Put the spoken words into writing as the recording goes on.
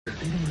The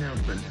seating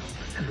announcement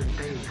has been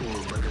paid for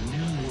by the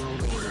New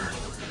World Order.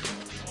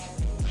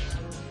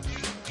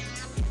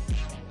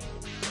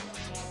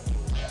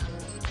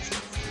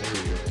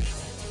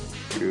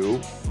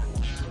 You.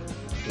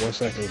 1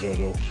 second,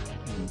 Jojo.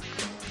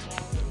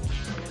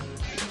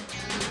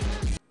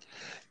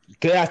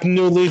 Good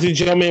afternoon, ladies and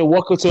gentlemen.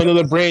 Welcome to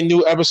another brand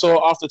new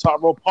episode of the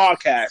Top Rope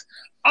Podcast.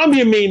 I'm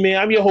your main man.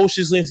 I'm your host,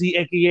 Lindsay,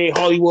 aka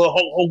Hollywood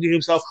Hulk Hogan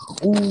himself.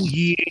 Ooh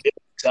yeah,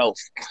 himself.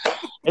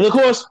 And of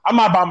course, I'm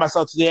not by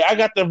myself today. I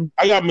got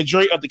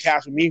majority of the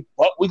cast with me,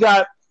 but we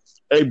got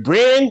a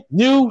brand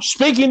new,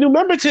 speaking new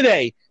member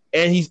today,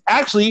 and he's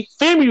actually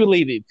family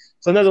related.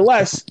 So,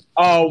 nonetheless,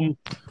 we're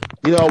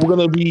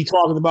gonna be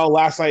talking about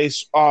last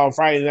night's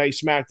Friday Night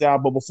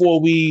Smackdown. But before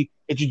we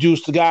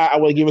introduce the guy, I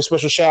want to give a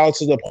special shout out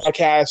to the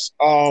podcast,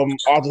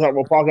 off the Top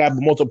Rope Podcast,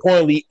 but most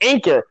importantly,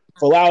 Anchor,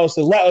 for allowing us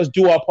to let us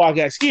do our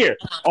podcast here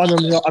on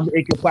the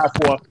Anchor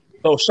platform.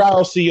 So shout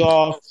out to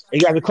y'all.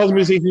 You got the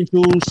customization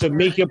tools to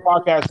make your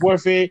podcast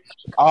worth it.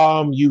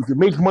 You can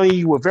make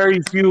money with very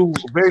few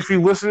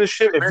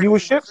listenership and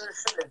viewership.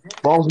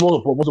 But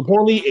most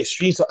importantly, it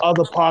streams to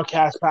other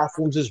podcast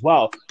platforms as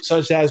well,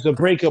 such as the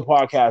Breaker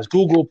Podcast,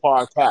 Google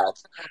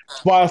Podcast,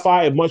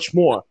 Spotify, and much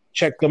more.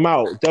 Check them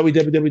out,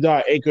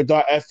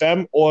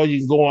 www.anchor.fm, or you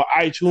can go on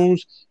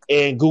iTunes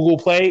and Google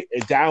Play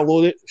and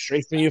download it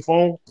straight from your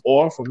phone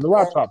or from the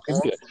laptop.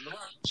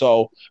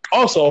 So,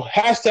 also,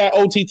 hashtag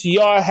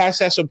OTTR,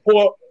 hashtag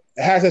support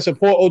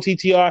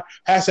OTTR,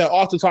 hashtag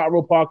Off the Top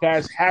Rope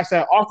Podcast,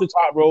 hashtag Off the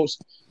Top Ropes,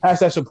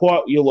 hashtag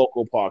support your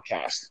local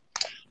podcast.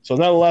 So,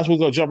 nonetheless, we're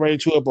going to jump right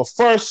into it. But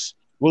first,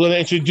 we're going to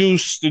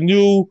introduce the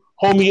new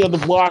homie of the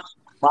block,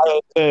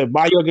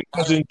 my younger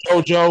cousin,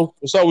 JoJo.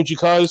 What's up with you,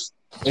 cuz?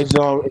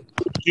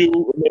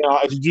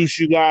 Introduce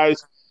you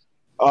guys,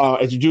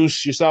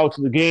 introduce yourself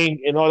to the game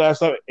and all that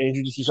stuff, and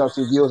introduce yourself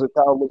to the viewers and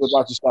tell them a little bit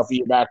about yourself and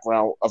your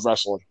background of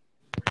wrestling.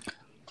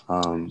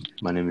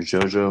 My name is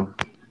JoJo.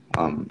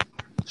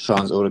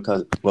 Sean's older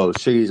cousin. Well,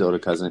 Shiggy's older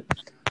cousin.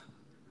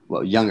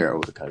 Well, younger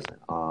older cousin.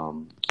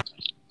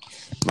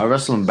 My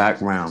wrestling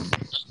background,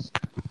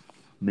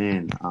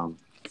 man.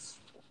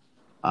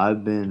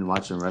 I've been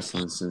watching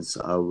wrestling since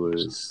I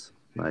was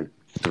like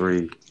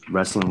 3,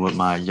 wrestling with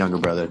my younger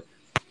brother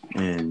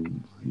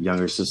and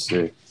younger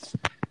sister,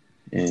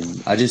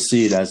 and I just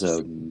see it as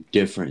a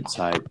different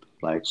type.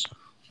 Like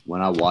when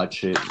I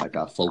watch it, like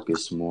I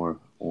focus more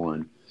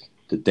on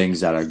the things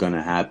that are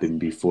gonna happen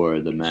before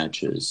the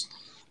matches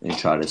and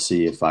try to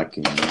see if I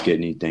can get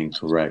anything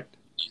correct.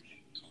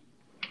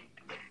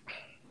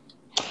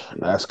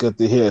 That's good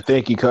to hear.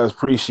 Thank you, cuz.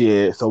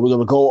 Appreciate it. So we're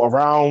gonna go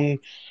around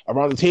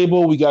the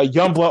table. We got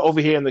Youngblood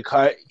over here in the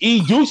cut.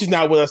 E Deuce is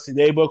not with us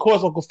today, but of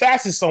course Uncle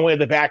Fast is somewhere in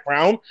the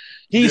background.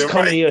 He's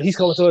coming here. He's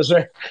coming to us.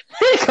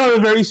 He's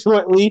coming very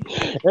shortly.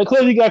 And of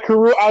course we got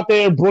Carew out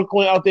there in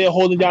Brooklyn, out there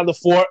holding down the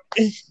fort.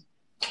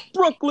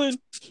 Brooklyn.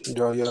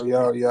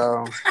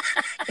 Yo.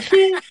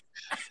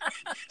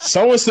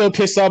 Someone's still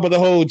pissed off at the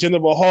whole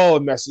General Hall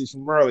message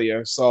from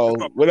earlier, so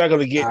we're not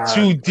gonna get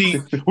too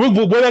deep. We're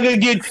not gonna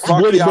dig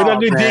too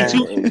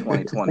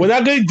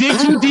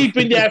deep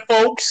in that,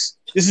 folks.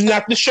 This is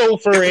not the show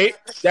for it.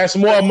 That's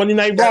more a Monday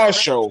Night Raw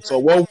show, so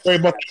we'll worry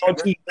about that on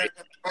Tuesday.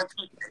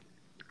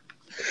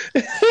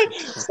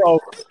 So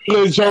we're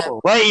gonna jump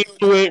right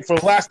into it from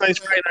last night's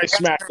Friday Night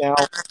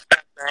Smackdown.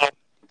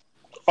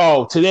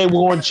 Oh, today we're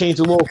going to change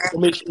a little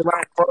formation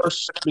around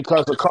first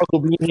because the Cubs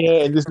will be in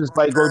here, and this is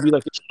like going to be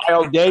like a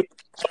trial day.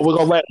 So we're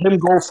going to let him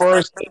go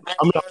first. We're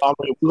going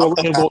to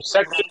let him go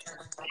second.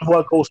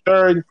 We'll go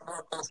third.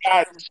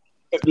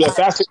 The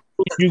fastest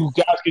you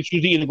guys can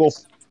choose to either go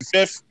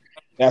fifth.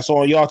 That's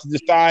on y'all to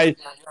decide.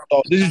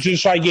 So this is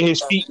just trying to get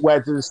his feet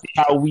wet to see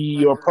how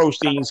we approach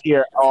things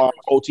here on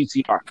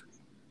OTTR.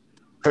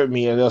 Hurt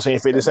me, and they'll say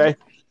anything to say.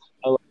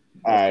 All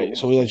right,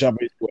 so we're going to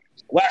jump into it.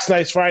 Last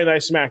night's Friday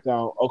Night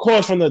Smackdown, of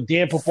course, from the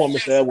damn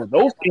performance there with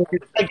no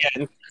fingers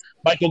again.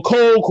 Michael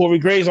Cole, Corey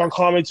Graves on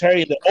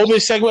commentary. In the opening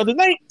segment of the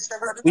night,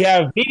 we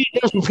have Baby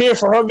Rose prepared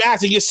for her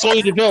match against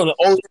Sonya Deville.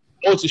 And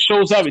Otis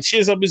shows up and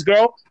cheers up his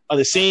girl on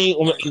the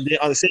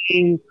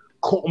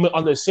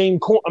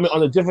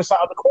different side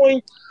of the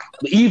coin,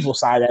 the evil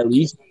side at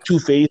least.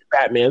 Two-Face,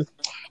 Batman.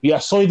 We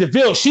have Sonya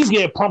Deville. She's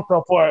getting pumped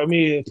up for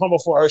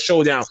her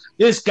showdown.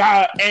 This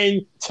gotta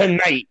end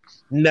tonight,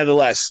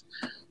 nevertheless.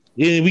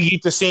 Yeah, we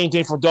get the same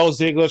thing from Dolph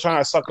Ziggler trying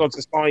to suck up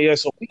to Sonya,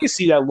 so we can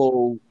see that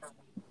little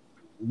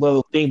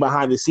thing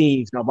behind the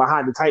scenes,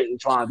 behind the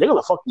Titantron. They're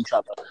gonna fuck each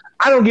other.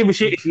 I don't give a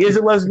shit if she is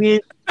a lesbian.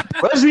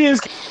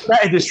 Lesbians,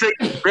 that is the straight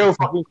real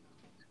fucking.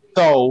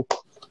 So,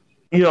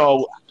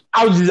 I'm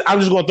just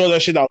gonna throw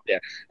that shit out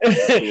there.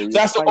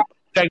 That's the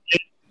segment.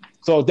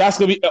 So that's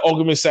gonna be an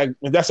argument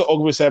segment. That's an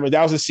argument segment.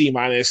 That was a C-.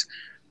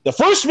 The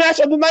first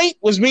match of the night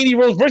was Mandy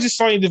Rose versus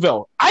Sonya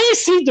Deville. I didn't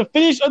see the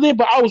finish of it,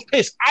 but I was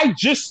pissed. I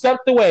just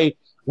stepped away,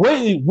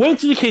 went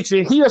to the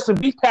kitchen, heated up some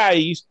beef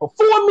patties for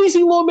 4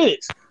 amazing little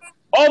minutes.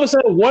 All of a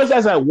sudden, once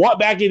as I walked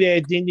back in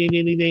there, ding, ding,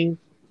 ding, ding, ding,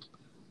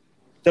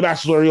 the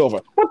match was already over.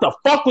 What the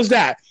fuck was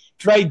that?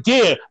 right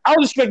there. I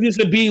would expect this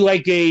to be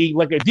like a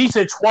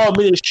decent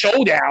 12-minute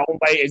showdown.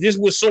 Like if this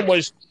was so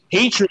much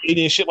hatred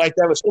and shit like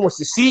that, with so much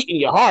deceit in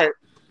your heart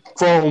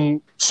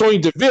from Sonya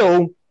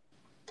Deville,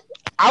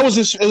 I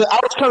was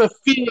kind of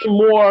feeling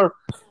more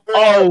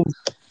of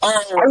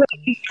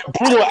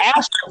brutal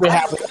aspect of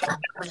happening.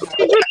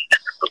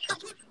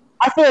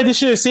 I feel like they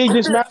should have saved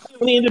this match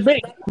in the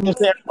bank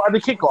by the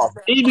kickoff.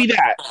 Maybe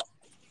that.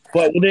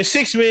 But within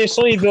 6 minutes,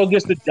 Sonyville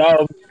gets the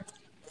dub.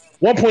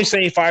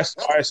 1.75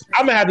 stars.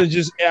 I'm gonna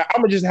just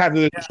have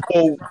to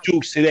go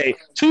Dukes today.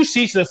 2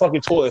 seats in a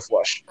fucking toilet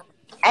flush.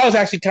 I was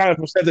actually kind of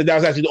upset that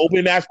was actually the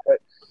opening match, but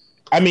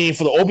I mean,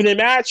 for the opening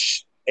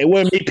match, it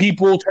would have made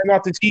people turn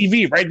off the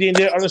TV right there and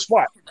there on the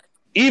spot.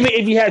 Even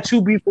if you had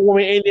 2 beautiful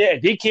women in there,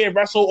 if they can't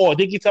wrestle or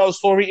they can tell a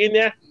story in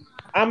there,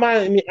 I'm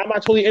not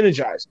totally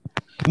energized.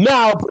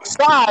 Now,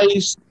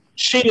 besides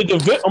Sonya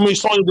Deville,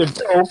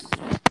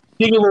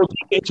 digging a little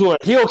deep into a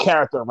heel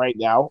character right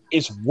now,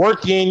 it's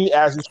working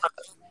as it's trying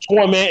to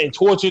torment and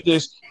torture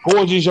this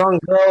gorgeous young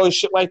girl and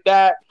shit like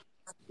that.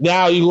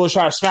 Now you're going to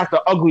try to smack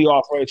the ugly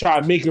off her and try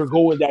to make her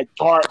go in that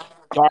dark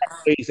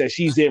place that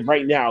she's in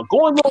right now.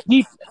 Going a little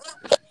deep.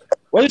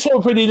 Well, it's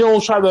so pretty, they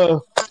don't try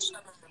to,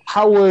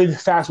 how would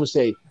Fast would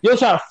say, they don't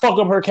try to fuck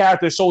up her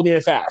character so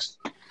damn fast.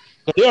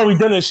 They already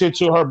done this shit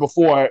to her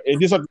before,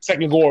 and this is like the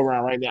second go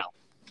around right now.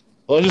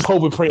 So let's just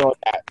hope and pray on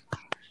that.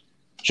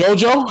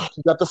 Jojo,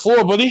 you got the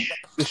floor, buddy.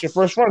 This is your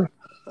first run.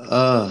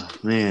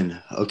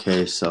 Man.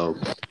 Okay, so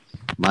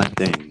my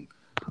thing,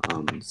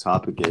 the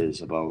topic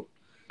is about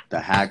the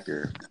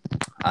hacker.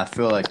 I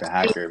feel like the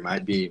hacker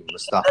might be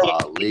Mustafa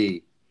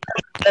Ali.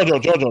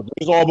 Jojo, this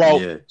is all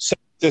about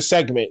this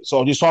segment.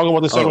 So just talking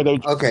about the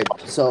segment. Okay,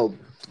 so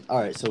all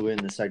right, so we're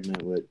in the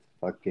segment with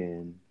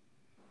fucking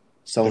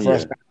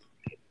Sonya.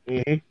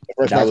 That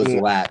was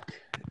whack.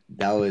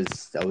 That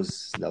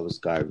was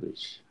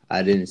garbage.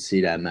 I didn't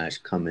see that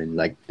match coming.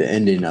 Like the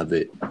ending of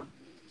it,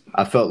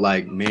 I felt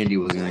like Mandy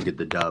was gonna get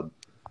the dub,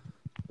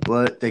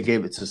 but they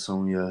gave it to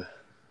Sonya.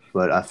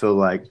 But I feel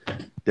like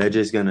they're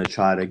just gonna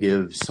try to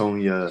give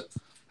Sonya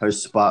her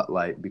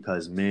spotlight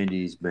because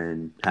Mandy's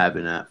been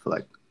having that for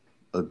like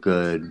a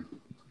good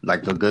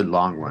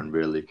long run,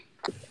 really.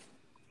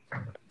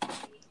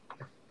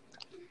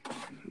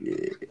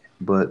 Yeah,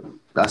 but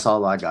that's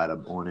all I got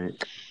up on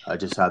it. I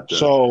just have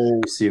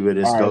to see where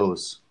this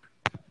goes.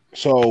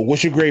 So,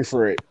 what's your grade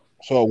for it?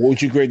 So, what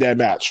would you grade that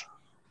match?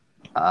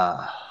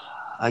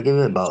 I give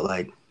it about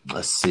like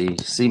a C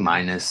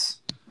minus.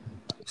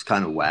 It's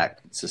kind of whack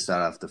to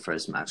start off the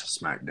first match of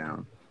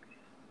Smackdown.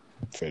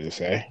 Fair to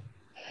say.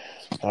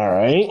 All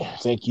right,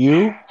 thank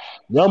you,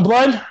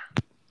 Youngblood.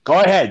 Go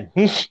ahead.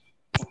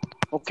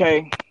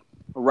 Okay,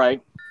 all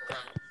right.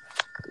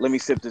 Let me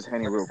sip this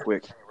Henny real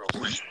quick.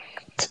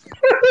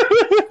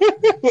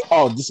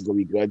 Oh, this is gonna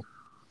be good.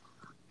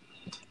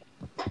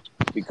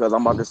 Because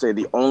I'm about to say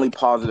the only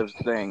positive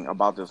thing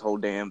about this whole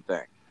damn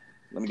thing.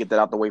 Let me get that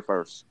out the way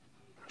first.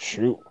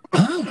 Shoot.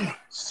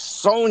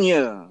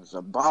 Sonya, it's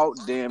about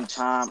damn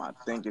time. I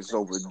think it's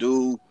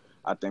overdue.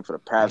 I think for the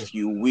past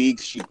few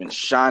weeks, she's been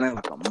shining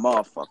like a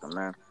motherfucker,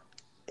 man.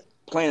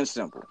 Plain and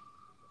simple.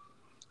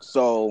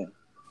 So,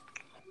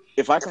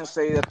 if I can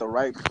say that the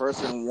right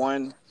person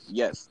won,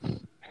 yes,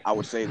 I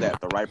would say that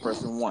the right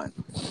person won.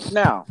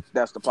 Now,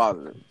 that's the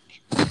positive.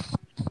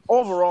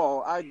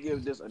 Overall, I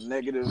give this a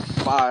negative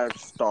 5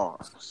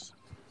 stars.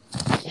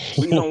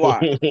 Reason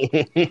why.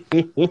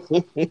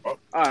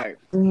 All right.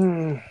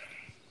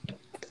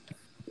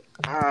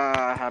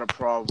 I had a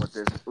problem with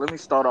this. Let me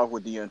start off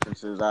with the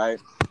entrances, all right?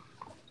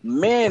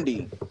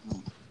 Mandy,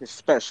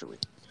 especially.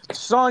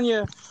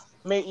 Sonya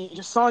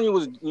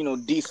was,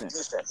 decent.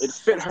 It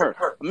fit her.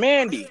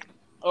 Mandy,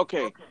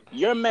 okay,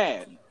 you're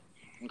mad.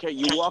 Okay,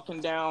 you're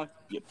walking down,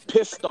 you're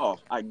pissed off.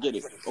 I get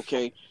it,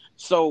 okay?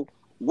 So,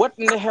 what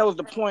in the hell is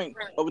the point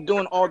of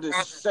doing all this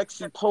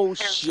sexy pose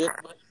shit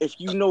if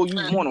you know you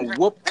want to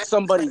whoop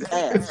somebody's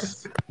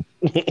ass?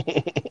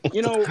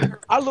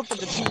 I looked at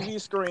the TV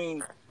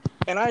screen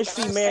and I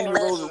see Mandy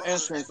Rose's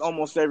entrance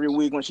almost every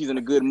week when she's in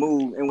a good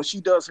mood. And when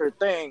she does her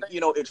thing,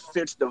 it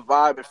fits the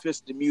vibe, it fits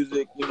the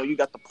music. You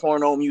got the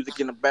porno music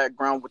in the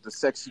background with the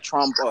sexy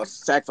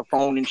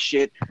saxophone and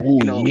shit.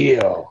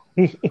 Yeah.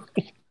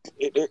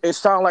 It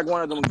sounded like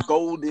one of them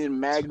golden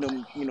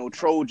Magnum,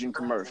 Trojan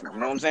commercials. You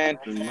know what I'm saying?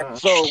 Yeah.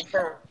 So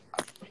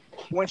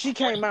when she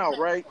came out,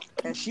 right,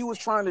 and she was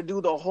trying to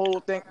do the whole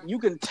thing, you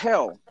can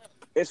tell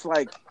it's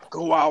like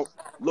go out,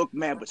 look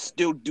mad, but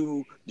still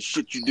do the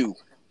shit you do.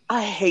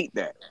 I hate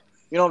that.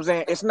 You know what I'm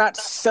saying? It's not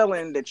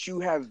selling that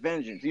you have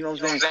vengeance. You know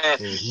what I'm saying?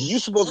 Mm-hmm. You're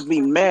supposed to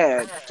be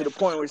mad to the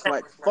point where it's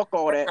like, fuck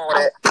all that. I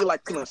don't feel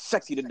like feeling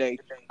sexy today.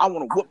 I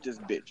want to whoop this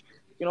bitch.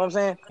 You know what I'm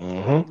saying?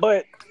 Mm-hmm.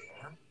 But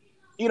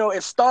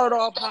it started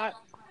off hot.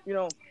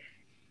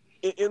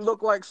 It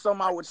looked like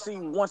something I would see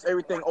once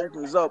everything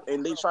opens up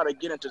and they try to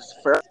get into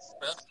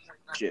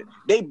shit.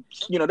 They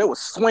were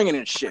swinging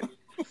and shit.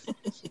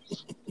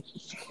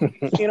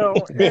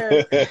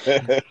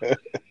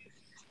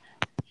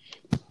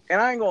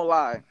 And I ain't gonna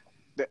lie,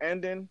 the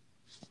ending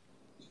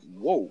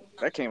whoa,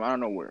 that came out of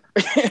nowhere.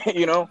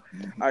 You know,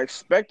 I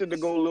expected to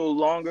go a little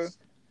longer.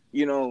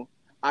 You know,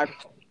 I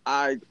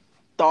I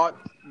thought,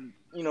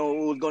 you know,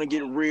 it was gonna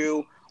get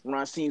real when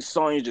I seen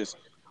Sonya just,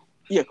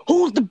 yeah,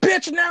 who's the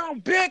bitch now,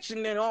 bitch?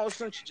 And then all of a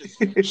sudden she just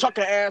chuck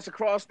her ass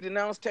across the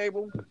announce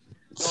table. You know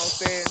what I'm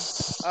saying?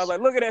 I was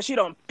like, look at that, she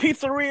done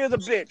pizzeria the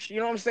bitch. You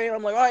know what I'm saying?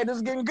 I'm like, all right, this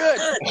is getting good.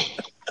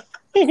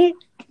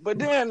 But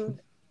then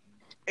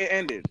it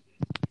ended.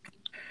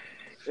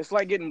 It's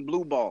like getting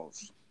blue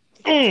balls.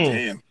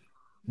 Damn.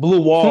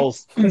 Blue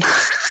walls. and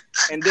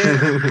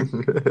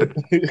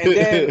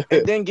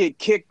then get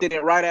kicked in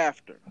it right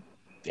after.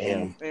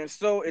 Damn. And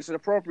so it's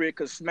appropriate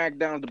because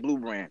SmackDown's the blue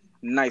brand.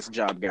 Nice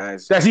job,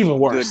 guys. That's even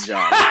worse. Good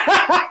job.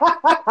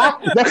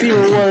 That's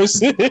even worse.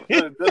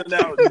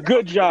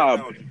 Good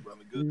job.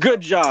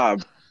 Good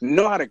job.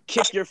 Know how to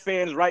kick your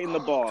fans right in the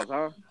balls,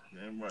 huh?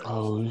 Right.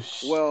 Oh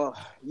shit. Well,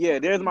 yeah,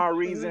 there's my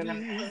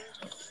reason.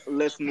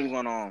 Let's move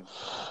on.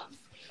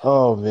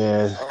 Oh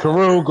man.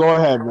 Carew, go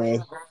ahead,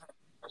 man.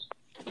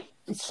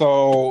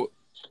 So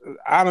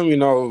I don't even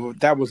know if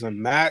that was a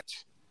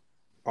match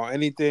or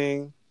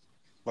anything,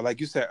 but like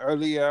you said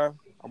earlier,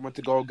 I went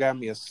to go get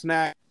me a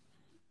snack,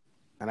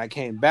 and I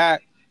came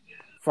back.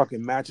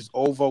 Fucking match is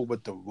over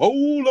with the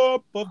roll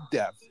up of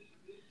death.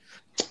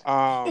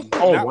 Oh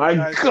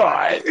my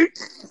god!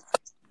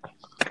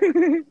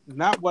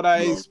 Not what I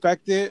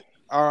expected.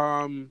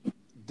 Longer,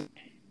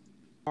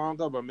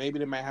 but maybe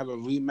they might have a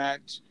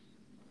rematch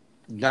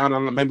down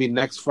on maybe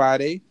next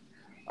Friday.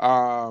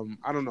 I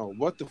don't know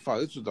what the fuck.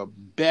 This was a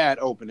bad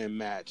opening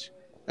match,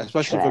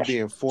 especially for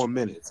being 4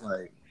 minutes.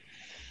 Like,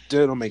 it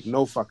don't make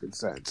no fucking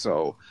sense.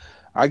 So,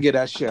 I get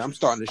that shit. I'm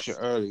starting this shit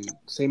early,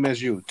 same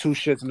as you. 2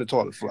 shits in the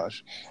toilet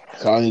flush.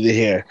 That's all I need to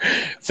hear.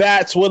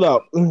 Fats, what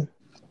up?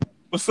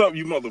 What's up,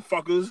 you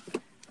motherfuckers?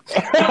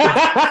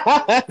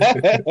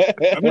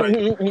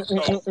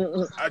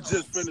 I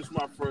just finished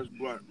my first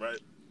blunt, right?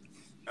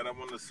 And I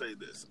want to say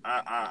this.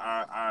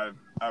 I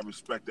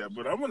respect that,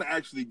 but I'm going to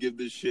actually give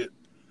this shit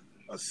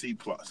a C+.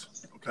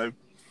 Okay,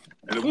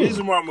 and the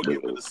reason why I'm gonna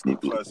give it a C+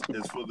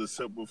 is for the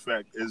simple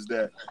fact is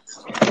that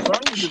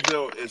Sonya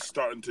Deville is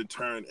starting to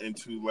turn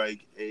into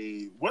like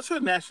a, what's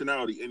her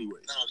nationality anyway?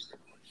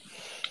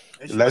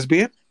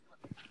 Lesbian?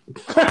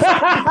 She's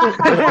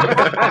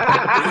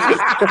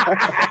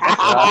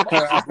a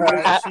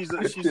great lesbian.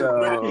 So she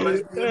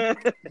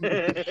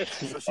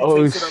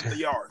takes it up the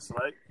yards,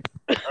 right?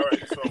 All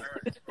right, so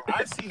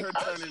I see her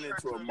turning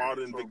into a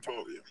modern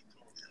Victoria.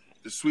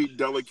 The sweet,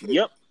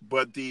 delicate,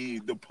 but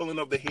the pulling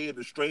of the hair,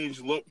 the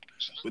strange look,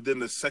 but then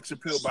the sex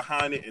appeal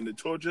behind it and the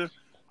torture,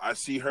 I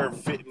see her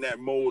fitting that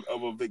mold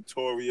of a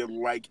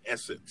Victoria-like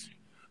essence.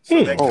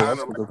 So that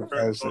kind of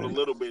turned on a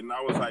little bit, and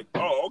I was like,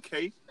 oh,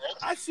 okay.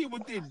 I see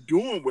what they're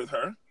doing with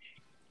her.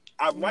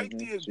 I like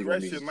the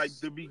aggression, like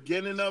the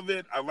beginning of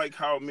it. I like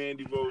how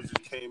Mandy Rose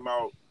just came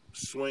out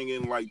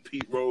swinging like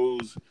Pete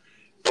Rose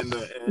in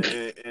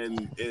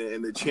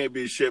the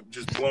championship,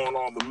 just blowing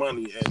all the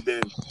money, and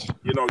then,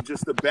 you know,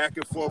 just the back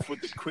and forth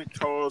with the quick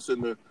toss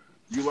and the,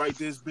 you like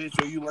this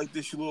bitch or you like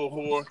this, you little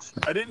whore.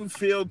 I didn't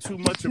feel too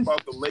much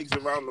about the legs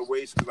around the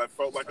waist because I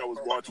felt like I was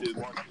watching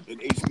an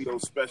HBO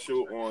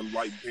special on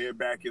like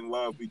bareback in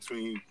love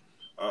between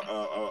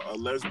a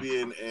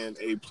lesbian and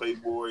a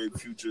Playboy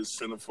future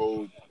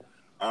centerfold.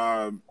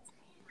 I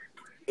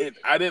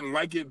didn't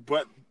like it,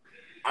 but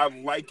I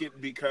like it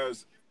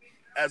because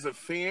as a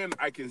fan,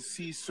 I can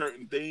see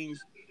certain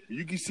things.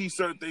 You can see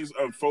certain things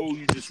unfold.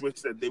 You just wish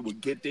that they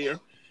would get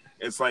there.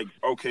 It's like,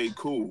 okay,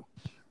 cool.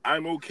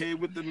 I'm okay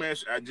with the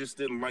match. I just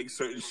didn't like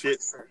certain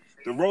shit.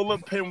 The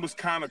roll-up pin was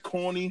kind of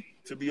corny,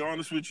 to be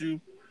honest with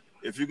you.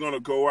 If you're going to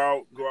go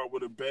out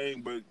with a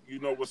bang, but you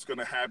know what's going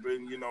to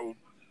happen. You know,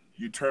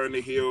 you turn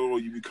the heel or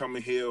you become a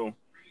heel.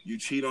 You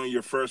cheat on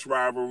your first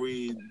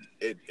rivalry.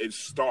 It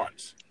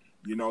starts.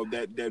 You know,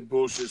 that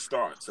bullshit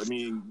starts. I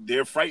mean,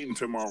 they're fighting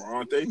tomorrow,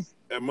 aren't they?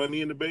 At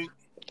Money in the Bank?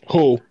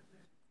 Who?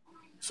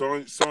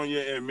 Sonya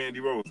and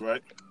Mandy Rose,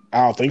 right?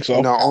 I don't think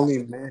so. No,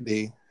 only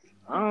Mandy.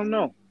 I don't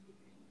know.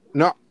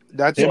 No,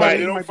 that's They why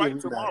don't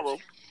fight tomorrow.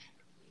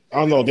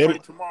 I don't know. They don't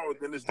fight tomorrow,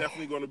 then it's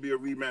definitely going to be a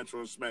rematch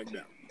on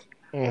SmackDown.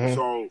 Mm-hmm.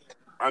 So,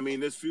 I mean,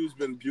 this feud's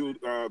been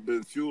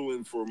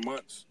fueling for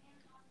months,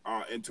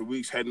 into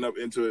weeks, heading up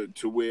into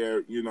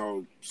where, you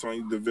know,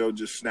 Sonya Deville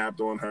just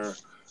snapped on her a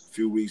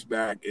few weeks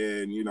back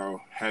and, you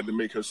know, had to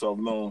make herself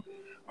known.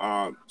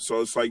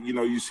 So it's like, you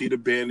know, you see the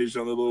bandage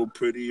on the little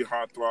pretty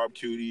heartthrob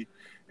cutie,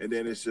 and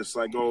then it's just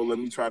like, oh, let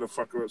me try to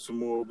fuck her up some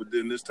more. But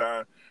then this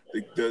time,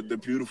 the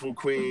beautiful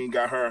queen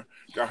got her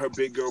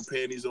big girl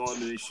panties on,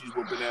 and then she's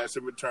whooping ass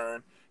in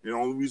return. And the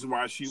only reason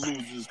why she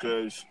loses is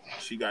because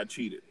she got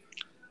cheated.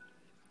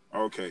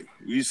 Okay,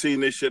 we've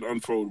seen this shit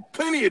unfold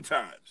plenty of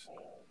times.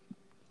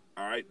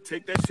 All right,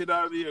 take that shit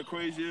out of the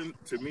equation.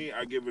 To me,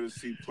 I give it a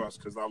C+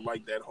 because I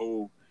like that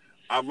whole.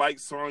 I like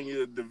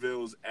Sonya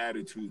Deville's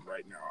attitude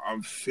right now.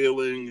 I'm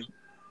feeling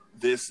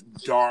this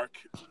dark,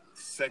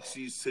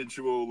 sexy,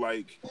 sensual,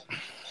 like,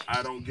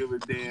 I don't give a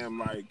damn,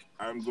 like,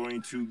 I'm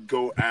going to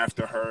go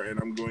after her and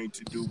I'm going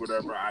to do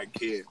whatever I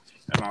can.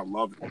 And I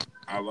love it.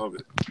 I love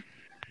it.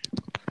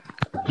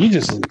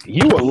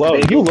 You would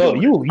love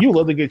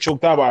to get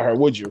choked out by her,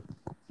 would you?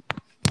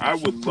 I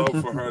would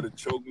love for her to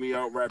choke me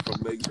out, wrap her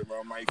legs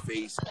around my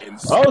face, and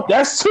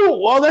that's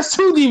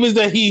two demons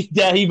that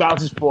he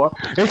vouches for.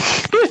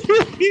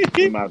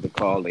 I'm about to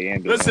call the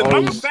ambulance. Listen,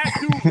 I'm a fat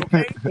dude,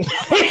 okay?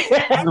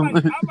 I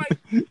like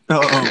shit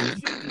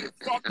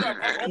fucked up.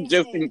 I'm old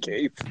Just school. in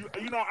case.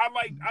 You know,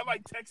 I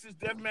like Texas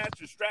death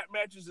matches, strap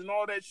matches, and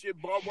all that shit,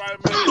 barbed wire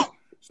matches.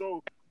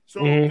 So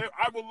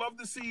I would love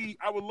to see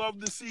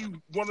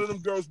one of them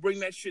girls bring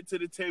that shit to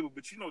the table.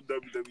 But you know,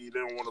 WWE, they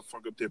don't want to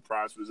fuck up their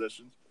prized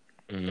possessions.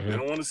 Mm-hmm. They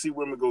don't want to see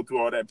women go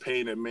through all that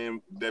pain that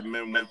men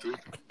went through.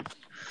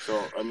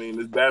 So I mean,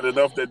 it's bad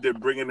enough that they're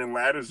bringing in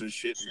ladders and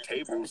shit and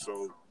tables.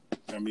 So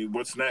I mean,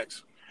 what's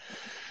next?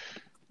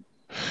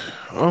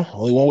 Well,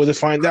 only one way to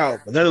find out.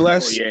 But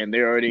nonetheless, and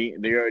they're already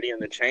in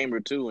the chamber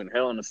too, in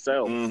Hell in a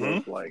Cell. Mm-hmm. So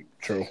it's like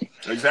true.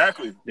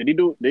 Exactly. Did he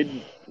do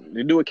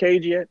a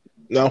cage yet?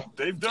 No.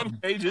 They've done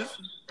cages.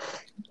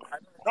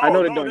 I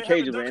know they've done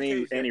cages, but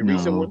any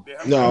recent one?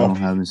 No, I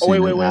haven't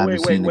seen wait.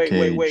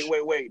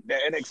 the The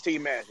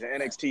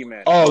NXT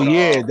match. Oh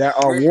yeah, that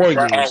War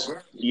Games.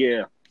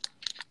 Yeah.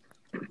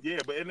 Yeah,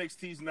 but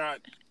NXT's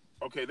not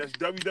okay. That's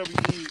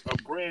WWE, a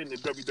brand in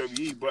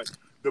WWE, but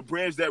the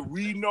brands that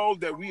we know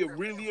that we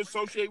really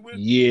associate with,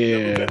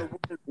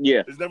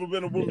 there's never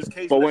been a women's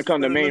cage. But when it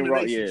comes to main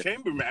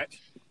chamber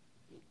match,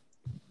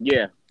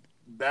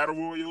 battle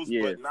royals,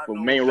 but not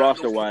main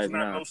roster wise,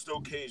 no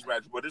still cage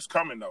match. But it's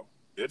coming though.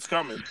 It's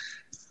coming.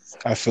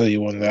 I feel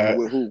you on that.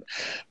 With who?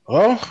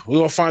 Well, we're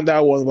going to find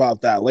out more about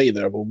that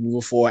later. But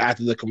moving forward,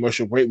 after the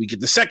commercial break, we get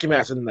the second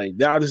match of the night.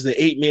 Now this is the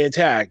 8-man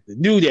tag, the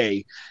New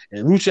Day,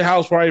 and Lucha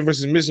House Party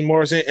versus Miz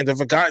Morrison and the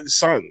Forgotten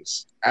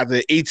Sons. After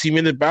the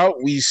 18-minute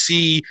bout, we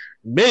see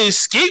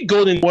Miz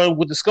scapegoating one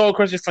with the skull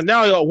crushing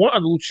finale on one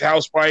of the Lucha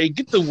House Party,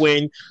 get the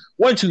win.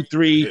 1, 2,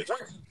 3.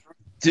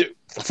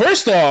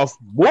 First off,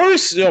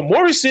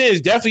 Morrison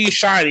is definitely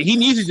shining. He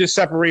needs to just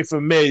separate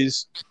from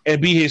Miz and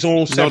be his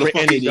own separate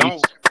entity.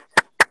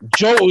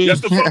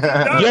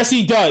 Yes,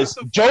 he does.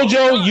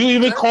 JoJo, you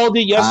even called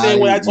it yesterday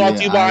when I talked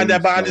to you behind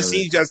the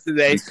scenes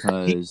yesterday.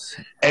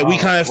 And we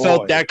kind of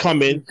felt that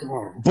coming.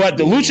 But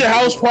the Lucha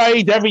House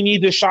Party definitely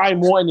need to shine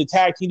more in the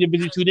tag team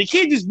division too. They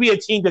can't just be a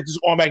team that just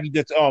automatically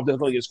that's going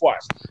to get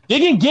squashed. They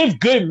can give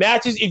good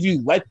matches if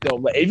you let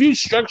them. Like, if you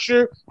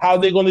structure how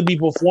they're going to be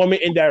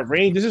performing in that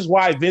ring, this is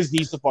why Vince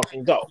needs to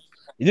fucking go.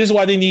 This is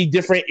why they need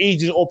different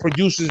agents or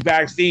producers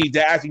backstage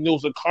that actually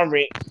knows the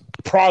current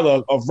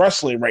product of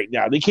wrestling right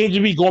now. They can't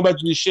just be going back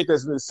to the shit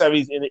that's in the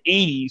 70s and the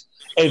 80s.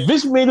 And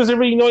Vince McMahon doesn't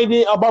really know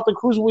anything about the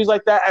cruiserweights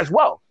like that as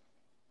well.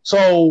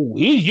 So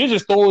you're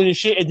just throwing in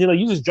shit and then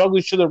you just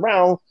juggling shit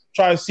around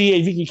trying to see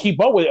if you can keep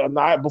up with it or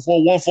not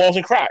before one falls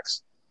and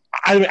cracks.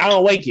 I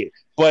don't like it.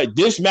 But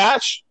this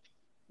match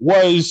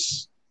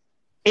was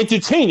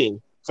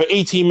entertaining for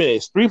 18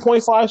 minutes.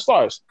 3.5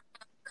 stars.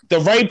 The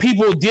right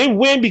people did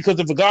win because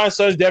the Forgotten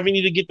Sons definitely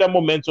need to get that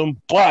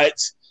momentum, but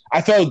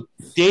I felt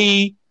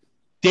they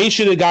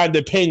should have gotten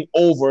the pin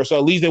over, so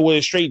at least they would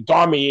have straight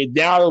dominated.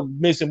 Now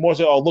Miz and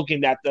Morrison are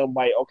looking at them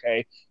like,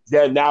 okay,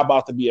 they're now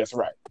about to be a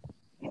threat.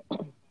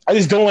 I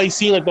just don't like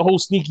seeing like the whole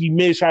sneaky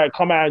Miz trying to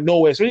come out of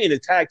nowhere, especially in the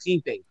tag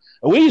team thing.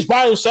 And when he's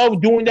by himself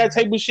doing that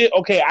type of shit,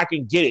 okay, I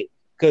can get it.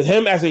 Because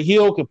him as a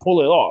heel can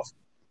pull it off.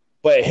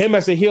 But him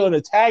as a heel in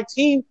the tag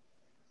team,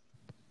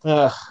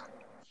 I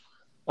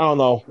don't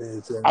know.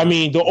 I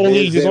mean,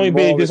 there's only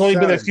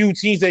been a few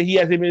teams that he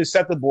hasn't been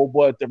acceptable,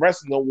 but the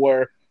rest of them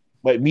were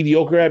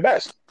mediocre at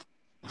best.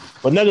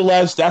 But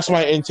nonetheless, that's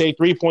my intake,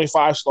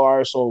 3.5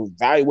 stars. So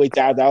evaluate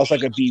that. That was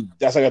like a B.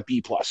 That's like a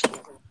B plus.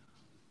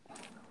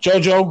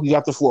 JoJo, you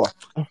got the floor.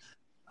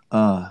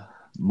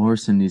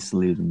 Morrison needs to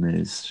leave the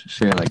Miz.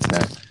 Straight like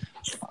that.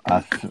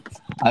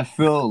 I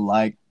feel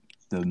like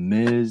the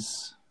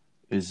Miz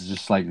is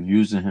just like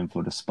using him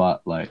for the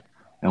spotlight.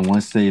 And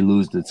once they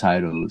lose the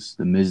titles,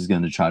 the Miz is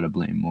going to try to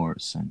blame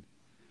Morrison.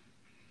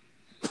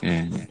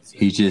 And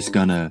he's just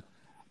going to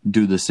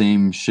do the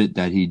same shit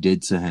that he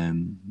did to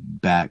him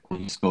back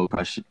when he skull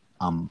crushed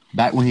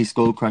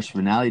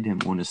finale him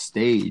on a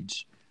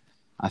stage.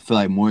 I feel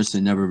like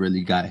Morrison never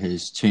really got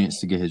his chance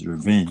to get his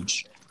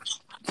revenge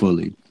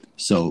fully.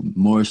 So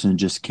Morrison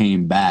just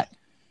came back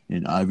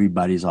and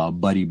everybody's all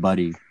buddy.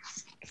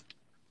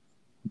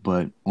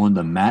 But on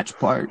the match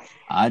part,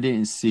 I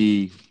didn't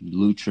see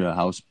Lucha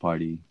House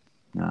Party.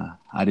 Nah,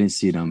 I didn't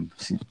see them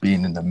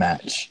being in the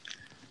match.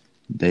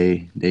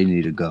 They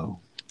need to go.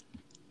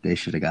 They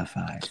should have got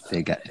fired.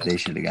 They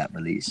should have got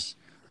released.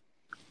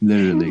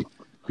 Literally.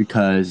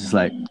 Because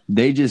like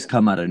they just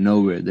come out of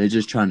nowhere. They're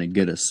just trying to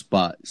get a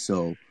spot.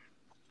 So,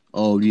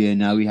 oh yeah,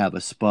 now we have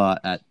a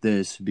spot at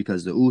this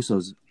because one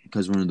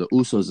of the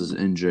Usos is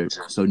injured.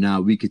 So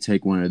now we could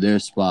take one of their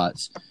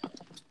spots.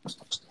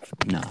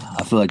 Nah,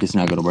 I feel like it's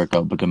not gonna work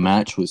out. But the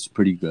match was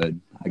pretty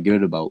good. I give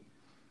it about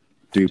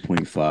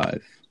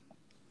 3.5.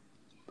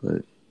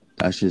 But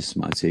that's just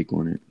my take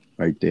on it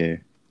right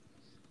there.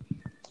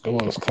 Good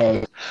one,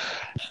 cuz.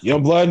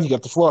 Young Blood, you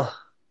got the floor.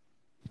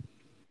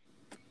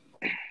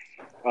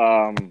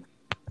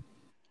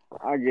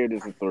 I give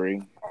this a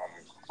 3.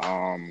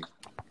 Um,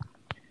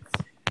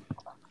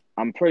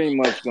 I'm pretty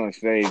much gonna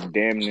say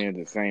damn near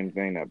the same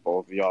thing that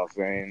both of y'all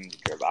saying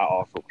because I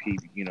also peep,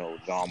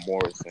 John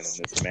Morrison in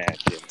this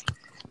match, and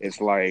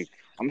it's like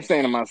I'm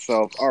saying to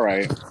myself, all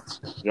right,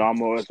 John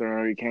Morrison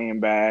already came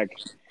back.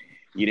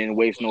 You didn't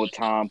waste no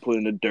time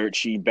putting the dirt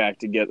sheet back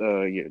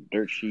together. What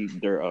the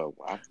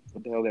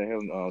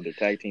hell, the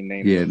tag team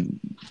name Yeah. is?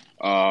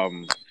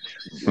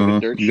 The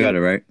dirt You sheet, got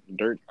it right.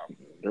 dirt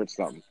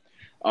something.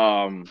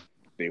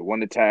 They won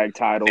the tag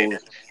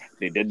titles.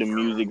 They did the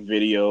music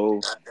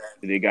video.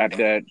 They got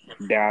that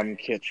down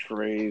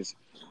catchphrase.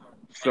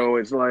 So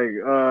it's like,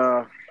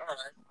 all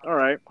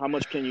right, how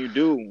much can you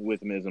do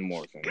with Miz and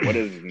Morrison? What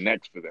is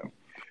next for them?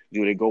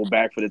 Do they go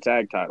back for the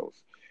tag titles?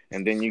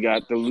 And then you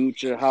got the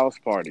Lucha House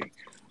Party.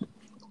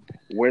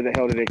 Where the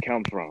hell did they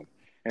come from?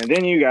 And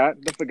then you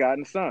got the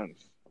Forgotten Sons.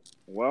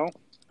 Well,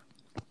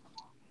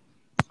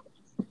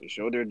 they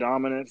showed their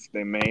dominance.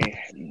 They may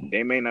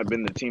not have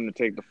been the team to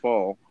take the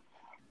fall,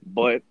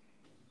 but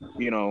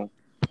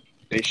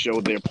they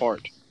showed their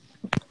part.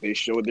 They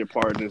showed their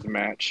part in this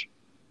match.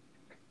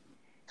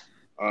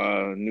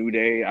 New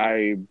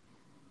Day,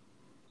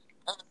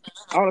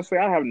 honestly,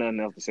 I have nothing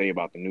else to say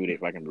about the New Day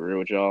if I can be real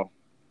with y'all.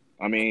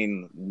 I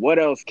mean, what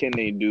else can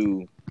they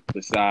do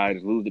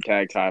besides lose the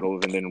tag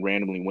titles and then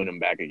randomly win them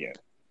back again?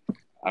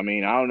 I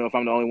mean, I don't know if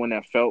I'm the only one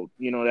that felt,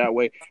 that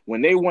way.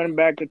 When they won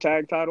back the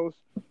tag titles,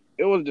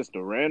 it was just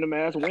a random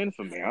ass win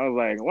for me. I was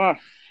like, wow.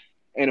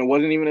 And it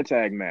wasn't even a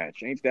tag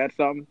match. Ain't that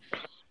something?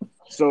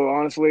 So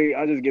honestly,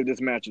 I just give this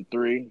match a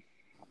 3.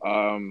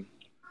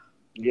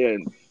 Yeah,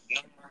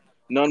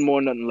 none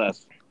more, nothing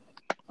less.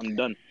 I'm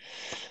done.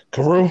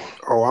 Carew?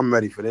 Oh, I'm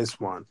ready for this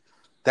one.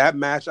 That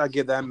match, I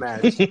give that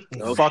match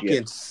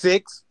fucking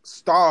 6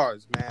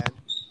 stars, man.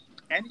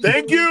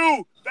 Thank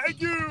you.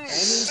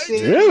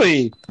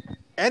 Really?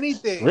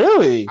 Anything.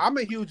 Really? I'm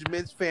a huge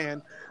Miz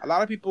fan. A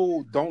lot of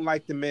people don't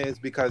like the Miz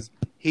because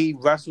he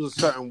wrestles a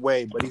certain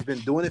way, but he's been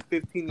doing it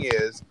 15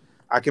 years.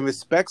 I can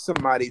respect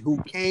somebody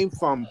who came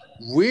from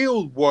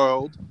real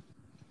world.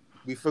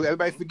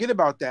 Everybody forget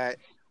about that.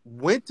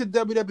 Went to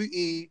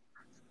WWE.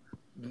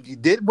 He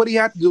did what he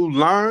had to do.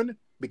 Learn.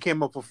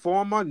 Became a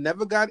performer.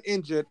 Never got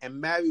injured,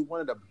 and married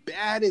one of the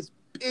baddest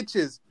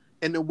bitches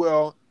in the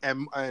world,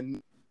 and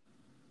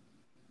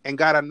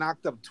got her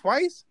knocked up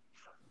twice.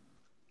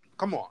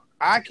 Come on,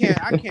 I can't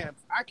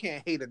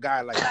hate a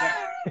guy like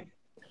that.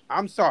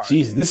 I'm sorry.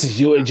 Jeez, this is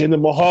your Jinder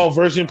Mahal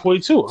version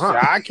 0.2, huh?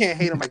 I can't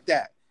hate him like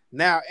that.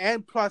 Now,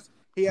 and plus,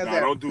 he has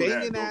that don't do that.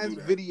 banging Don't ass do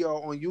that. video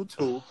on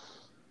YouTube.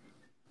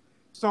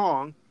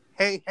 Song,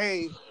 hey,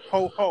 hey,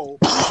 ho, ho,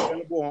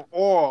 available on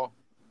all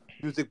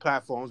music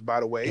platforms, by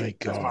the way. My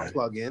That's my God.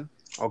 plug-in.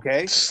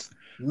 Okay?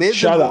 Miz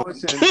Shut and up.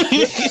 Morrison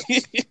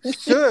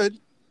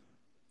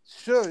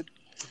should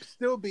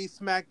still be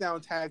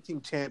SmackDown Tag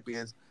Team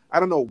Champions. I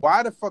don't know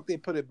why the fuck they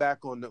put it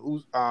back on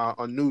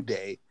on New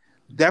Day.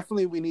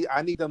 Definitely,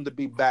 I need them to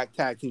be back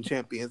Tag Team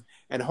Champions,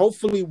 and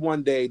hopefully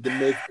one day the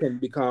Miz can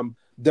become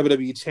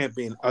WWE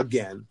Champion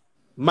again.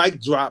 Mic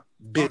drop,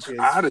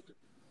 bitches.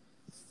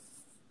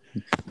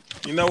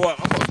 You know what?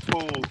 I'm gonna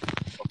pull a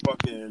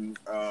fucking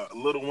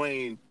Lil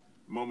Wayne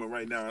moment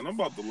right now, and I'm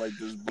about to like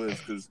this bliss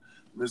because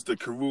Mr.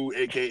 Carew,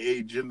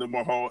 aka Jinder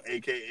Mahal,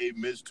 aka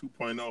Miz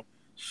 2.0.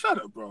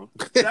 Shut up, bro.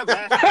 That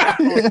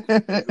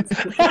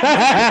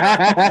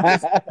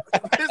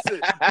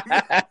listen,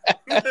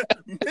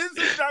 Miz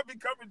is not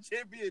becoming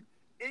champion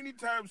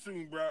anytime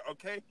soon, bro.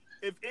 Okay.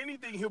 If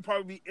anything, he'll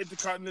probably be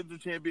Intercontinental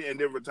Champion and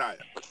then retire.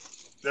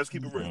 Let's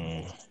keep it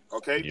real.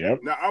 Okay.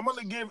 Yep. Now I'm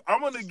gonna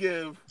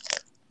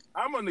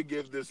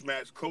give this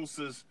match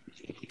closest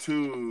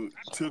to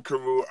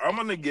Carew. I'm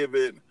gonna give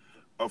it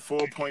a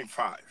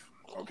 4.5.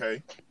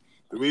 Okay.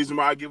 The reason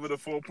why I give it a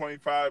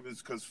 4.5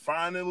 is because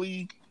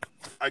finally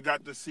I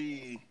got to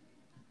see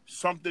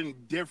something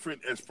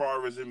different as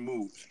far as it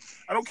moves.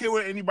 I don't care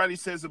what anybody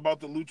says about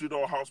the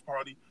Luchador House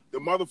Party. The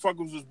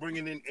motherfuckers was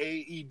bringing in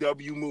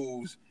AEW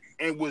moves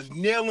and was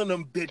nailing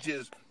them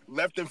bitches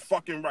left and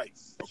fucking right.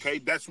 Okay,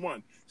 that's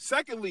one.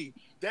 Secondly,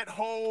 that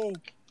whole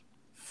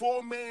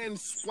 4-man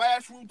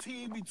splash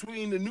routine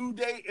between the New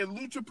Day and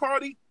Lucha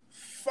Party,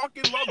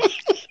 fucking loved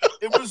it.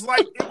 It was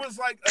like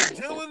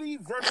agility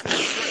versus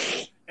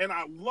strength, and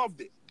I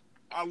loved it.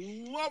 I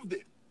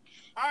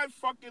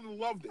fucking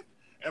loved it.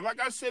 And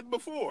like I said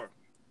before,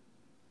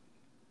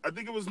 I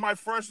think it was my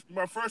first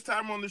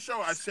time on the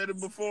show. I said it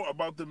before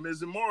about the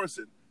Miz and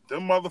Morrison.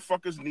 Them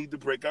motherfuckers need to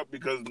break up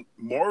because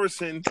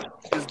Morrison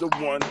is the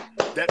one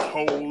that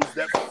holds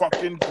that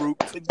fucking group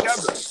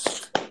together.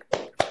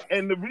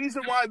 And the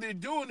reason why they're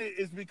doing it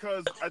is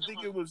because I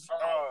think it was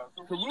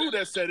Carew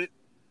that said it.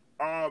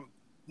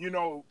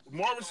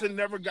 Morrison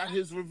never got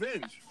his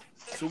revenge.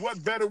 So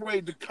what better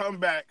way to come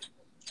back,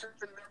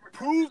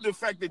 prove the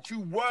fact that you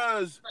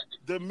was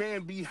the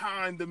man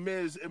behind the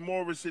Miz and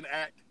Morrison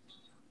act,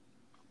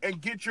 and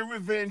get your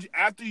revenge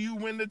after you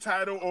win the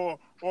title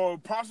or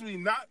possibly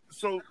not.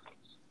 So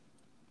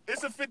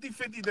it's a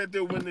 50-50 that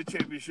they'll win the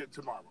championship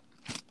tomorrow.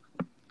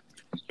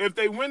 If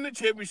they win the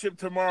championship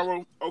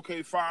tomorrow,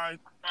 okay, fine.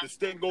 the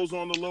stint goes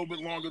on a little bit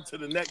longer to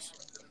the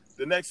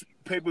next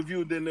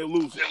pay-per-view, then they'll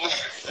lose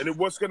it. And then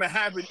what's going to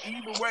happen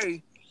either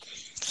way,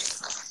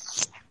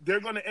 they're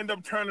going to end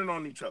up turning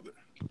on each other.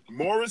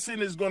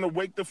 Morrison is going to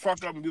wake the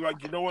fuck up and be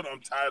like, you know what,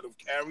 I'm tired of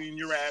carrying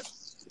your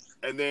ass.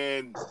 And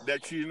then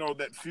that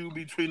feud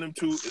between them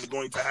two is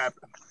going to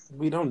happen.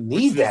 We don't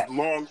need that. It's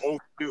long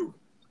overdue.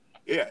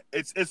 Yeah,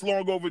 it's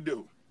long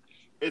overdue.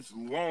 It's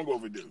long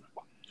overdue.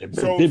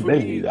 So for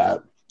me,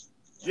 that.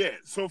 Yeah,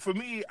 so for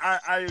me,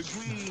 I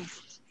agree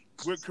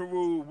with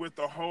Carew with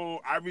the whole.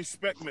 I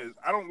respect Miz.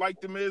 I don't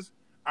like the Miz.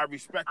 I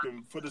respect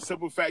him for the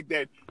simple fact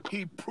that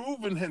he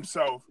proven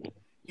himself,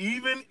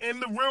 even in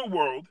the real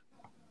world,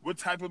 what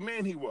type of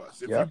man he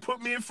was. If you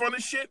put me in front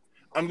of shit,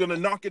 I'm gonna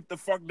knock it the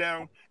fuck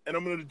down, and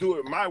I'm gonna do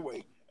it my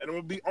way. And I'm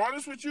gonna be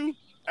honest with you,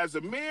 as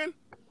a man,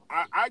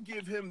 I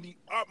give him the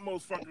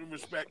utmost fucking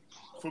respect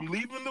from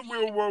leaving the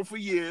real world for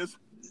years,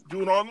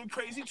 doing all them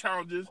crazy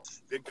challenges,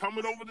 then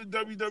coming over to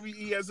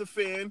WWE as a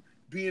fan,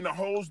 being a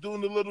host, doing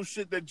the little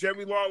shit that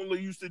Jerry Lawler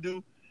used to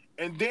do,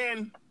 and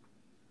then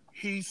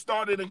he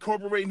started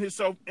incorporating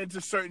himself into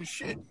certain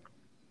shit,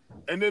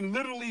 and then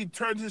literally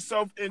turned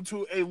himself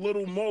into a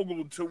little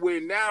mogul to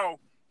where now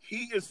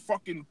he is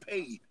fucking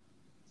paid.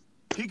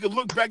 He could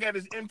look back at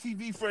his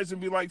MTV friends and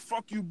be like,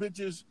 "Fuck you,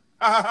 bitches!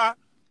 Ha ha ha!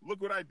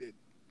 Look what I did."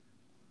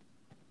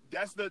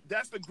 That's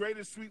the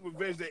greatest sweet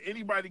revenge that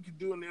anybody could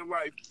do in their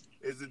life,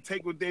 is to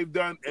take what they've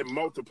done and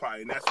multiply,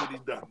 and that's what he's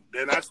done.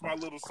 And that's my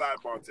little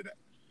sidebar to that.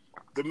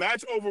 The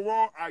match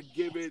overall, I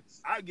give it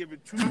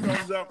 2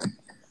 thumbs up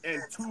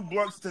and 2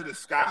 blunts to the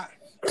sky.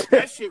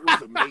 That shit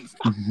was amazing.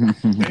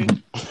 Okay?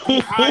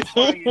 The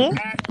high-flying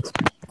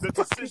act, the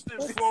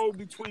consistent flow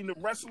between the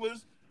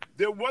wrestlers.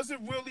 There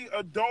wasn't really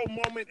a dull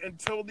moment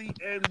until the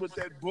end with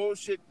that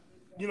bullshit,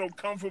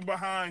 come from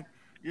behind,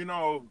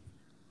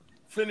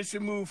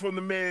 finishing move from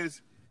the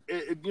Miz.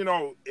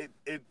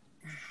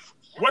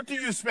 What do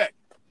you expect?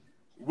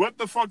 What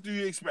the fuck do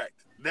you expect?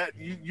 That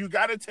you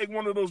got to take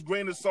one of those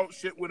grain of salt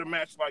shit with a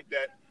match like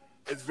that.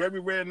 It's very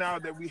rare now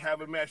that we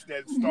have a match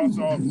that starts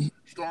off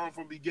strong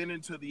from beginning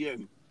to the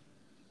end.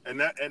 And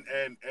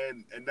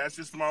that's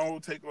just my whole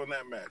take on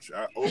that match.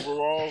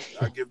 Overall,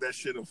 I give that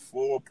shit a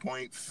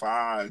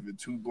 4.5 and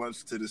 2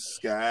 blunts to the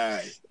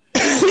sky.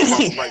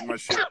 I like my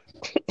shit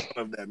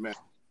of that match.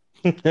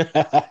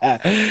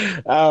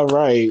 All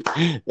right,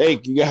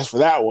 thank you guys for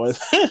that one.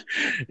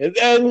 And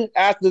then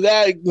after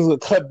that, there's a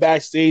cut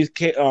backstage.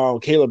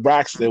 Caleb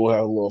Braxton will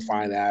have a little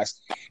fine ass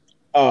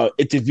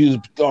interviews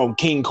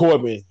King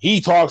Corbin. He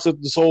talks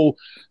up this whole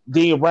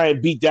Daniel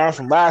Bryan beat down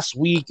from last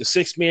week, the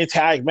 6-man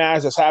tag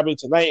match that's happening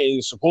tonight, and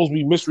it's supposed to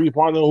be mystery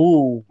partner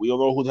who we don't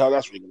know who the hell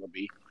that's really going to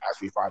be,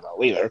 as we find out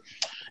later.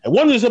 And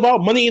one is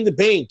about Money in the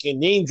Bank, and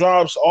name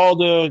drops all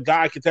the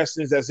guy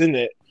contestants that's in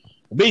it.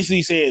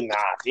 Basically saying, nah,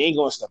 they ain't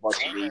gonna step up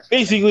to me.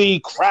 Basically,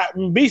 crap.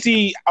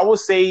 Basically, I would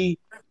say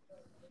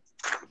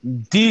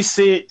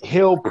decent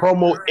heel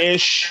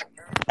promo-ish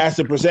as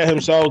to present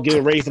himself,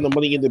 getting ready for the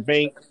Money in the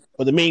Bank.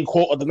 But the main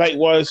quote of the night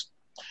was,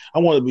 I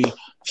want to be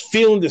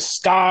feeling the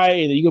sky,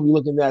 and you're gonna be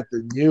looking at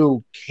the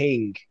new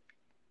king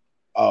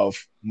of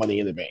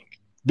Money in the Bank.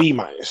 B-.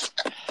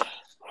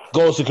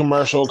 Goes to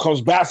commercial,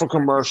 comes back for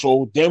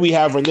commercial. Then we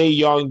have Renee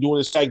Young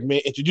doing a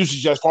segment,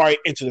 introduces Jeff Hardy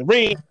into the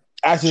ring,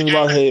 asking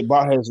about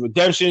his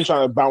redemption,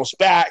 trying to bounce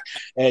back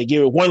and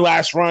give it one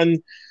last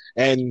run.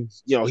 And,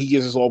 he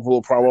gives us a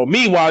little promo.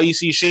 Meanwhile, you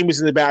see Sheamus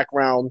in the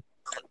background.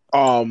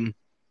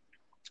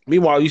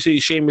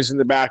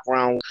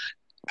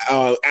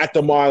 At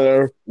the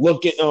monitor,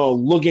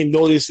 looking,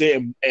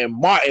 noticing, and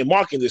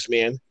marking this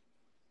man.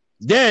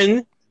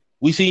 Then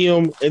we see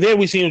him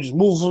just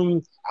move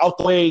him out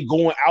the way,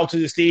 going out to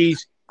the stage.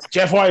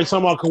 Jeff Hardy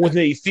somehow come with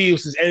it. He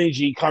feels his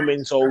energy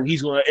coming, so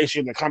he's going to issue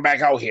him to come back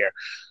out here.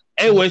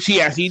 In which he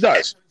actually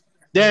does.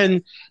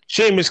 Then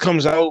Sheamus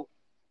comes out,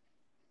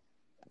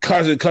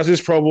 cause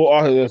his promo,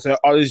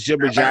 all this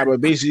jibber jabber,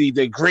 basically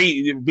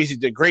degraded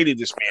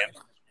this man,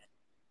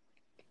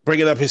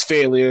 bringing up his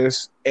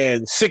failures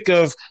and sick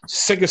of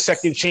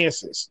second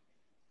chances,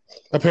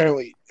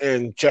 apparently.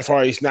 And Jeff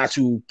Hardy's not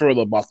too thrilled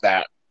about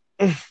that.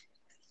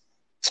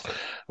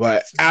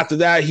 But after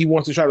that, he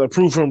wants to try to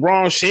prove him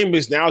wrong.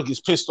 Sheamus now gets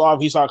pissed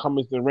off. He starts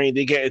coming to the ring.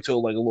 They get into a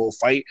little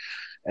fight,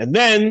 and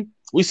then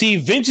we see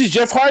Vince's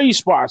Jeff Hardy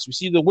spots. We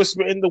see the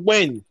whisper in the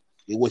wind,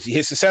 which he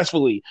hits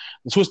successfully.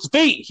 The twist of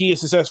fate, he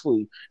hits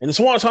successfully. And the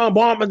Swanton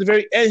bomb at the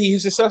very end, he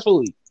hits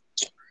successfully.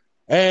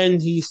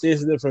 And he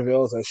stands in the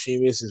prevails as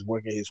Sheamus is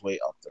working his way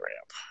up the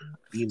ramp.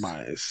 B-.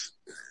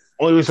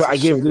 Only reason I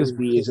give this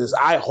B is just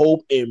I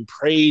hope and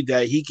pray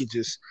that he could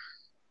just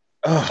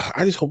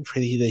I just hope and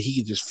pray that he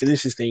could just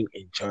finish this thing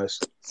and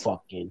just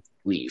fucking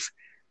leave.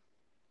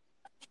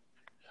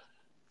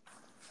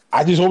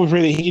 I just hope and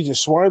pray that he can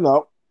just smarten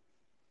up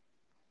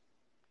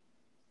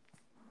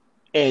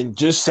and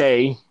just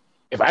say,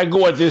 if I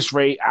go at this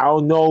rate, I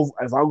don't know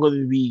if I'm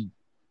going to be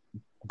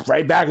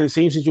right back in the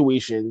same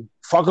situation,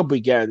 fuck up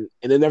again,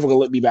 and they're never going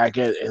to let me back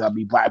in, and I'll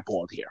be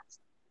blackballed here.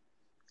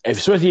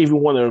 Especially if you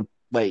want to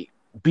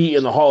be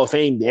in the Hall of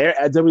Fame there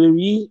at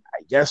WWE,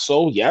 I guess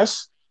so,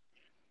 yes.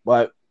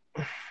 But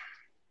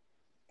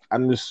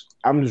I'm just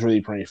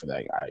really praying for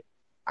that guy.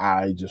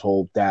 I just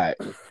hope that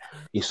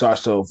he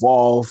starts to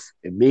evolve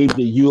and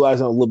maybe utilize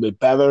him a little bit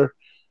better.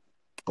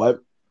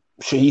 But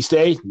should he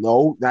stay?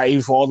 No, not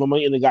even for all the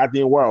money in the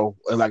goddamn world.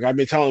 And like I've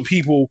been telling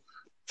people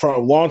from a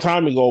long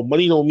time ago,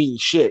 money don't mean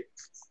shit.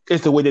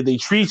 It's the way that they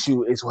treat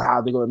you is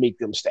how they're going to make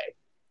them stay.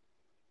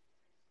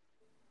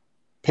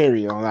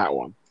 Period on that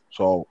one.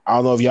 So I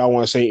don't know if y'all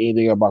want to say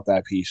anything about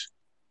that piece.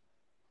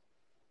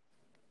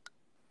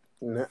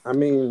 I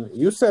mean,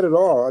 you said it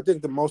all. I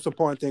think the most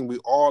important thing we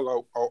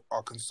all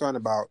are concerned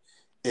about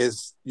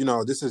is,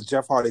 this is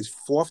Jeff Hardy's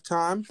fourth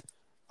time.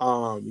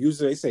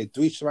 Usually they say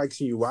 3 strikes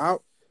and you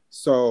out.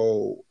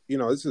 So,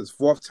 this is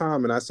fourth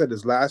time. And I said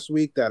this last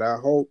week that I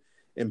hope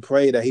and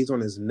pray that he's on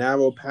his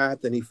narrow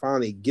path and he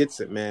finally gets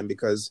it, man.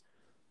 Because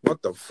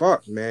what the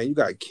fuck, man? You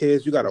got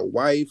kids, you got a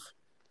wife.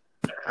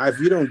 If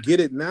you don't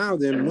get it now,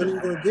 then when are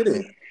you going to get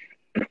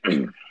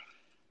it?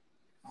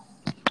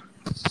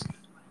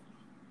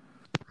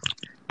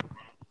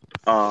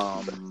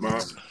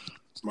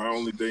 My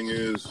only thing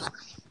is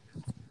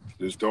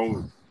just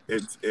don't.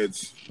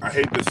 It's. I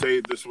hate to say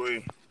it this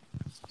way.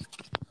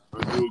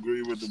 I do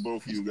agree with the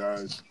both of you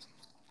guys,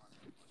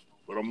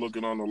 but I'm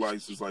looking on the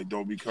lights. It's like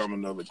don't become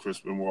another Chris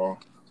Benoit.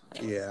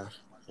 Yeah.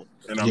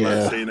 And I'm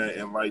not saying that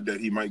in light that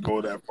he might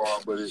go that far,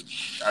 but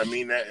I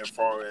mean that as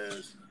far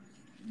as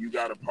you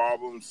got a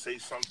problem, say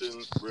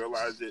something,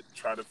 realize it,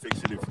 try to fix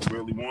it if you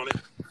really want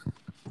it.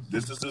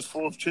 This is his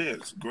fourth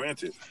chance,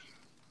 granted.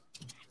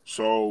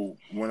 So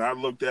when I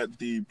looked at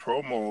the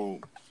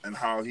promo and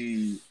how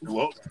he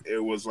looked,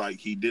 it was like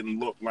he didn't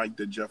look like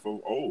the Jeff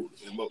of old.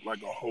 It looked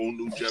like a whole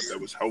new Jeff that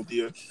was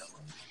healthier,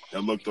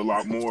 that looked a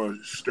lot more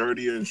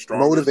sturdier and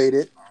stronger.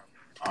 Motivated.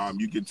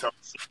 You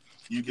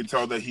can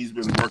tell that he's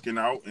been working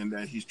out and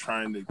that he's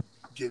trying to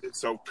get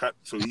himself cut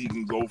so he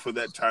can go for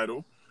that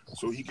title,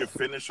 so he can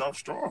finish off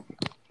strong.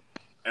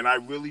 And I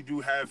really do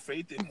have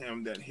faith in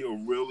him that he'll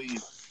really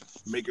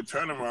make a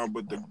turnaround.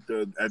 But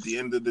at the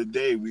end of the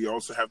day, we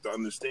also have to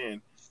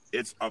understand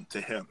it's up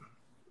to him.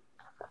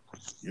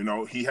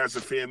 He has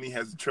a family,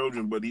 has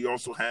children, but he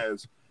also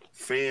has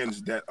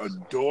fans that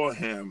adore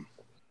him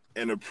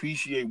and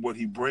appreciate what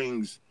he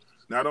brings,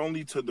 not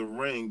only to the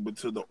ring, but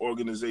to the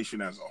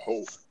organization as a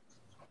whole.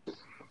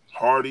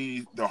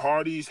 The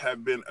Hardys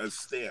have been a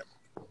stamp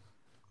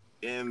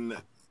in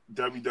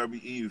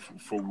WWE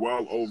for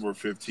well over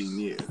 15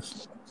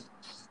 years.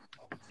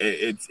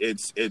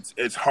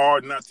 It's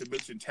hard not to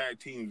mention tag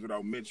teams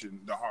without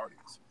mentioning the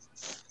Hardys.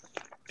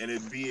 And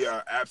it'd be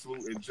an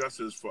absolute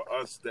injustice for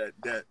us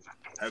that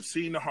have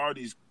seen the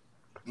Hardys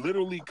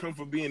literally come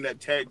from being that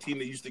tag team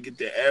that used to get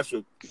their ass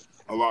whipped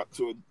a lot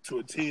to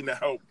a team that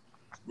helped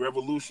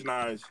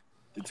revolutionize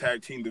the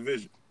tag team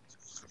division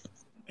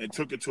and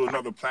took it to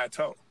another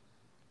plateau.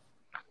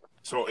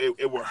 So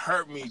it would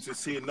hurt me to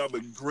see another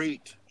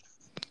great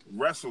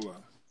wrestler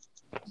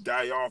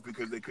die off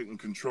because they couldn't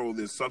control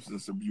their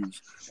substance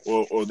abuse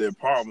or their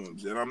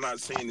problems. And I'm not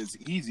saying it's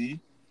easy,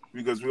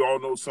 because we all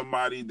know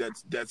somebody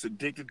that's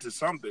addicted to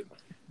something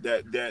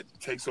that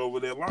takes over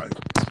their life.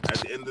 At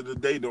the end of the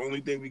day, the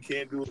only thing we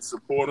can do is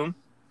support them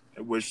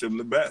and wish them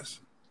the best.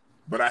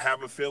 But I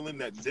have a feeling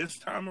that this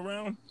time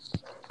around,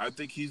 I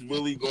think he's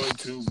really going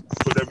to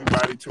put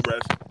everybody to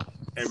rest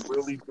and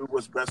really do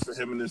what's best for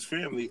him and his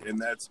family, and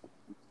that's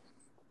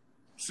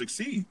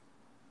succeed.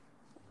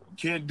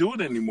 Can't do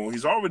it anymore.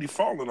 He's already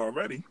fallen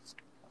already.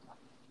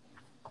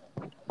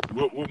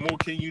 What more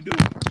can you do?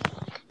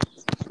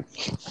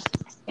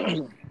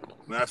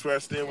 That's where I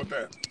stand with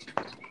that.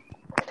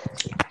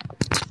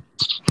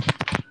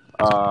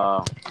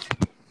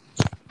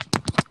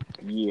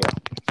 Yeah.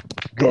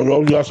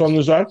 Joe, you got something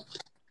to say?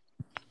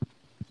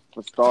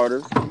 For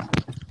starters.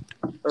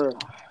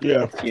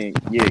 Yeah.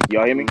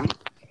 Y'all hear me?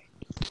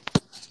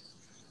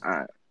 All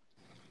right.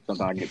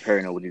 Sometimes I get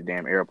paranoid with these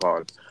damn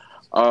AirPods.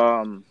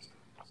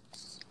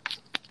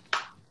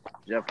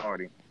 Jeff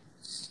Hardy.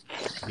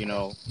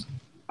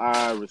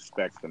 I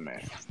respect the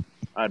man.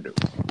 I do.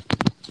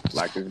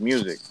 Like his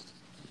music.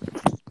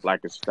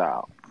 Like his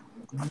style.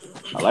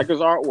 I like his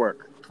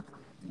artwork.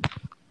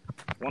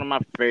 One of my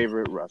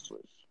favorite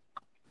wrestlers.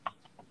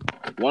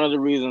 One of the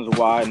reasons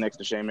why, next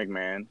to Shane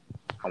McMahon,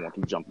 I want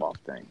to jump off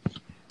things.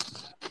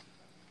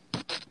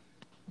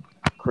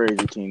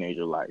 Crazy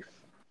teenager life.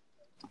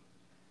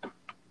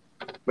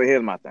 But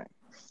here's my thing.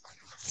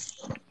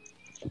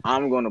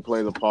 I'm going to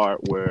play the part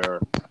where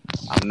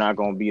I'm not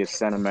going to be as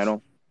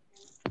sentimental.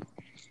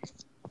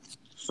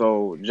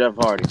 So, Jeff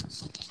Hardy,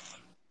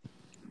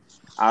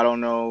 I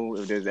don't know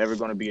if there's ever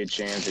going to be a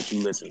chance that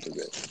you listen to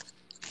this.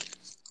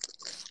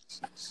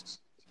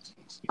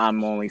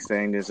 I'm only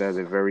saying this as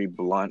a very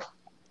blunt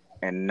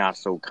and not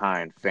so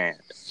kind fan.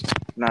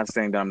 Not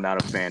saying that I'm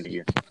not a fan of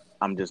you.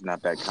 I'm just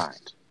not that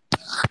kind.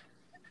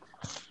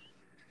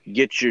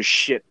 Get your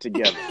shit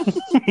together.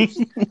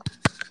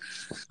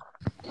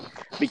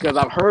 Because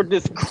I've heard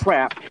this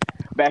crap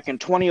back in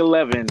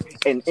 2011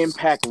 in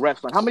Impact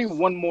Wrestling. How many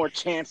one more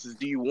chances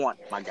do you want,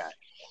 my guy?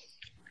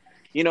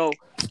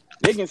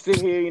 They can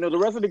sit here, the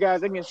rest of the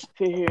guys, they can sit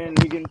here and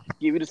they can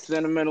give you the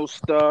sentimental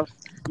stuff.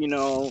 He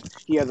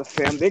has a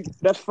family.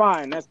 That's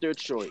fine. That's their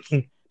choice.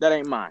 That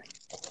ain't mine.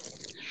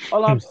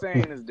 All I'm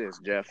saying is this,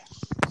 Jeff.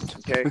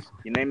 Okay?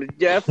 Your name is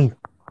Jeff.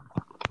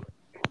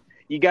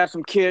 You got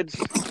some kids.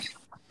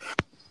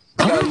 You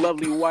got a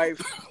lovely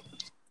wife.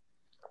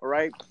 All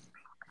right?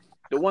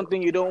 The one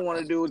thing you don't want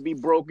to do is be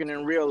broken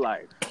in real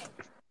life.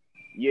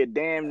 You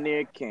damn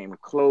near came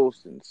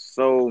close in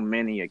so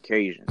many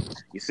occasions.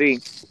 You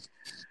see,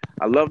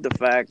 I love the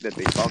fact that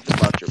they talked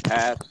about your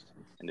past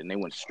and then they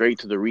went straight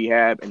to the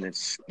rehab and then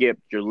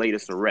skipped your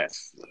latest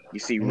arrest. You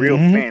see, real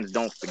fans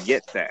don't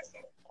forget that.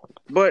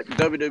 But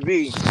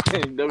WWE,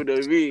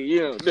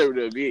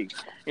 WWE,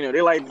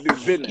 they like to do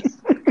business.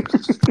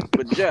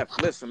 But Jeff,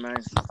 listen, man,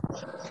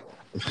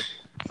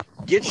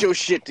 get your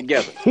shit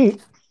together,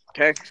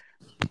 okay?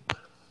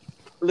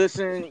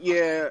 Listen,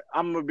 yeah,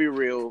 I'm gonna be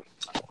real.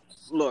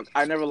 Look,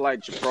 I never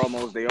liked your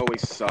promos; they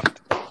always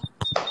sucked.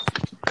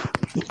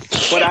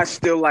 But I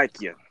still like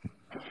you.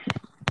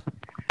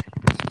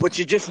 But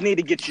you just need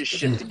to get your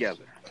shit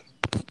together.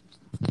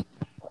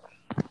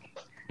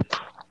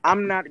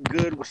 I'm not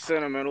good with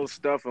sentimental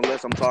stuff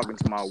unless I'm talking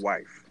to my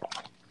wife.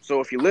 So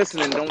if you're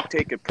listening, don't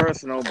take it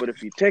personal. But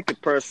if you take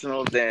it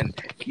personal, then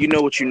you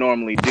know what you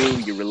normally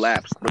do. You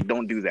relapse, but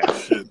don't do that.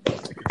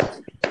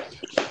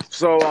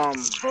 So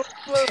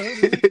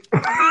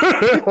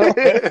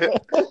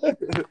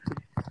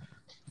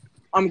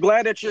I'm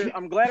glad that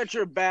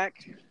you're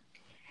back,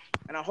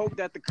 and I hope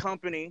that the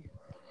company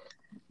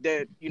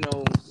that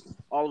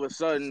all of a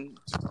sudden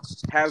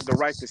has the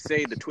right to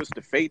say the Twist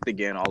of Faith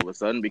again all of a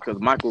sudden, because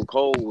Michael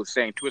Cole was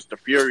saying Twist of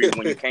Fury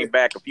when you came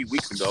back a few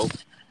weeks ago.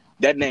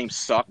 That name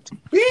sucked.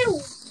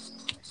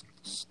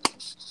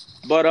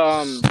 But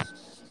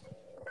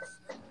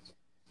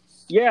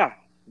yeah,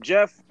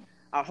 Jeff,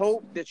 I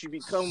hope that you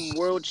become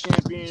world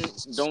champion.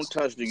 Don't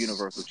touch the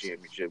Universal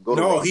Championship. Go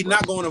to Raw, he's bro.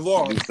 not going to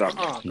Raw. Do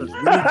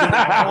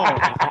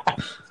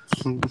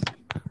something.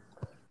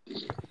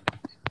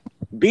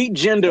 Beat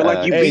Jinder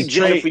like you beat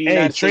Jinder for the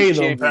United States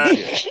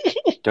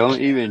Championship.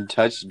 Don't even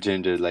touch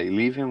Jinder. Like,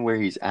 leave him where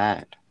he's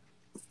at.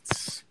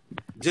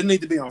 Jinder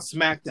need to be on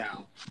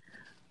SmackDown.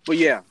 But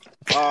yeah,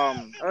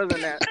 other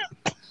than that,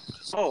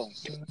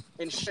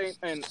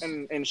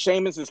 and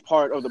Sheamus is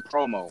part of the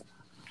promo.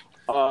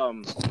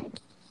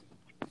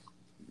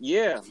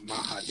 Yeah,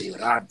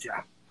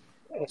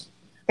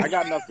 I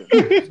got nothing.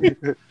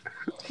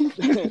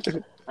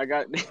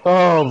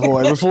 Oh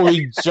boy! Before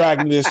we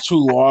drag this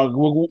too long,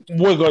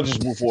 we're gonna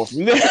just move forward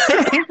from there.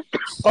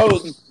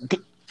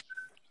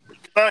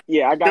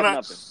 Yeah, I got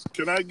nothing.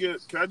 Can I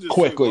just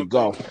quickly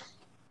go?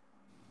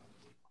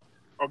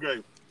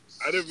 Okay,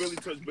 I didn't really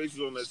touch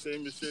bases on that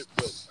same shit,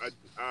 but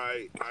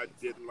I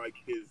didn't like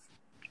his.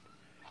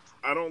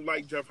 I don't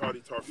like Jeff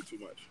Hardy talking too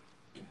much.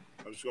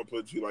 I'm just gonna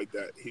put it to you like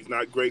that. He's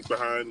not great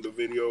behind the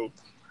video.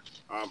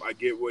 I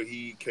get what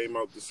he came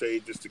out to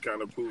say just to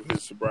kind of prove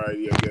his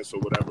sobriety, I guess,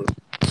 or whatever.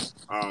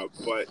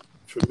 But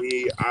for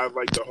me, I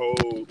like the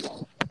whole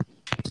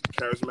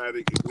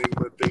charismatic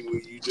enigma thing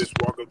where you just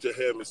walk up to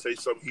him and say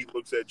something, he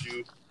looks at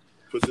you,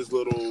 puts his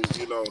little,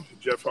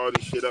 Jeff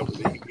Hardy shit up,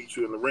 and then he beats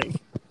you in the ring.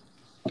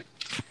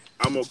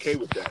 I'm okay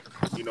with that.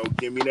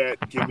 Give me that.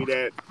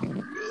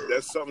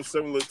 That's something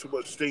similar to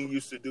what Sting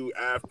used to do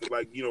after,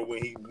 when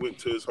he went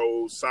to his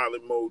whole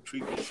silent mode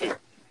treatment shit.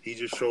 He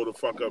just showed the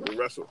fuck up and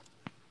wrestled.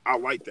 I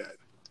like that.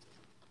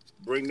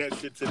 Bring that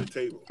shit to the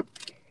table.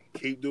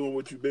 Keep doing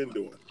what you've been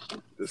doing.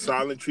 The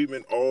silent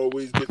treatment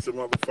always gets a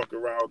motherfucker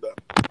riled up.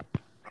 I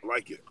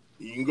like it.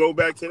 You can go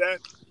back to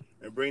that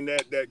and bring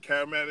that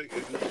charismatic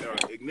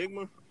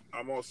enigma.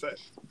 I'm all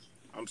set.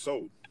 I'm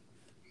sold.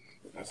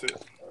 That's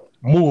it.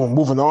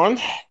 Moving on.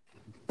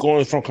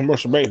 Going from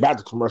commercial break back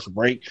to commercial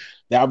break.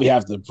 Now we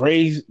have the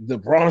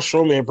Braun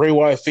Strowman and Bray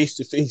Wyatt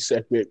face-to-face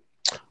segment.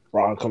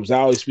 Braun comes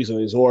out, he speaks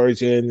on his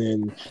origin,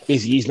 and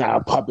basically he's not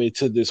a puppet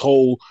to this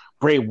whole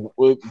Bray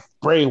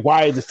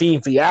Wyatt the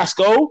Fiend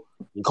fiasco.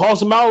 He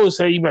calls him out and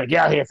says, "You better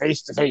get out here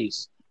face to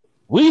face."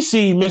 We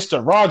see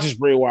Mr. Rogers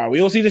Bray Wyatt. We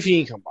don't see the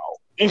Fiend come out.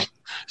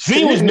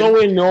 Fiend was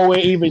nowhere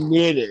even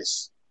near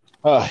this.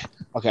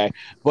 Okay,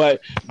 but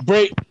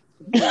Bray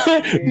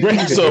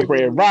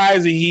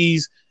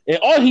rises, and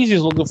all he's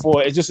just looking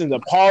for is just an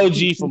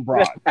apology from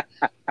Braun.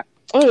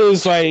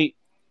 It's like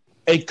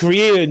a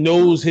creator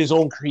knows his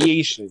own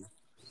creation.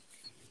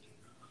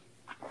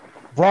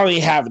 Braun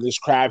ain't having this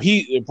crap.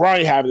 He's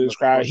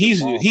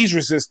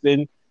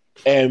resisting,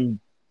 and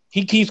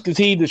he keeps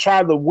continuing to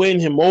try to win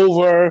him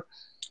over.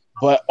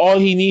 But all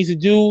he needs to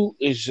do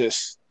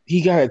is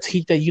he gotta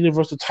take that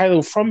Universal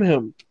title from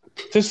him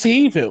to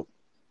save him.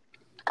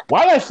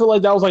 Why did I feel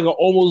like that was like an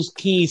almost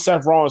key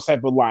Seth Rollins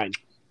type of line?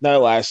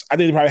 Nonetheless, I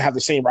didn't probably have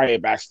the same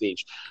riot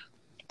backstage.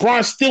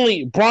 Braun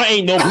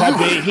ain't no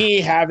puppet. He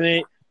ain't having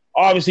it.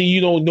 Obviously,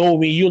 you don't know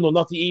me. You don't know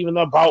nothing even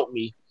about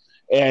me.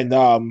 And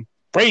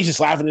Bray's just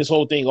laughing this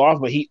whole thing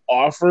off, but he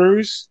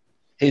offers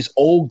his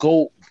old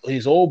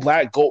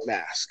black goat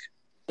mask.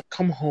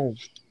 Come home.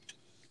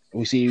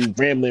 We see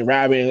Rambling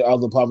Rabbit and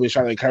other puppets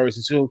trying to encourage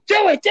him to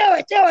do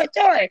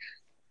it.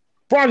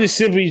 Braun just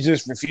simply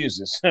just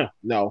refuses.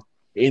 No.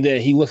 And then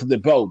he looks at the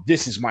belt.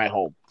 This is my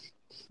home.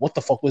 What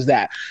the fuck was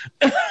that?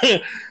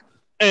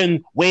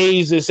 And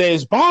waves and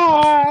says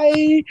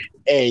bye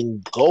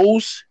and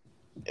goes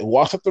and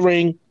walks up the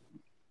ring.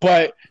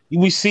 But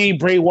we see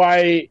Bray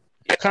Wyatt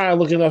kind of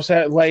looking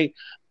upset, like,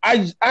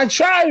 I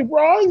tried,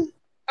 Braun.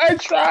 I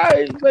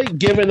tried, like,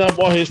 giving up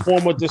on his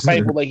former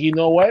disciple. Like, you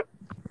know what?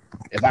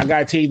 If I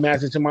gotta take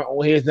matters into my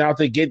own hands now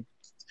if I gotta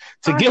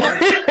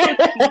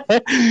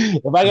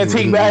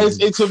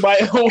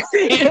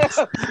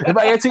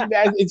take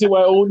matters into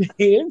my own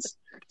hands,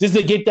 just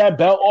to get that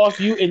belt off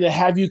you and to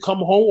have you come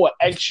home or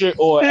extra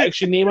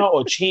name out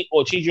or change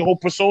your whole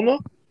persona.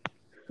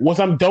 Once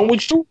I'm done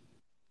with you.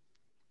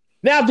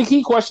 Now the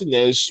key question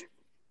is,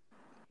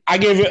 I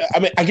gave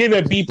it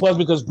a B plus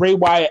because Bray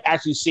Wyatt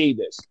actually saved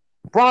this.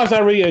 Braun's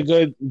not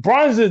really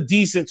Braun's a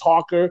decent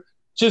talker.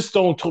 Just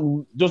don't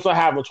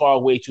have him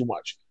talk way too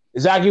much.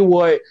 Exactly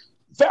what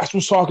Fast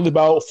was talking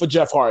about for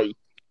Jeff Hardy.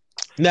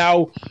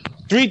 Now,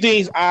 3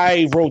 things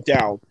I wrote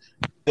down.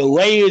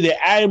 They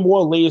added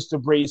more layers to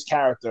Bray's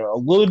character, a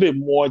little bit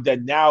more,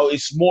 that now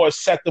it's more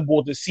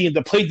acceptable to see him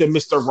to play the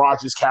Mr.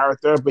 Rogers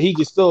character, but he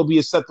can still be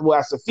acceptable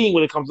as a Fiend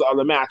when it comes to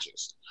other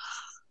matches.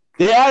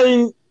 They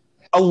added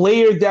a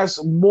layer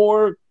that's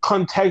more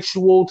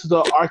contextual to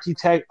the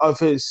architect of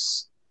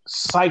his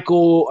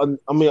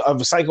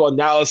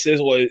psychoanalysis,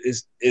 or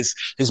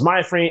his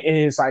mind frame and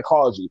his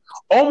psychology.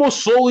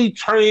 Almost slowly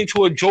turning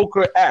into a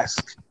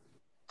Joker-esque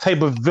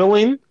type of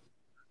villain,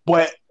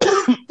 but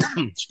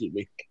excuse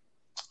me.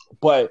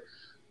 But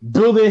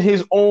building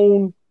his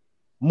own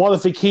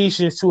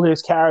modifications to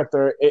his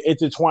character and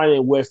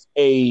intertwining with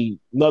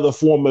another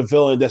form of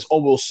villain that's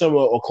almost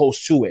similar or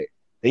close to it.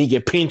 Then you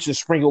can pinch and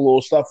sprinkle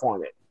little stuff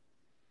on it.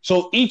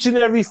 So each and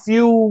every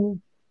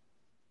few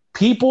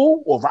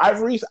people or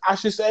rivalries, I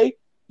should say,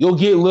 you'll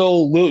get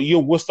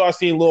we'll start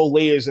seeing little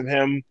layers of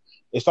him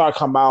and start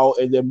come out,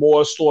 and then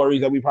more stories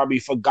that we probably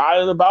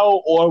forgotten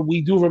about or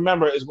we do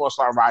remember is going to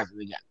start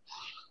rising again.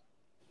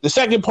 The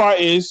second part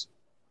is,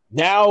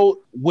 now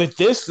with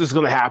this is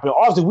going to happen.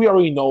 Obviously, we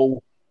already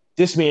know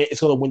this man is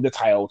going to win the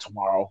title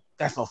tomorrow.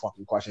 That's no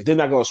fucking question. They're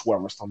not going to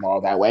swerve us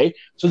tomorrow that way.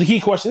 So the key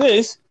question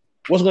is,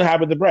 what's going to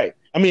happen to Bray?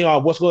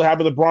 What's going to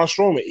happen to Braun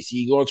Strowman? Is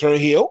he going to turn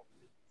heel?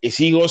 Is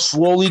he going to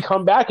slowly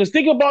come back? Because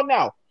think about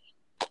now.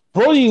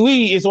 Brody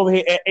Lee is over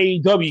here at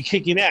AEW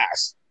kicking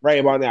ass right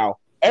about now.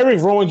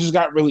 Eric Rowan just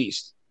got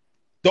released.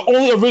 The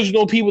only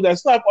original people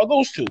that's left are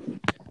those two.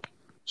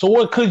 So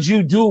what could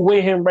you do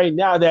with him right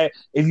now that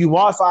if you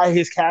modify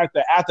his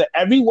character after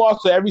every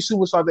loss to every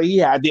superstar that he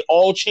had, they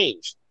all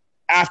changed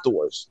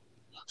afterwards.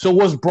 So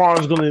what's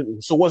Braun's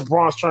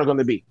turn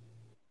gonna be?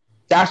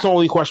 That's the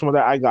only question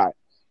that I got.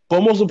 But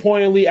most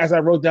importantly, as I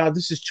wrote down,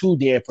 this is too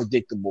damn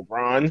predictable,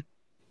 Braun.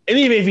 And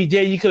even if he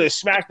did, you could have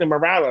smacked him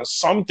around or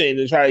something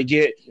to try to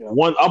get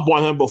one up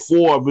on him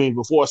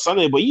before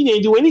Sunday, but you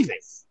didn't do anything.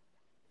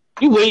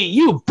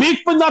 You big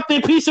for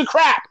nothing piece of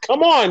crap.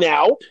 Come on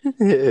now.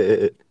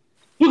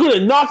 You could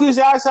have knocked his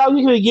ass out.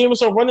 You could have given him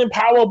some running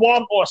power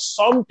bomb or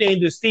something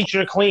to state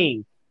your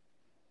claim.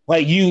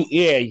 Like you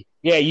may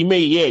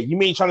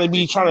trying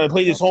to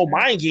play this whole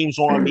mind games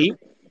on me,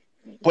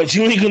 but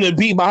you ain't gonna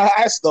beat my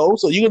ass though.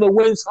 So you're gonna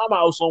win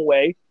somehow, some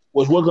way,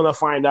 which we're gonna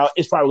find out.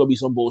 It's probably gonna be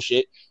some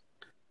bullshit.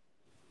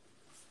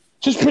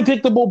 Just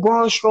predictable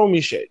Braun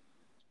Strowman shit.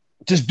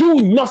 Just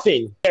do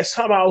nothing. And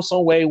somehow,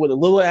 some way, with a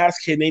little ass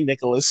kid named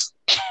Nicholas,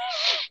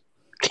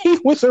 he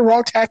wins the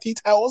Raw Tag Team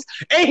titles,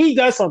 and he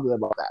does something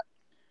about that.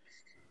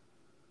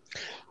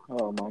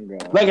 Oh my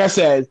god! Like I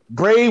said,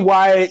 Bray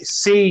Wyatt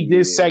saved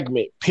this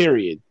segment.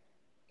 Period.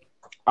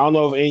 I don't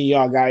know if any of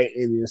y'all got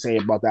anything to say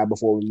about that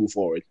before we move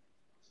forward.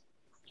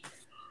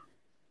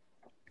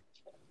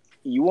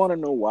 You want to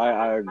know why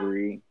I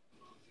agree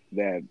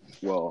that?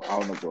 Well, I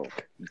don't know, bro.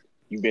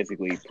 You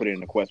basically put it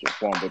in a question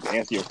form, but to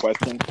answer your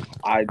question,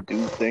 I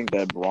do think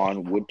that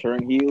Braun would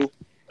turn heel,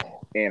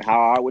 and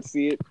how I would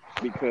see it,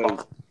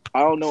 because I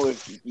don't know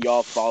if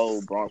y'all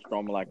follow Braun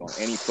Strowman like on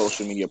any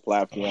social media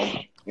platform,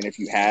 and if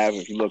you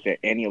looked at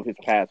any of his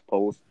past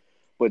posts,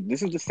 but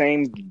this is the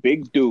same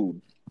big dude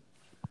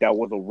that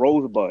was a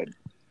rosebud,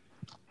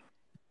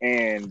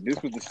 and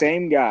this was the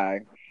same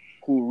guy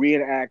who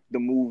reenacted the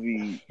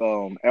movie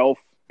Elf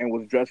and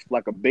was dressed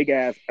like a big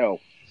ass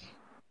elf,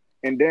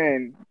 and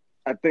then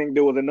I think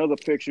there was another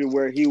picture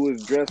where he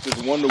was dressed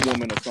as Wonder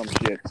Woman or some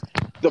shit.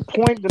 The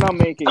point that I'm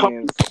making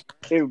is,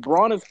 if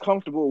Braun is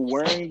comfortable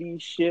wearing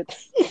these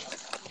shits,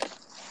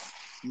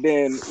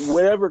 then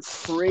whatever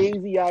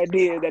crazy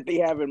idea that they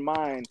have in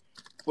mind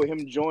for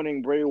him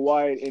joining Bray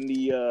Wyatt in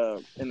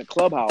the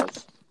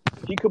clubhouse,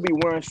 he could be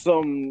wearing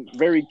some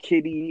very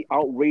kiddie,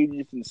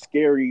 outrageous, and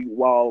scary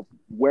while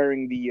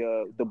wearing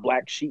the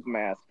black sheep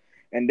mask,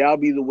 and that'll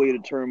be the way to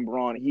turn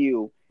Braun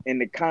heel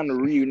and to kind of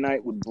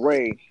reunite with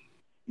Bray.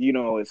 You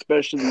know,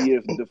 especially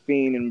if the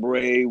Fiend and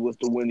Bray was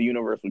to win the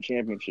Universal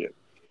Championship.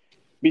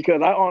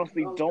 Because I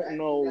honestly don't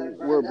know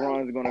where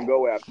Braun's going to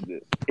go after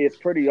this. It's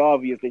pretty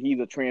obvious that he's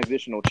a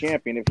transitional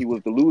champion if he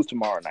was to lose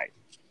tomorrow night.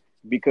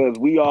 Because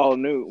we all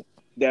knew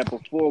that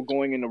before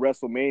going into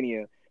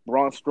WrestleMania,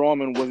 Braun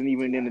Strowman wasn't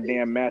even in the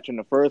damn match in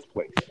the first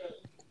place.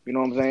 You know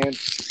what I'm saying?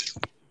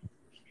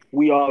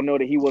 We all know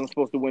that he wasn't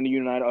supposed to win the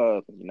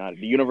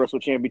the Universal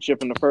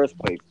Championship in the first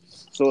place.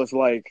 So it's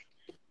like,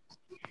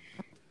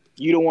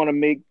 you don't want to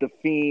make the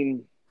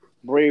Fiend,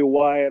 Bray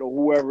Wyatt, or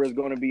whoever is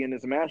going to be in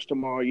this match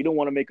tomorrow, you don't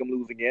want to make him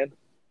lose again.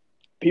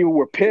 People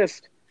were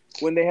pissed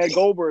when they had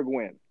Goldberg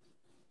win.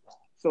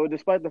 So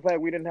despite the fact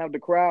we didn't have the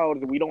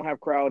crowds, we don't have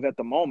crowds at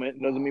the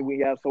moment, doesn't mean we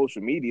have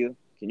social media.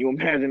 Can you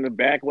imagine the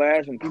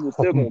backlash? And people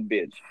still gonna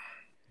bitch.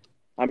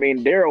 I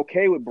mean, they're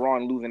okay with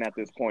Braun losing at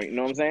this point. You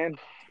know what I'm saying?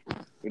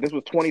 If this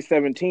was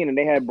 2017 and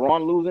they had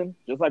Braun losing,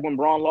 just like when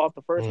Braun lost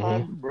the first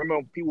time.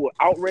 Remember, people were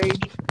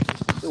outraged.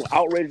 They were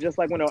outraged just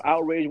like when they were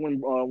outraged when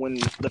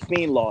the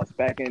Fiend lost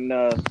back in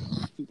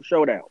Super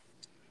Showdown.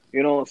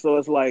 You know, so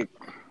it's like,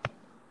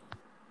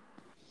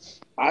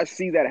 I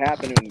see that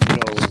happening. You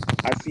know,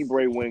 I see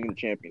Bray winning the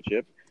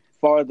championship. As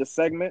far as the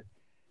segment,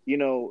 you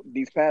know,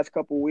 these past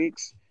couple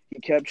weeks, he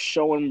kept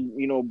showing,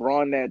 you know,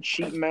 Braun that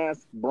sheet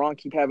mask. Braun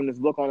keep having this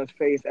look on his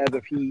face as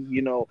if he,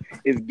 you know,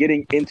 is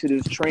getting into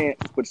this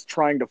trance, but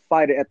trying to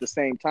fight it at the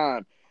same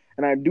time.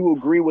 And I do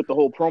agree with the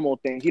whole promo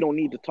thing. He don't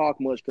need to talk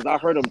much because I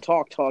heard him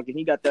talk, and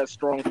he got that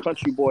strong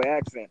country boy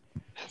accent.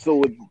 So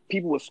with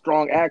people with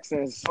strong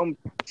accents,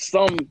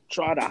 some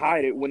try to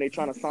hide it when they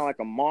trying to sound like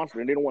a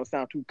monster and they don't want to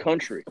sound too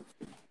country.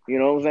 You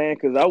know what I'm saying?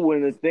 Because I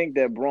wouldn't think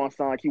that Braun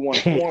sounded like he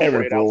wanted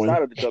cornbread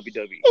outside of the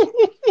WWE.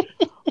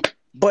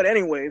 But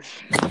anyways,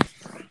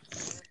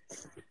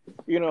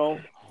 you know,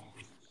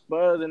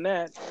 but other than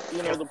that,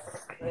 you know,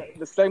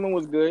 the segment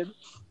was good.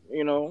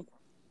 You know,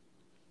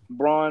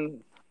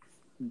 Braun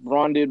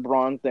did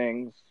Braun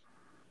things.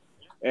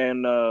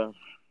 And,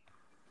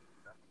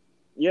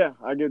 yeah,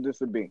 I give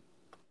this a B.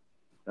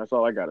 That's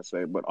all I got to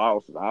say. But I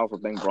also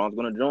think Braun's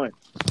going to join.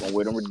 Don't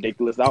wear them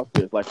ridiculous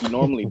outfits like he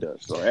normally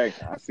does. So, hey,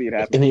 I see it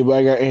happening.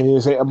 Anybody got anything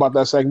to say about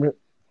that segment?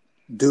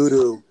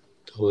 Doo-doo.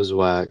 It was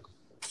whack.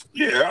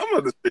 Yeah, I'm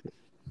going to say.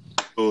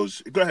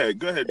 Go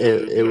ahead.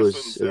 It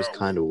was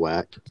kind of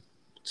whack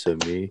to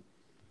me.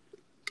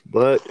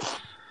 But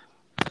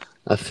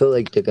I feel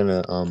like they're going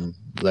to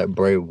let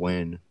Bray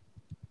win.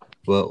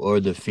 Well, or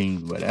the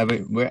Fiend,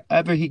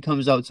 wherever he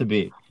comes out to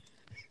be.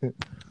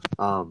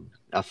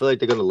 I feel like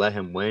they're gonna let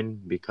him win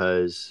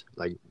because,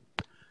 like,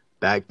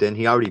 back then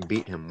he already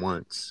beat him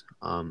once,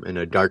 in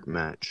a dark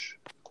match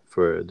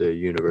for the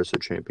Universal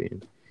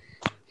Champion.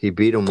 He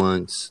beat him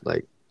once,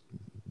 like,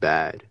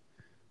 bad.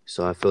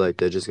 So I feel like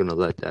they're just gonna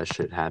let that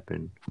shit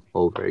happen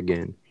over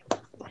again.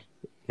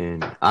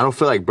 And I don't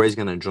feel like Bray's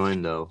gonna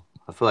join though.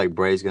 I feel like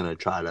Bray's gonna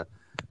try to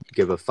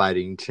give a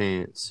fighting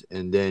chance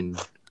and then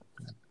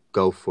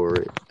go for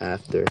it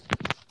after.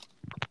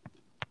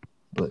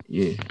 But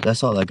yeah,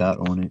 that's all I got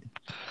on it.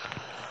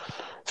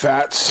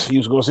 Fats, you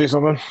was gonna say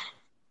something?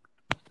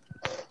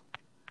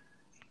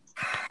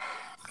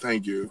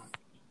 Thank you.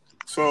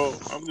 So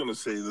I'm gonna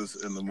say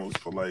this in the most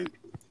polite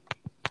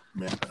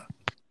manner.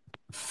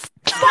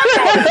 I'm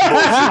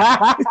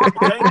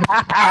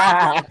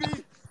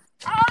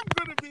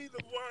gonna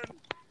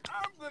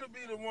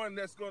be the one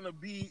that's gonna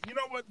be. You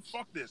know what?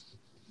 Fuck this,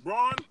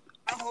 Braun.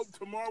 I hope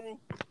tomorrow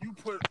you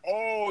put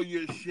all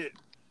your shit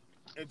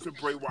into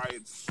Bray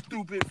Wyatt's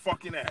stupid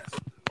fucking ass.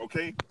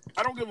 Okay?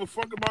 I don't give a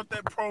fuck about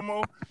that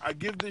promo. I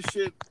give that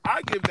shit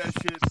a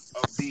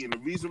B. And the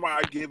reason why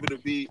I give it a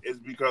B is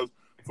because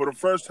for the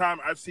first time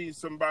I've seen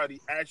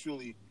somebody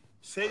actually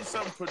say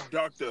something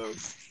productive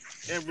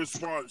in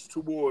response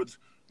towards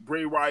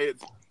Bray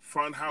Wyatt's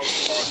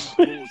funhouse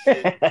party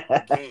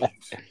bullshit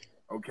games.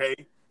 Okay?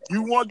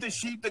 You want the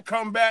sheep to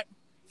come back?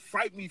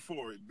 Fight me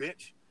for it,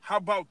 bitch. How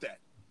about that?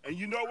 And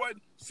you know what?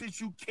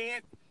 Since you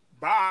can't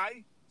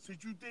buy,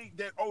 since you think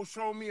that,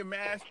 show me a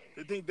mask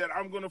to think that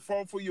I'm going to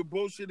fall for your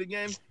bullshit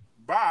again,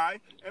 buy.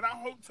 And I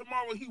hope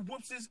tomorrow he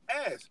whoops his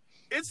ass.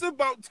 It's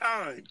about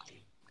time.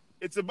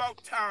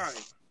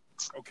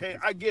 Okay?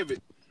 I give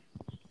it.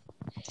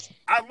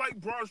 I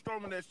like Braun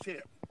Strowman as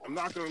champ. I'm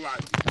not going to lie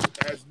to you.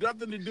 It has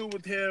nothing to do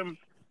with him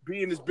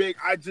being as big.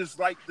 I just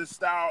like the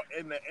style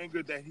and the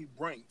anger that he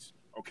brings.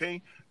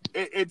 Okay?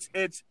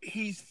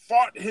 He's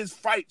fought his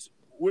fights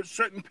with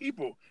certain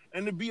people.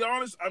 And to be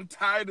honest, I'm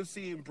tired of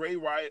seeing Bray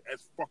Wyatt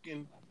as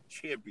fucking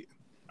champion.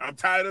 I'm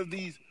tired of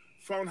these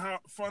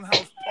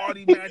funhouse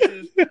party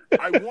matches.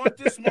 I want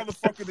this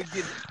motherfucker to get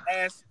his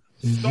ass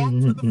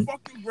stomped to the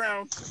fucking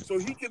ground so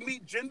he can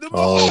meet Jinder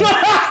Mahal.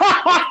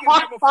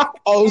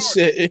 Oh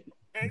shit.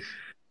 Okay?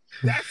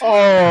 That's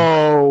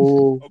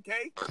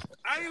okay?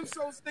 I am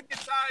so sick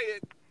and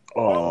tired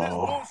of this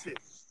bullshit.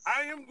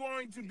 I am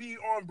going to be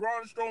on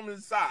Braun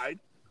Strowman's side.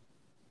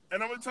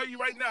 And I'm going to tell you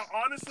right now,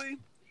 honestly,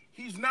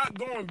 he's not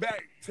going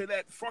back to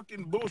that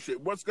fucking bullshit.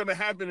 What's going to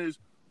happen is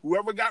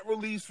whoever got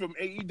released from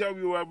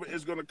AEW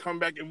is going to come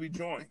back and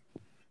rejoin.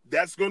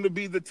 That's going to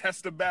be the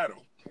test of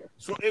battle.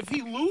 So if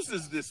he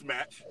loses this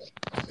match,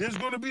 there's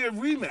going to be a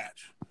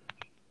rematch.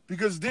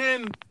 Because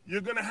then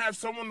you're going to have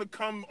someone to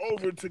come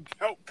over to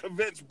help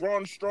convince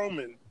Braun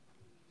Strowman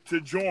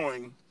to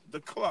join the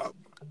club.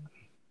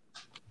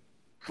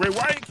 Bray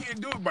Wyatt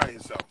can't do it by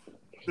himself.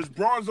 Because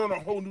Braun's on a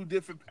whole new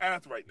different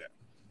path right now.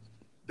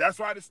 That's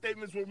why the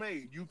statements were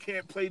made. You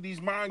can't play these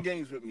mind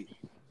games with me.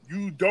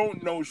 You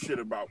don't know shit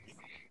about me.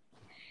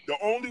 The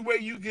only way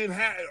you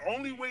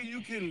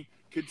can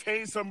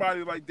contain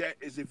somebody like that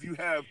is if you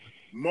have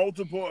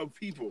multiple of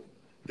people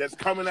that's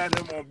coming at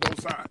him on both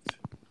sides.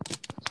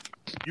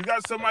 You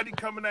got somebody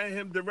coming at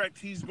him direct,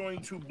 he's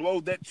going to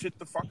blow that shit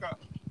the fuck up.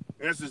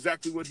 And that's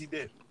exactly what he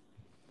did.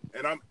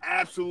 And I'm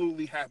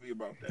absolutely happy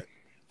about that.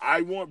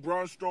 I want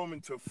Braun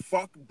Strowman to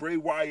fuck Bray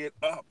Wyatt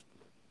up.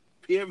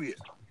 Period.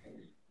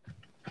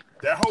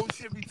 That whole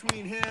shit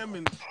between him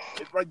and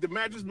like the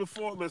matches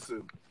before,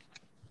 listen,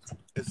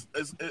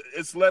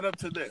 it's led up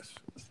to this.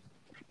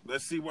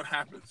 Let's see what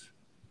happens.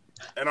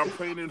 And I'm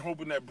praying and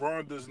hoping that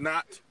Braun does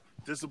not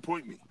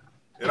disappoint me.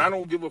 And I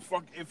don't give a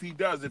fuck if he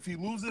does. If he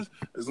loses,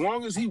 as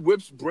long as he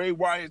whips Bray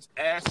Wyatt's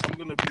ass, I'm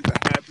gonna be the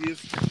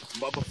happiest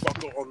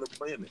motherfucker on the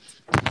planet.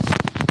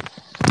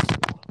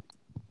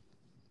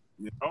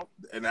 You know,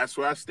 and that's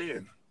where I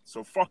stand.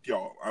 So fuck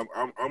y'all.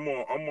 I'm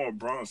on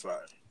Braun's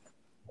side.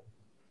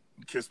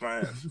 Kiss my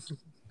ass.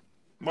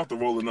 I'm about to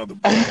roll another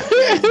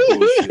bullshit.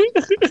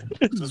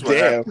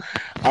 Damn.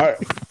 All right.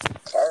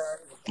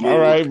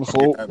 We're gonna move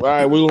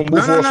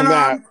on from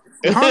that.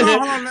 Hold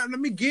on. Let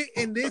me get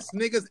in this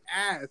nigga's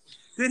ass.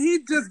 Did he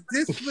just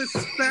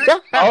disrespect?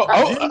 Okay,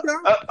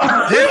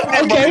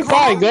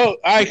 fine. Go.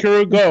 All right,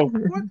 Karu, go.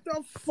 What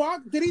the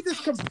fuck? Did he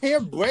just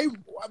compare Bray?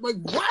 Like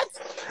what?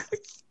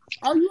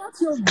 Are you out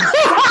your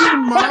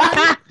fucking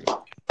mind?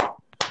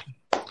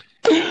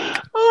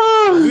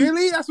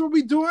 Really? That's what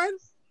we doing?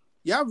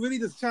 Y'all really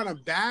just trying to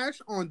bash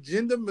on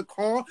Jinder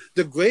Mahal,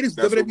 the greatest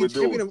WWE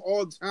champion of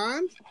all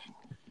time?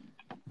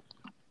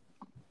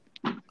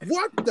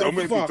 What the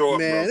fuck,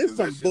 man? It's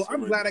some bull.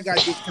 I'm glad I got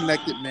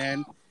disconnected,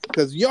 man.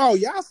 Because y'all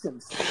some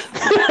savages,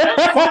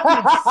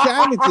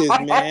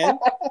 man.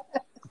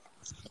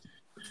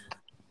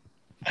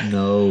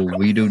 No,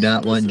 we do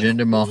not want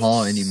Jinder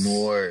Mahal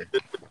anymore.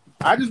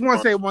 I just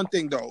want to say one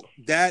thing though.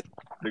 That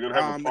they're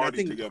gonna have a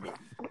party together.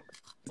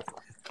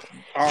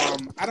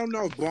 I don't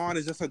know if Braun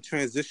is just a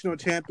transitional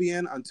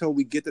champion until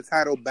we get the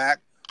title back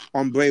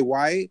on Bray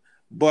Wyatt.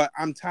 But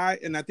I'm tired,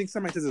 and I think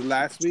somebody said this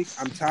last week.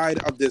 I'm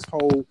tired of this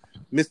whole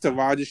Mr.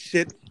 Rogers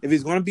shit. If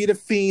he's gonna be the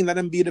Fiend, let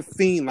him be the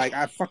Fiend. Like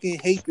I fucking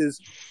hate this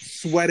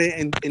sweater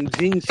and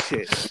jeans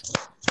shit.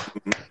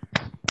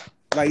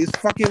 Like it's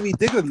fucking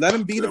ridiculous. Let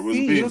him be the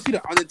Fiend. You don't see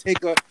the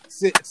Undertaker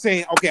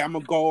saying, "Okay, I'm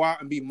gonna go out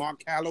and be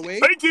Mark Calloway."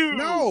 Thank you.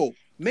 No,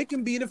 make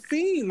him be the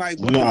Fiend. Like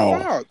what the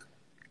fuck?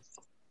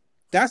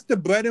 That's the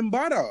bread and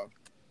butter.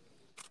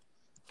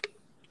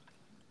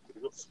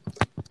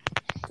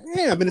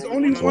 Damn, and it's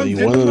only one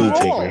Jinder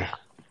Mahal.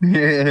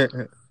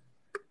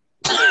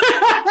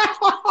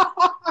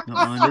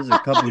 There's a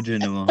couple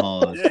Jinder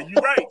Mahals. Yeah,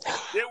 you're right.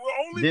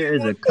 There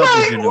is a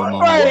couple Jinder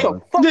Mahals. What the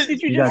fuck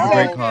did you just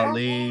say? Great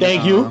Khali.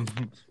 Thank you.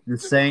 The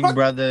Singh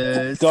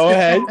brothers. Go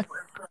ahead.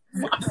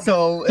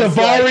 So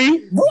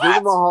Davari.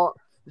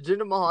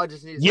 Jinder Mahal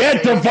just needs to stay.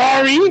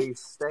 Davari.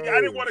 Yeah,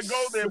 I didn't want to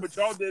go there, but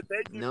y'all did.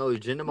 Thank you. No,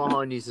 Jinder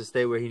Mahal needs to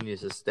stay where he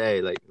needs to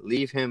stay. Like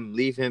leave him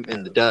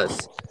in the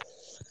dust.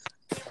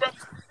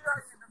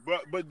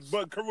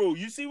 But Karu,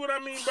 you see what I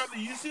mean, brother?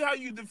 You see how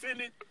you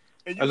defend it?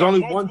 And there's only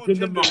one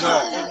Jinder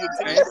Mahal.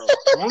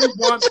 Only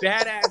one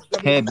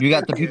badass. Hey, you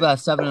got the people at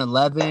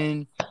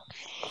 7-Eleven.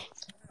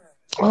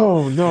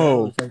 Oh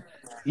no.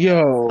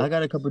 Yo. I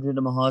got a couple Jinder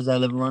Mahals that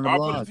live around the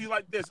block. I'll put it to you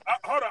like this.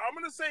 Hold on, I'm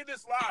gonna say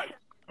this live.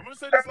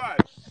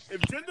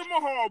 If Jinder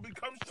Mahal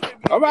becomes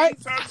champion, all right,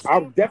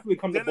 I'll definitely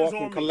come to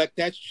Boston and collect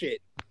that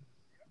shit.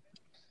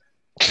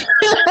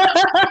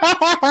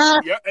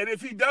 Yeah, and if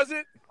he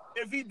doesn't,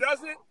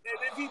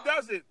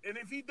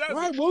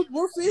 right,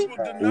 we'll see.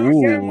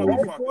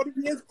 40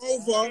 years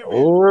over.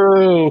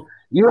 Oh,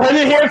 you heard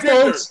it here,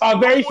 folks.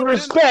 Very for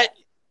respect.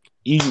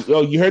 You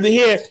heard it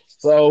here.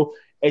 So,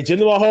 if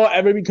Jinder Mahal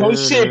ever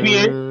becomes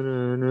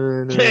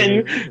champion,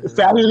 then the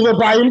family's gonna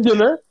buy him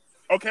dinner.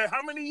 Okay,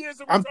 how many years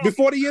are we talking?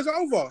 Before the year's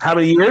over. How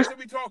many years are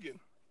we talking?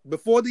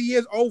 Before the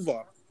year's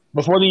over.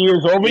 Before the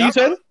year's over, you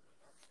said?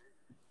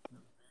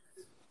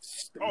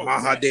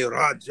 Mahadev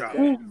Raja.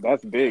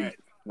 That's big.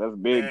 That's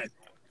big.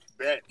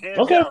 Bad.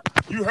 Okay.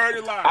 You heard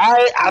it live.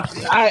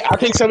 I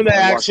take some of that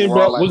action,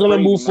 but we're gonna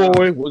move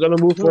forward. We're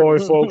gonna move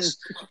forward, folks.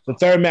 The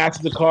third match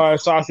of the card: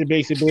 Sasha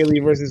Banks and Bayley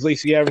versus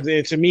Lacey Evans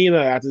and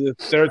Tamina. After the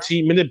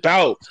 13-minute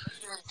bout,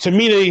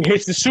 Tamina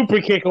hits the super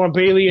kick on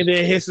Bayley and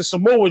then hits the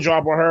Samoa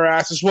drop on her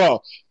ass as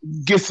well.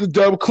 Gets the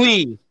dub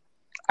clean.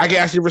 I can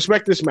actually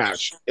respect this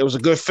match. It was a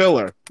good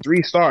filler.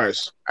 3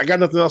 stars. I got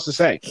nothing else to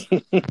say.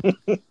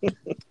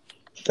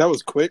 That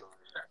was quick.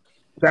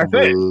 That's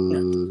it.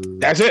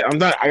 I'm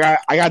done. I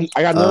got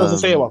nothing else to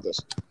say about this.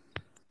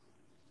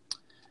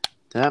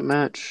 That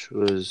match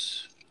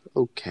was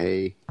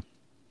okay.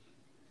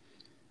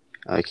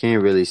 I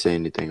can't really say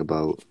anything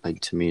about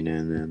like Tamina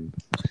and them.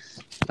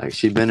 Like,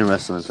 she's been in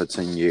wrestling for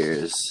 10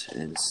 years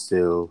and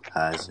still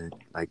hasn't,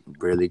 like,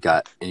 really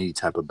got any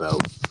type of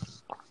belt.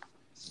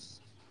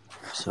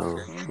 So,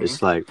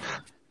 it's like,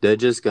 they're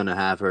just going to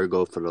have her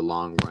go for the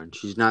long run.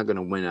 She's not going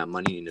to win that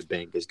Money in the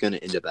Bank. It's going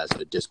to end up as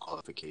a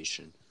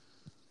disqualification.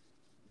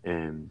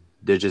 And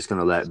they're just going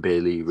to let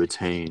Bayley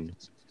retain.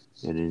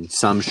 And then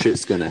some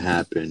shit's going to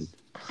happen.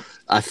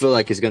 I feel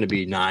like it's going to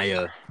be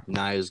Nia.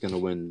 Nia's going to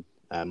win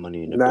that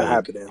Money in the Bank.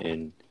 Happening.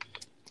 And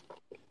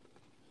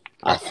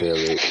I feel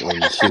it.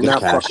 And she's going to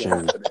cash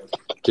in.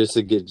 Just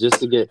to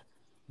get,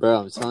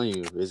 bro, I'm telling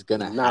you, it's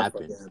going to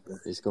happen.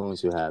 It's going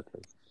to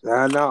happen.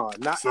 No.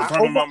 So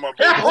talking about my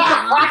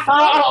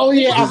Oh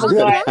yeah, I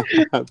forgot.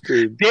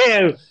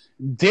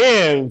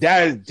 Damn,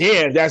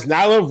 that's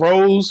Nyla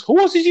Rose.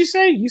 Who else did you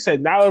say? You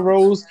said Nyla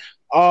Rose,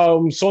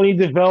 Sonya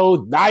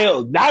Deville,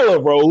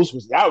 Nyla Rose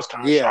that was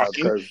kind of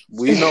shocking. Because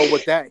we know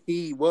what that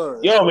he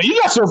was. Yo, man,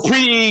 you got some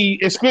pretty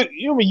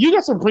you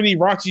got some pretty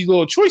raunchy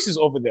little choices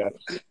over there.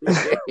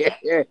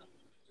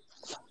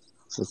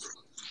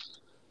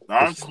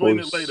 I'll explain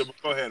it later,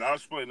 but go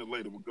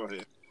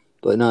ahead.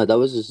 But no, that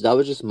was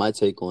just my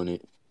take on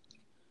it.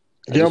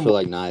 I just feel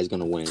like Nia's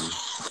gonna win.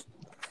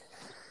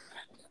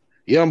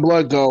 Young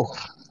Blood, go.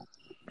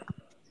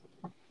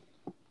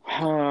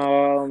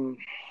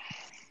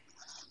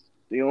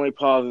 The only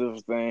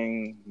positive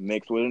thing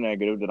mixed with a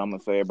negative that I'm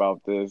gonna say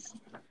about this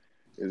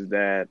is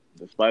that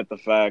despite the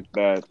fact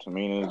that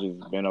Tamina's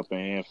just been up in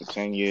here for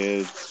 10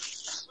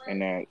 years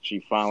and that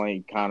she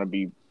finally kind of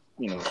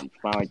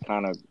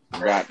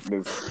got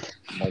this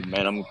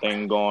momentum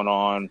thing going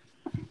on.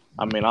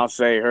 I mean, I'll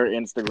say her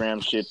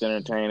Instagram shit's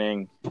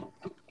entertaining.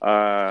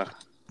 The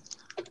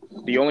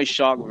only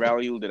shock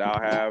value that I'll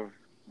have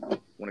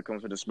when it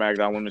comes to the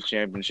Smackdown Women's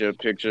Championship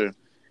picture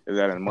is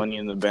that in Money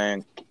in the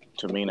Bank,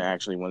 Tamina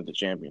actually wins the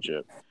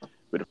championship.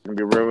 But if I'm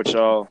going to be real with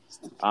y'all,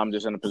 I'm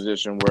just in a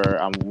position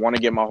where I want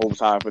to get my hopes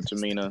high for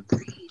Tamina,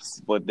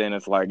 but then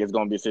it's like it's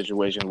going to be a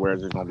situation where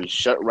it's going to be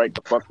shut right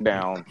the fuck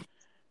down,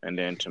 and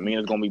then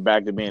Tamina's going to be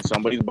back to being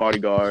somebody's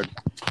bodyguard,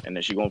 and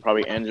then she's going to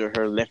probably injure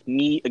her left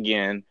knee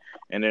again,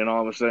 and then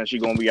all of a sudden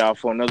she's going to be out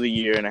for another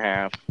year and a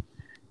half,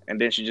 and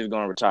then she's just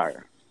going to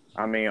retire.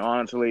 I mean,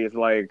 honestly, it's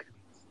like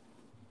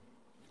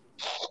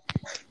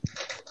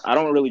I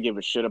don't really give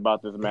a shit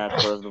about this match,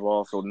 first of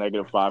all, so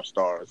 -5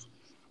 stars.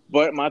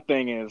 But my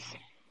thing is,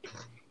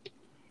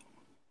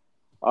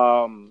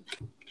 the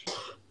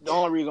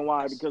only reason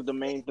why, because the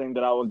main thing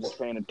that I was just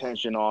paying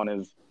attention on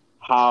is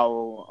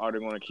how are they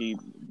going to keep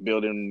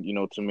building,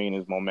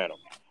 Tamina's momentum.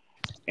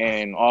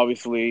 And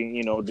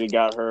obviously, they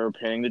got her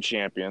pinning the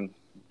champion,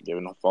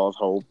 giving her false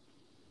hope.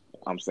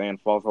 I'm saying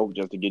false hope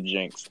just to get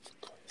jinxed.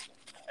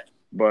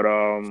 But,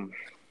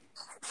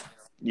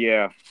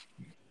 yeah.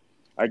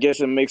 I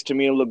guess it makes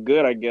Tamina look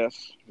good, I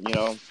guess,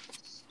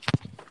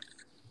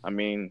 I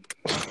mean,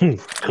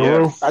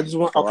 Cool. I just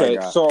want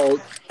so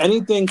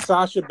anything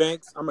Sasha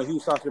Banks, I'm a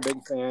huge Sasha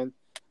Banks fan.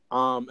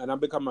 And I've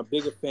become a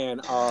bigger fan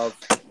of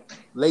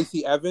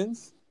Lacey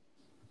Evans.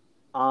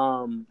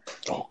 Oh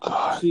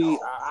God. You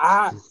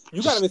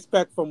gotta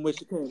respect from where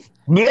she came.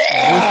 When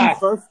she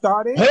first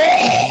started, she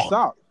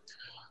sucked.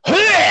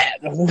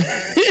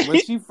 When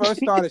she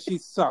first started, she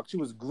sucked. She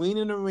was green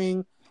in the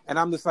ring, and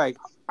I'm just like,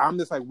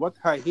 what,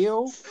 her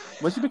heel?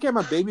 When she became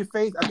a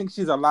babyface, I think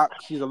she's a lot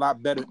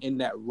better in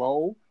that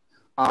role.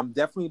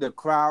 Definitely the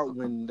crowd,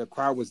 when the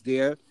crowd was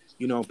there,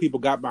 people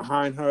got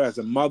behind her as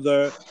a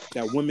mother,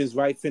 that women's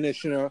right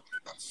finisher.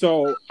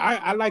 So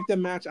I liked the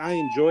match. I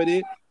enjoyed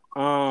it.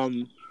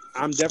 I'm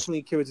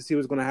definitely curious to see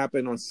what's going to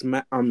happen on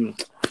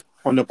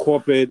the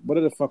corporate, what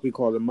the fuck we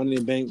call it, Money in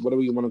the Bank,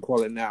 whatever you want to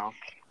call it now.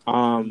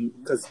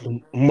 Because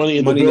Money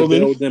in the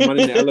building,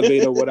 Money in the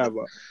elevator,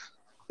 whatever.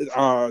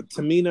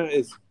 Tamina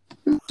is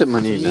The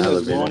Money in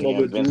the long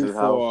elevator. overdue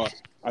for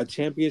a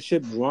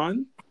championship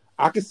run.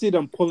 I can see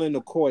them pulling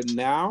the cord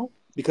now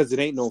because it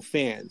ain't no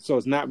fan, so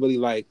it's not really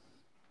like,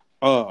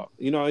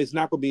 it's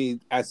not gonna be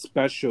as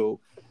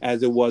special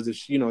as it was if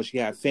she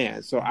had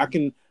fans. So I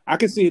can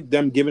see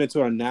them giving it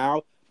to her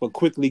now, but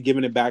quickly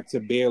giving it back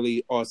to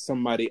Bayley or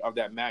somebody of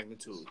that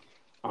magnitude.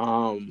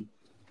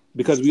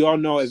 Because we all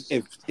know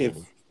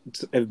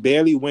if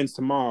Bayley wins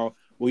tomorrow,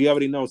 we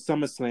already know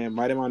SummerSlam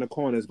right around the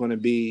corner is going to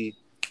be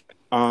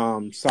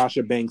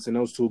Sasha Banks and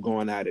those two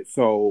going at it.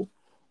 So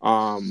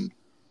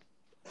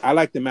I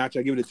like the match.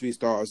 I give it 3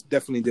 stars.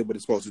 Definitely did what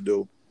it's supposed to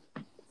do.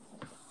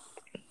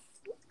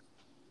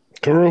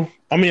 Kuru?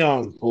 I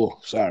mean,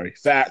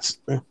 Fats.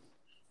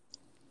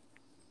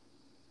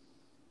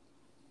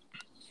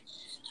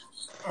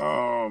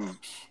 I'm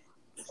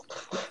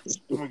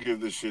gonna give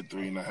this shit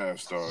 3.5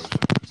 stars.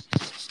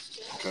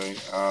 Okay.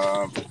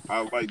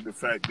 I like the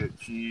fact that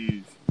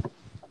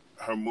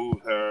her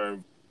moves are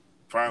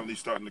finally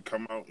starting to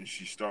come out and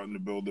she's starting to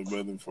build a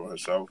rhythm for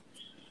herself.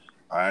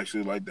 I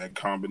actually like that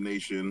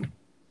combination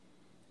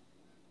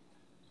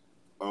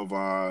of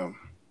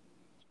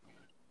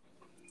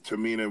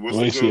Tamina. What's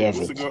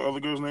the other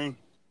girl's name?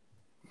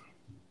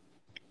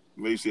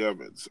 Lacey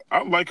Evans.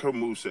 I like her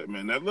moveset,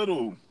 man. That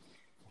little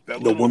That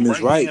The little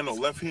women's right rights. hand or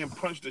left hand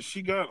punch that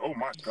she got. Oh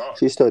my God.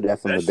 She's still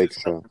definitely That a big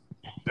shit's show.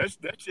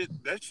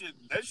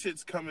 That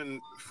shit's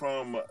coming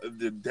from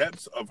the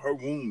depths of her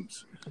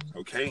wombs,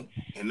 okay?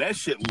 And that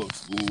shit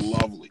looks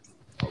lovely,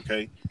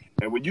 okay?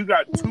 And when you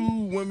got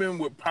two women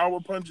with power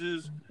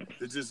punches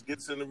that just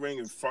gets in the ring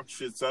and fuck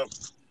shits up,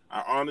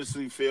 I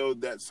honestly feel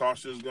that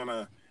Sasha's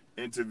gonna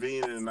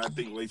intervene, and I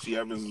think Lacey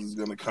Evans is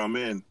gonna come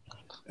in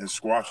and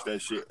squash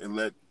that shit and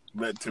let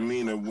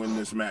Tamina win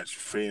this match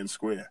fair and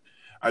square.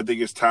 I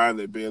think it's time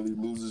that Bayley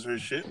loses her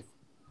shit.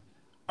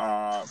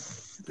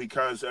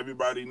 Because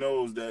everybody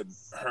knows that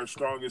her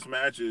strongest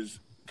matches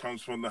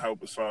comes from the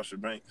help of Sasha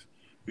Banks.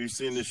 We've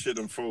seen this shit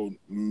unfold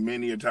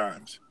many a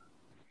times.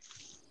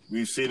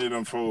 We've seen it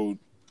unfold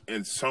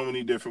in so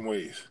many different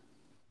ways.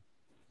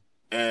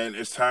 And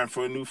it's time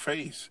for a new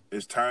face.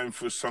 It's time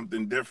for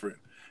something different.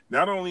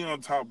 Not only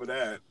on top of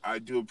that, I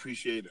do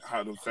appreciate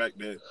how the fact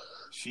that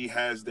she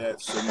has that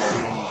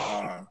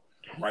Samoan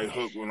right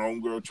hook when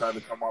homegirl tried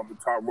to come off the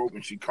top rope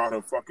and she caught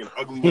her fucking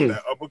ugly with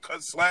that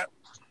uppercut slap.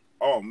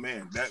 Oh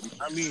man,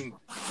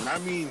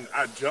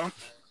 I jumped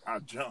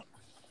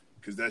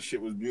because that shit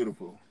was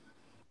beautiful.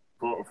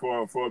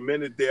 For a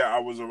minute there, I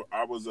was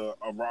a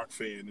Rock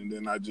fan, and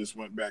then I just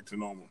went back to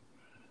normal.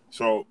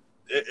 So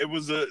there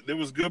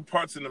was good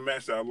parts in the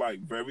match that I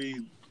liked. Very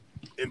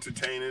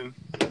entertaining,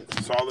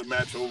 solid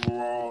match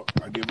overall.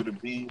 I give it a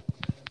B.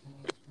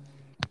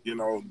 You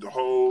know, the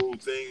whole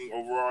thing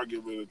overall, I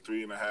give it a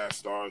 3.5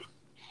 stars.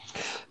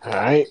 All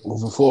right,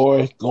 moving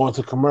forward, going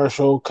to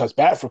commercial, cuts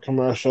back for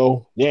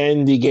commercial.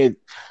 Then they get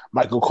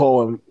Michael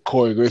Cole and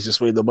Corey Grace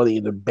display the money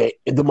in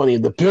the money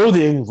in the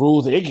building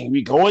rules. They can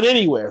be going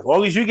anywhere as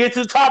long as you get to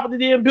the top of the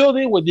damn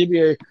building. Would there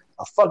be a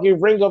fucking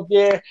ring up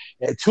there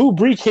and 2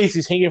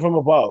 briefcases hanging from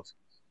above?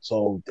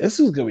 So this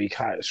is gonna be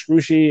kind of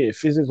excruciating and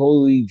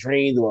physically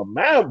drained. But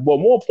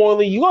more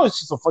importantly, you're gonna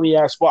see some funny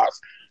ass spots.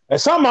 And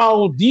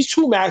somehow these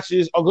 2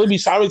 matches are gonna be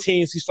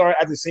simultaneously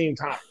started at the same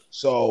time.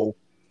 So.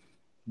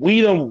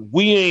 We're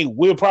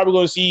probably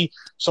going to see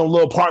some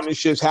little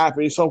partnerships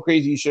happen, some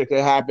crazy shit could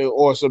happen,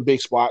 or some big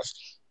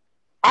spots.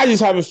 I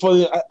just have a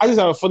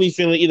funny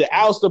feeling either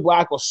Aleister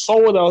Black or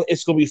someone else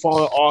is going to be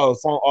falling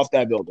off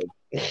that building.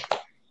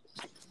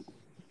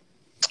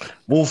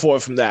 Move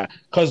forward from that,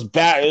 because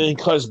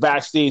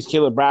backstage,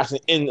 Caleb Braxton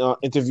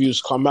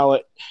interviews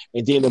Carmella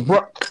and Dana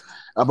Brooke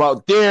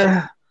about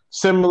their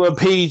similar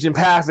page and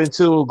path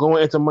into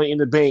going into Money in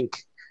the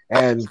Bank.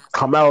 And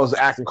Carmella's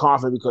acting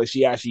confident because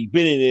she actually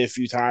been in it a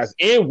few times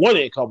and won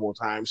it a couple of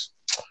times.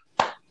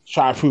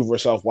 Try to prove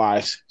herself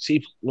wise.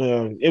 See,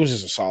 it was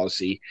just a solid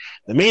C.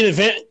 The main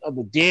event of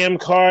the damn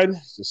card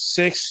is the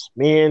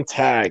 6-man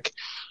tag.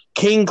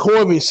 King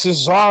Corbin,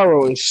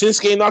 Cesaro, and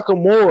Shinsuke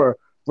Nakamura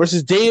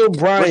versus Daniel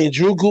Bryan and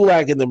Drew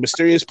Gulak and the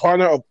mysterious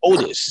partner of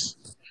Otis.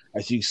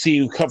 As you see,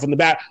 you come from the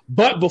back.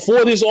 But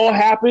before this all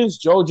happens,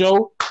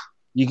 JoJo,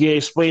 you can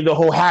explain the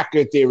whole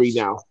hacker theory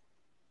now.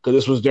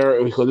 Because this was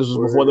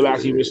before the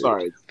match even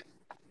started.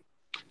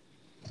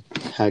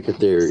 Hacker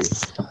theory.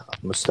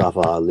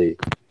 Mustafa Ali.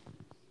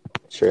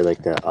 Straight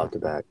like that out the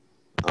back.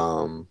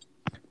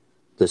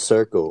 The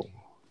circle,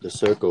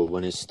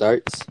 when it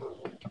starts,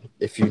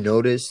 if you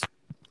notice,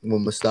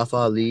 when Mustafa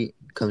Ali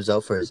comes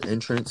out for his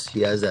entrance,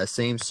 he has that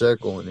same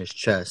circle in his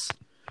chest.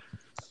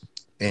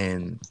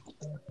 And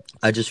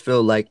I just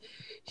feel like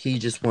he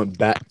just went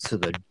back to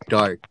the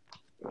dark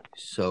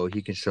so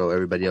he can show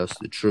everybody else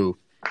the truth.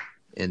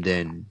 And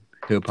then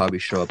he'll probably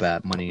show up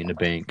at Money in the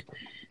Bank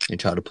and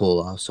try to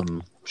pull off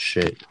some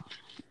shit.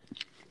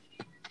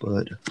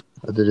 But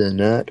other than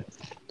that,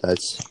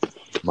 that's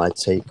my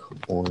take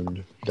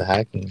on the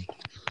hacking.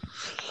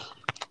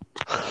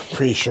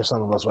 Pretty sure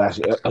some of us will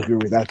actually agree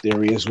with that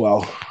theory as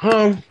well.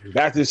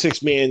 Back to the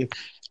 6-man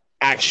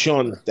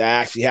action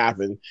that actually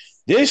happened.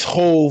 This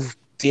whole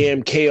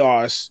damn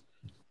chaos.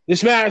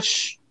 This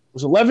match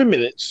was 11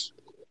 minutes.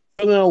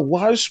 And a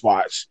lot of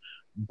spots.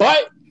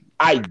 But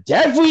I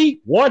definitely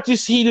want to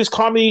see this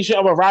combination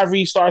of a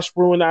rivalry start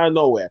spewing out of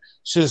nowhere.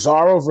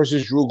 Cesaro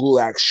versus Drew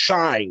Gulak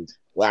shined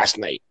last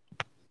night.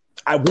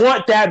 I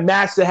want that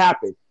match to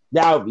happen.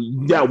 Now,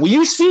 when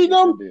you see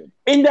them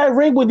in that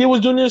ring when they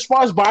was doing their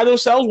spots by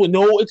themselves with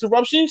no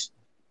interruptions,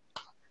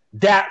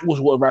 that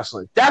was what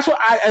wrestling. That's what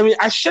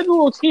I shed a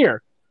little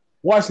tear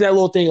watching that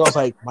little thing. I was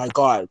like, my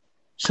God,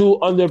 2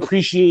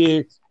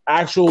 underappreciated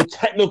actual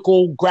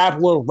technical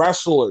grappler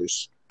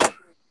wrestlers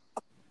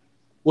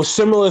with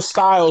similar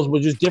styles,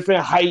 but just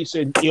different heights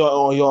and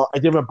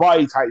different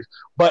body types.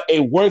 But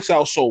it works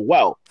out so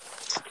well.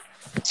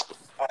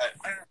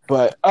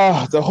 But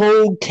the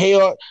whole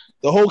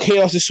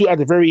chaos ensued at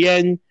the very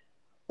end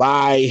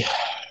by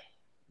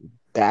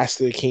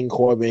bastard King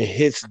Corbin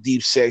hits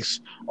Deep Six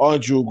on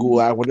Drew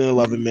Gulak within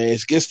 11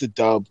 minutes, gets the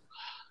dub.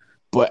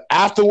 But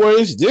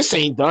afterwards, this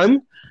ain't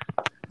done.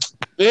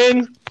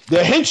 Then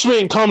the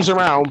henchman comes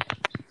around,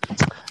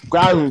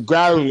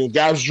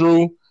 grabs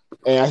Drew.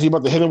 And as he's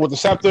about to hit him with the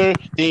scepter,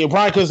 then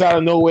Bryan comes out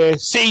of nowhere,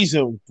 saves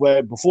him.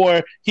 But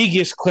before he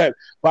gets clipped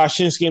by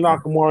Shinsuke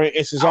Nakamura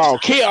and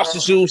Cesaro, chaos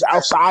ensues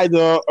outside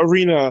the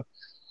arena.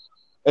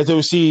 until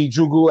we see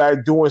Drew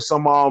Gulak doing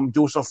some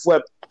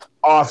flip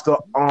off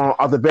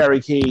the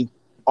barricade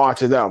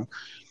onto them.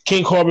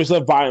 King Corbin's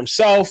left by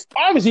himself.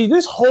 Obviously,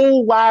 this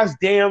whole last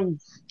damn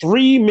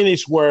 3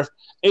 minutes worth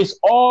is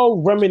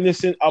all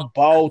reminiscent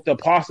about the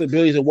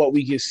possibilities of what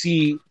we can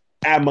see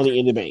at Money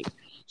in the Bank.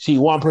 See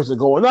one person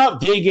going up,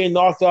 they get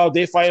knocked out,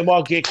 they fight him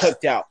out, get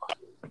clipped out.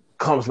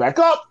 Comes back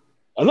up,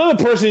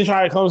 another person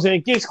trying to comes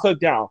in, gets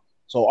clipped down.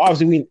 So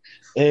obviously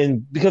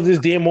because this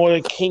damn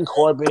order, King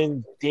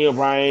Corbin, Dan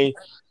Bryan,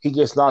 he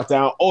gets knocked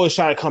down. Always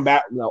trying to come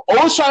back.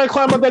 Always trying to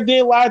climb up that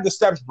damn ladder, the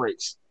steps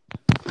breaks.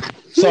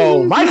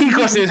 So my key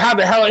question is, how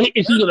the hell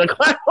is he gonna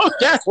climb up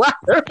that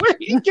ladder?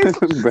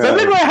 So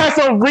they're gonna have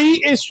some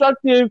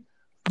re-instructive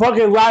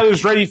fucking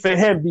ladders ready for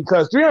him,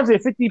 because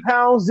 350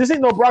 pounds, this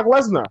ain't no Brock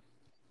Lesnar.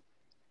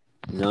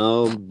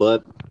 No,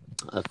 but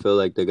I feel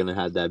like they're gonna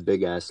have that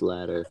big ass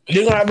ladder.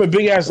 They're gonna have a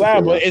big ass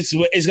ladder, but it's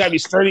gotta be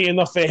sturdy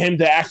enough for him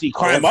to actually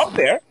climb up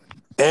there.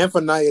 And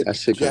for Nia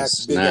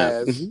Jack's big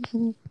ass.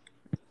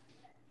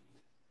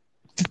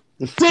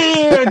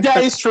 Damn, that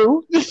is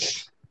true.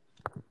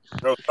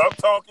 No, stop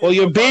talking. Well,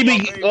 your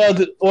baby, your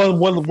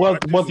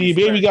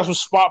baby got some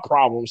spot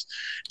problems.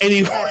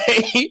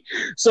 Anyway,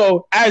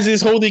 so as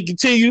this whole thing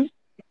continue,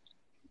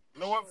 you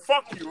know what?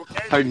 Fuck you,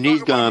 okay? Her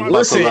knees gonna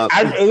listen. buckle up.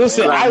 I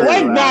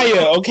like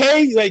Nia,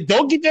 okay? Like,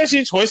 don't get that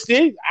shit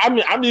twisted.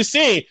 I'm just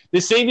saying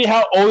the same thing.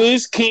 How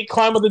Otis can't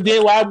climb up the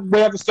damn ladder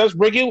without the steps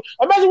breaking.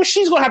 Imagine what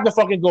she's gonna have to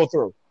fucking go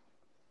through.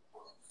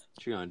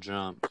 She gonna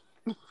jump.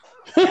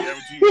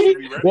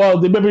 Well,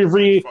 they better be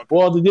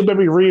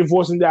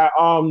reinforcing that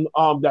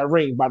that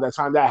ring by the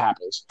time that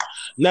happens.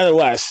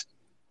 Nonetheless,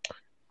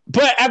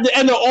 but at the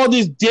end of all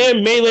this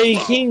damn melee,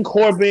 King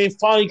Corbin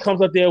finally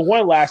comes up there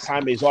one last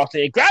time,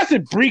 exhausted, and grabs a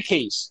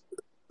briefcase,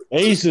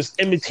 and he's just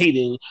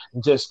imitating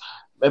and just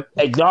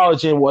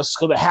acknowledging what's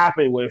going to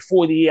happen with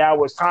 48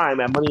 hours time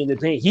at Money in the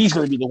Bank. He's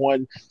going to be the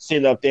one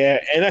sitting up there,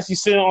 and as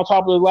he's sitting on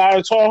top of the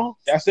ladder tall,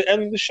 that's the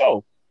end of the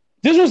show.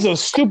 This was a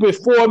stupid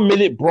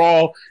 4-minute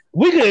brawl.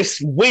 We could have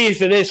waited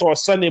for this on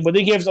Sunday, but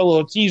they gave us a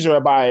little teaser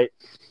about it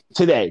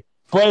today.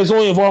 But it's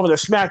only involving the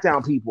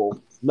Smackdown people,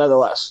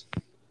 nonetheless.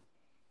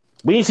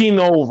 We ain't seen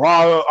no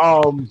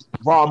Raw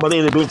Money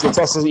in the Bank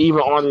contestants even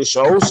on the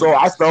show, so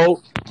I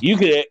felt you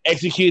could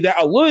execute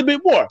that a little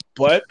bit more.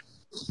 But,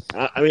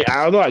 I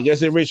don't know. I guess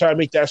they're really trying to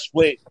make that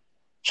split,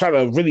 try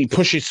to really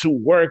push it to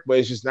work, but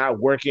it's just not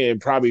working, and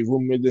probably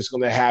rumored that's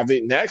going to have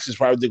it next is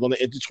probably they're going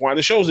to intertwine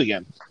the shows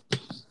again.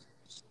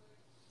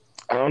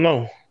 I don't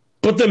know,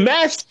 but the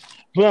match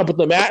from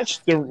match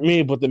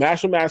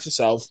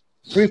itself,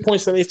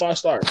 3.75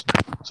 stars.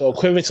 So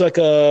equivalent to like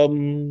a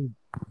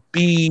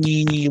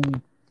B,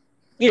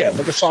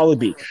 like a solid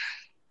B.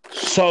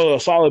 So a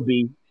solid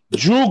B.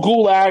 Drew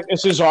Gulak and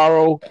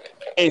Cesaro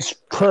is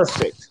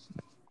perfect.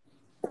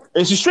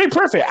 It's just straight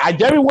perfect. I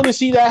definitely want to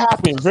see that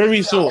happen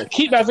very soon.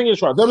 Keep my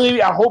fingers crossed.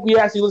 WWE, I hope you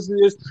actually listen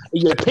to this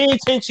and you're paying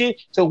attention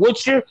to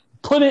what you're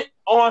putting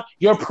on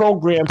your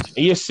program,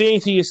 and you're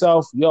saying to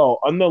yourself, yo,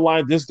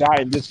 underline this guy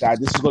and this guy.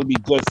 This is going to be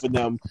good for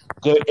them.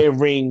 Good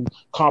in-ring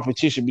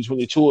competition between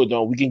the two of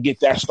them. We can get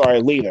that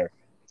started later.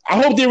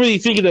 I hope they're really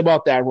thinking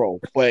about that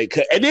role.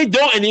 And they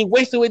don't, and they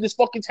waste away this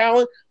fucking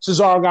talent.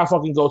 Cesaro got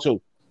fucking go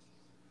too.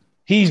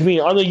 He's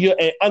being under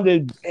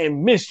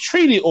and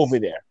mistreated over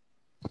there.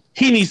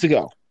 He needs to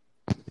go.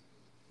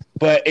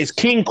 But is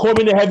King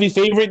Corbin the heavy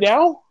favorite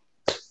now?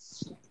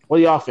 What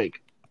do y'all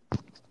think?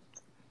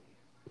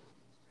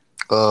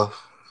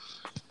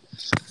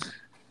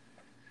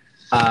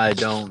 I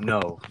don't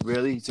know.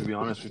 Really, to be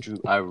honest with you,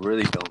 I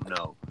really don't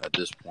know at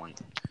this point.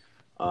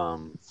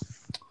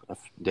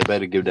 They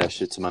better give that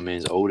shit to my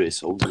man's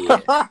Otis. Oh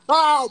yeah.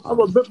 I'm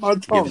gonna bit my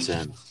tongue. Give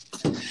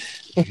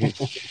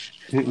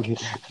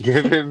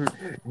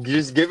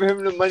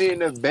him the Money in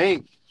the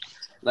Bank.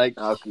 Like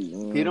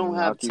he don't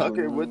have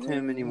Tucker with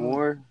him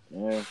anymore.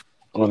 Yeah.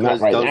 Well, not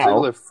right Dolph now.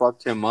 Ziggler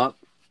fucked him up.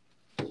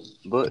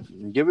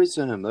 But give it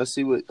to him. Let's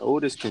see what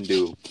Otis can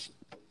do.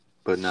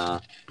 But nah,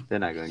 they're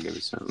not gonna give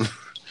it to him.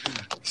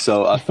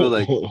 So I feel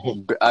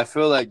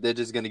like they're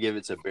just gonna give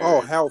it to Barry. Oh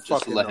hell, just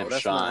fucking let no. him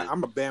That's shine.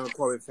 I'm a Bam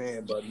Corbin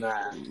fan, but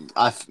nah.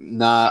 I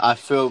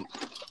feel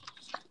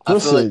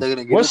Listen, like they're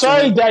gonna give we're it to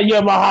sorry him. that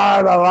your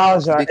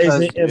Maharaja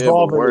Because- isn't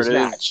involved in word this is-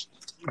 match.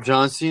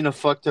 John Cena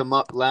fucked him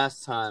up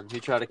last time. He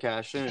tried to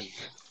cash in.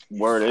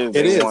 Word is, It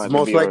they is wanted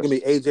most to be likely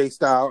to be AJ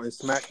Styles, and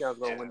SmackDown's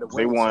gonna win the.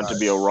 They wanted to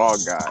be a Raw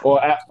guy.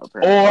 Or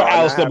apparently.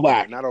 Aleister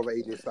Black. not over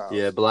AJ Styles.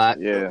 Yeah, Black.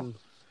 Yeah.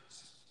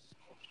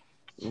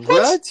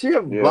 What?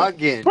 You're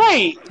bugging.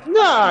 Right.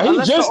 Nah, he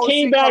Unless the just OC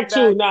came back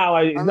too.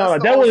 Unless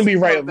That the wouldn't be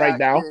OC right come back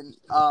now.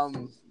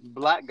 and,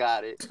 Black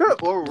got it.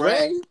 Or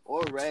Ray.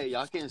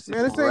 Y'all can't see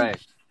Ray.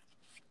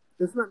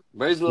 It's not.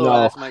 Ray's little No,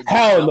 ass might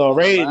hell no.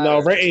 Ray ain't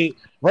gonna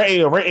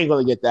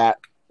get that.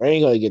 Ray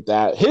ain't gonna get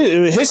that.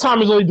 His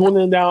time is only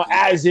dwindling down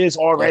as is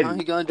already.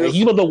 He gonna do it.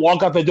 He's about to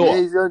walk out the door.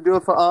 Yeah, he's gonna do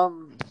it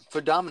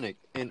for Dominic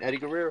and Eddie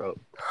Guerrero.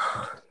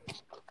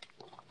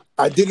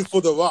 I did it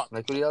for The Rock.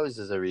 Like what he always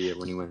does every year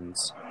when he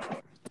wins.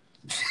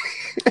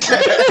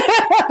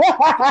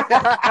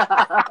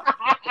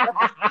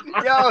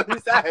 Yo, he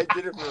said I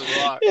did it for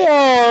Rock.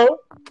 Yo.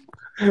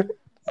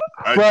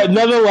 But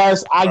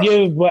nonetheless, I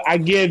give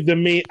the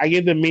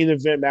main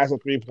event match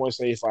of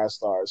 3.75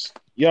 stars.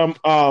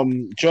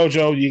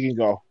 Jojo, you can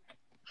go.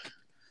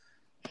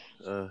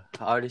 I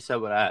already said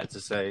what I had to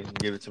say.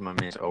 Give it to my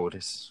man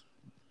Otis.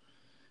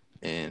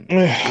 And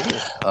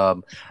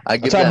I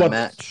give that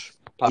match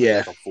probably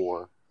like a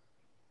 4.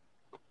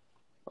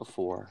 A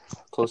 4.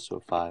 Close to a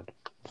 5.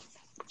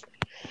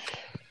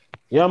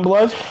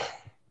 Youngblood?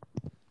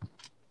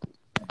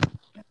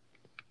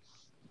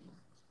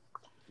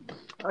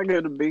 I give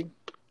it a B.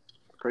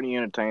 Pretty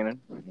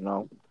entertaining.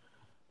 The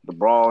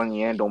brawl in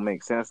the end don't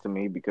make sense to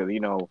me because,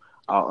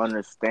 I'll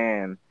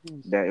understand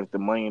that if the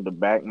Money in the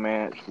Bank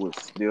match was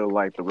still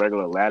like the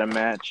regular ladder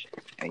match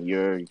and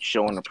you're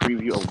showing a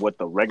preview of what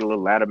the regular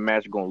ladder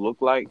match going to look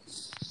like.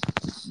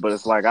 But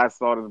it's like I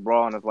saw this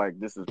brawl and it's like,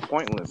 this is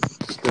pointless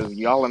because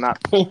y'all are not,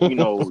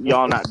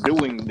 y'all not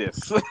doing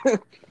this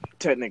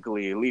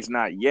technically, at least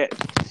not yet.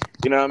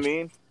 You know what I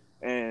mean?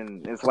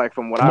 And it's like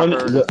from what I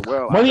heard as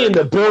well. Money in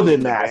the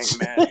Building match.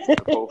 Match is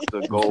supposed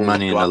to go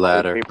Money in the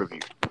Ladder.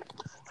 Pay-per-view.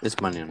 It's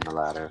Money in the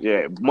Ladder.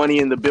 Yeah, Money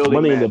in the Building.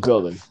 Money match. in the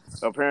Building.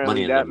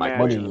 Apparently, that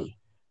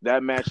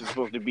match is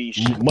supposed to be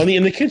Money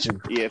in the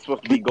Kitchen. Yeah, it's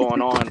supposed to be going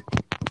on.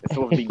 It's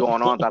supposed to be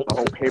going on throughout the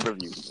whole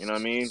pay-per-view. You know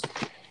what I mean?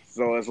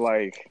 So it's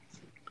like,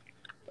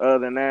 other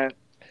than that,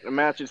 the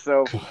match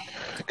itself.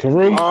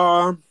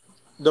 Kareem?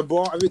 The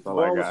brawl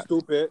was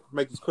stupid.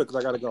 Make this quick because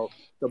I gotta go.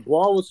 The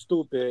brawl was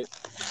stupid,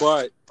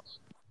 but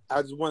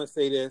I just want to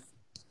say this.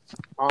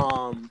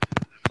 I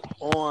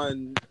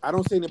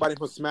don't see anybody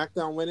from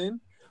SmackDown winning.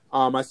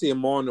 I see it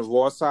more on the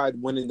Raw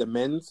side winning the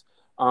men's.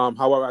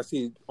 However, I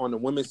see on the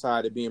women's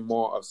side it being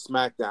more of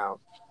SmackDown.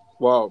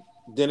 Well,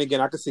 then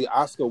again, I could see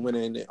Asuka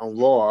winning on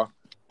Raw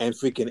and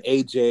freaking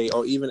AJ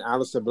or even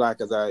Aleister Black,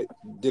 as I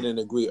didn't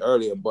agree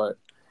earlier. But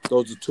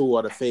those are two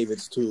of the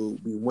favorites to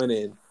be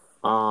winning.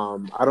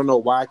 I don't know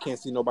why I can't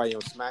see nobody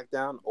on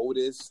SmackDown.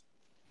 Otis,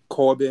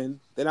 Corbin.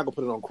 They're not gonna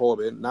put it on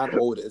Corbin, not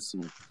Otis.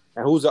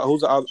 And who's the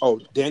other?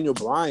 Oh, Daniel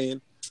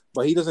Bryan.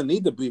 But he doesn't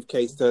need the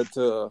briefcase to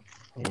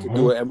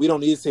do it. And we don't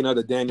need to see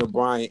another Daniel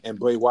Bryan and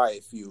Bray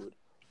Wyatt feud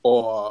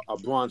or a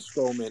Braun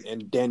Strowman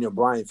and Daniel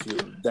Bryan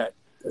feud. That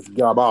is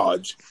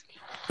garbage.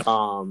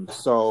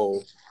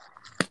 So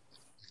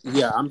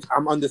yeah,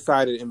 I'm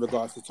undecided in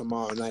regards to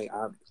tomorrow night.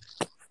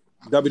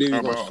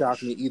 WWE gonna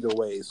shock me either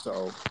way.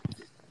 So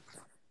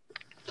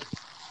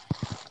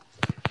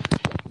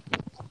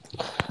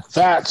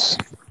Facts.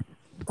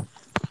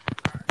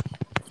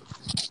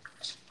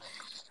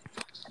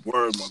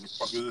 Word,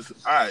 motherfuckers.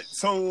 All right,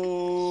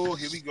 so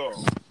here we go.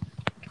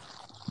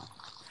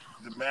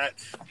 The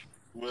match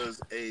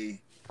was a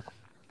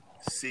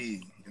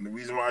C, and the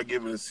reason why I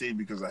give it a C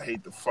because I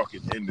hate the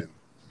fucking ending.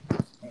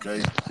 Okay,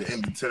 the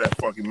ending to that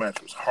fucking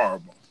match was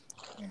horrible.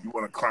 You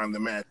want to climb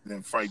the mat and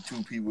then fight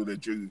two people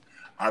that you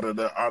out of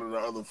the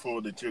other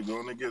four that you're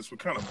going against. What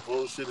kind of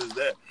bullshit is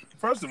that?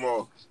 First of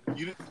all,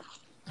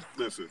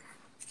 listen.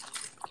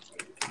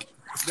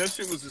 That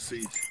shit was a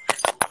C.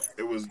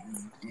 It was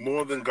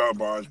more than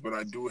garbage, but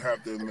I do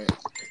have to admit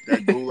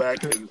that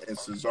Gulak and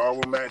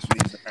Cesaro match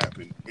needs to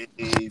happen.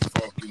 It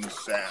fucking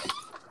sad.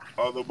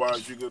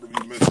 Otherwise, you're going to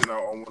be missing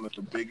out on one of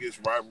the biggest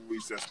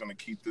rivalries that's going to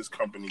keep this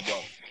company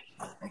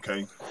going.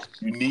 Okay?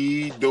 You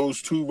need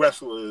those two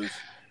wrestlers,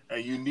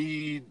 and you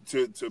need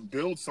to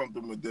build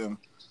something with them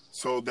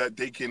so that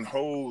they can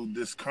hold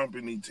this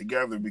company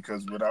together,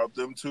 because without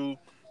them two,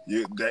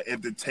 that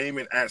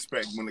entertainment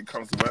aspect when it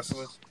comes to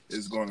wrestling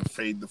is going to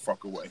fade the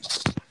fuck away.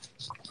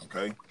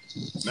 Okay?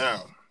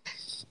 Now,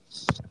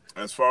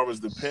 as far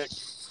as the pick,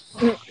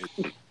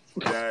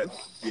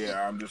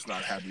 I'm just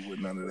not happy with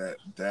none of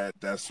that.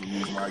 That's the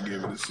reason why I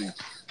gave it a C.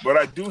 But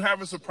I do have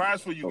a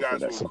surprise for you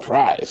guys.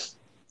 Surprise.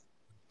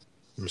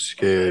 I'm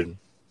scared.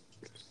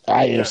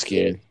 I am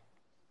scared.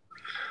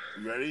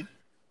 You ready?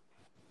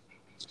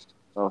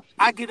 Oh,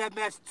 I get that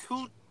match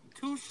two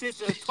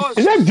shits and toilet.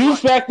 Is that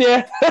Deuce back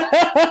there?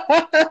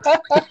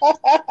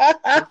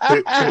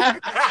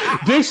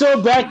 Big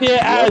Show back there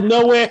out of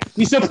nowhere.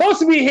 He's supposed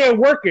to be here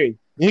working.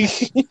 I'm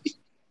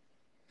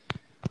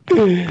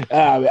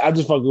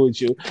just fucking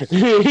with you.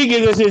 He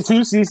gives us here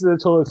 2 seats in the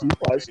toilet seat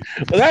flush.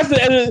 But that's the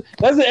end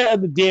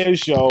of the damn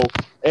show.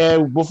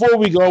 And before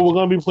we go, we're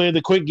gonna be playing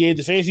the quick game,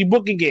 the fantasy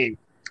booking game.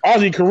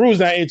 Obviously, Caru's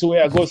not into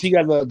it. Of course, he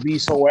got to be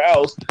somewhere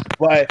else.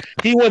 But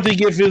he wanted to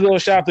give his little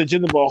shout to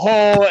Jinder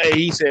Mahal, and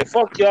he said,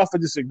 "Fuck y'all for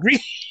disagreeing."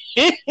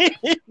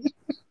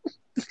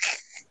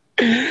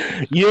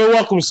 You're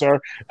welcome, sir.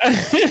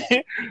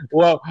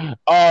 Well,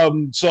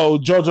 so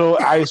JoJo,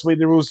 I explained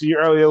the rules to you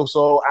earlier.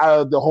 So out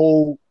of the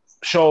whole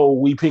show,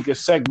 we pick a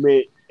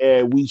segment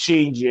and we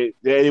change it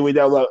any way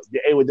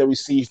that we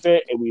see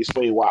fit, and we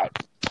explain why.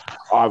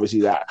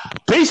 Obviously, that.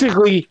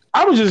 Basically,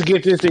 I would just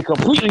get this thing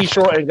completely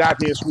short and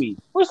goddamn sweet.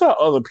 Where's that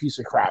other piece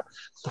of crap?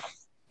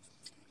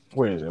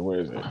 Where is it?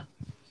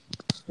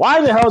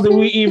 Why the hell did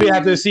we even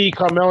have to see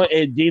Carmella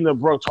and Dana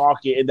Brooke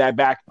talking in that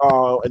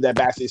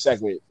backstage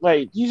segment?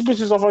 Like, these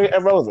bitches are fucking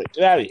irrelevant.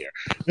 Get out of here.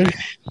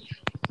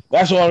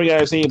 That's all I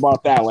gotta say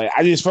about that. Like,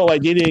 I just felt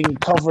like they didn't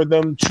cover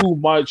them too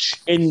much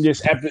in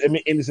this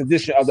in this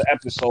edition of the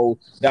episode.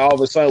 That all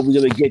of a sudden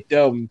we're gonna get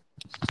them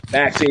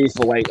backstage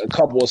for like a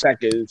couple of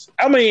seconds.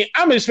 I mean,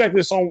 I'm expecting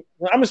who's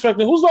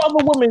the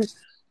other woman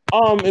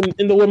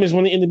in the women's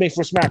winning in the make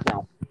for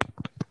SmackDown.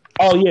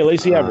 Oh yeah,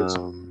 Lacey Evans.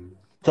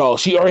 So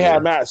she already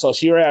had Matt. So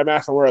she already had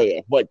Matt from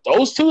earlier. But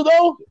those two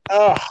though,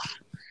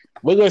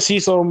 we're gonna see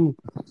some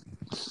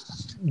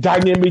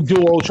dynamic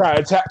duo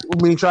try to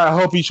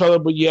help each other.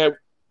 But yeah,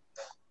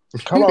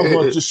 come out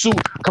just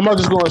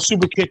going to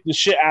super kick the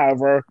shit out of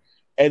her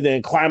and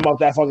then climb up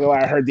that fucking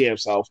ladder her damn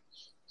self.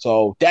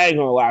 So that ain't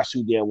gonna last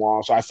too damn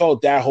long. So I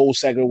felt that whole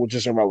segment was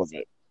just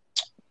irrelevant.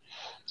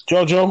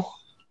 JoJo,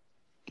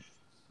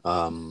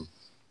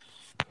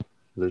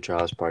 Lucha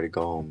House Party,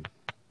 go home.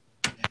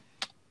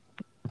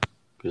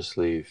 Just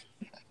leave.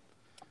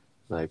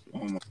 Like,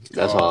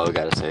 that's all I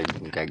gotta say.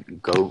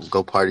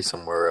 Go party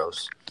somewhere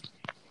else.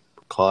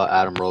 Call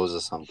Adam Rose or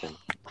something.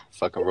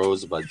 Fucking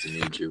Rose about to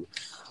need you.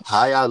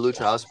 How y'all Lucha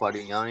House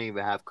Party and y'all don't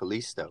even have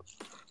Kalisto?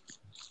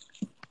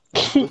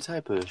 What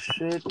type of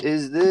shit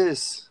is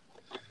this?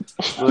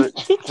 But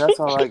that's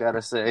all I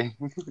gotta say.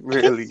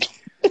 Really.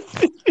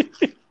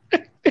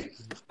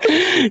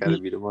 It's gotta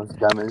be the most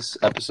dumbest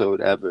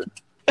episode ever.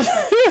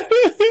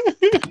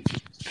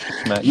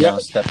 Smackdown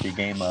stepped your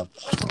game up.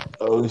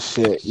 Oh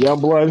shit.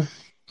 Youngblood.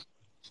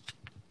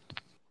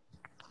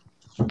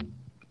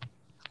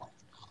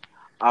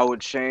 I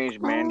would change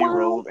Mandy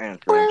Rose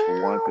entrance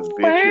for one, because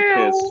bitch, you're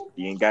pissed.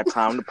 You ain't got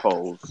time to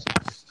pose.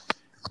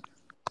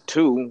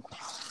 2,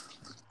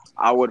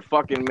 I would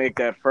fucking make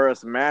that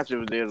first match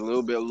of theirs a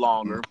little bit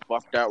longer.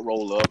 Fuck that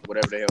roll up,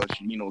 whatever the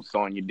hell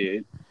Sonya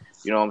did.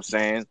 You know what I'm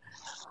saying?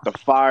 The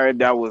fire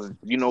that was,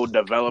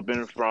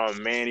 developing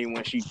from Mandy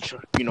when she,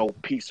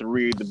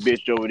 pizzeria the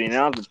bitch over the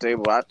announcer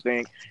table, I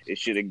think it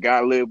should have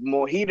got a little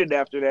more heated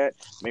after that.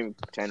 Maybe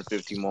 10 to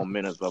 15 more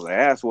minutes of an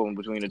ass whooping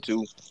between the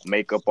two.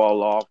 Makeup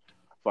all off,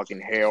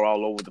 fucking hair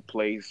all over the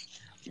place,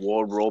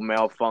 wardrobe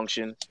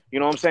malfunction. You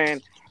know what I'm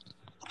saying?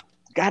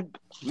 God,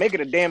 make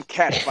it a damn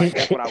cat fight.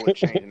 That's what I would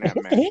change in that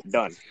match.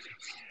 Done.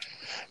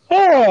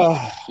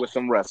 With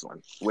some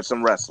wrestling.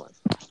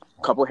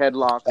 Couple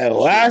headlocks. And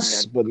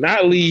last but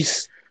not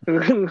least,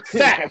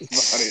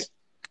 facts.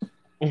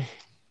 Yeah,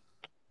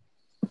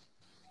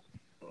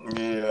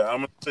 I'm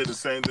gonna say the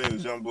same thing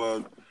as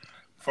Youngblood.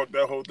 Fuck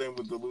that whole thing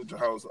with the Lucha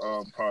House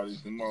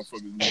parties. The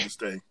motherfuckers need to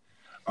stay.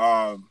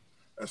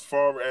 As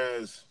far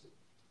as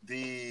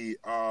the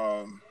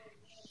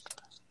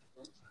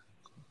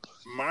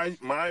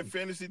my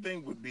fantasy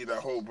thing would be that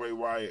whole Bray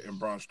Wyatt and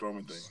Braun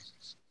Strowman thing.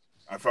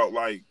 I felt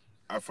like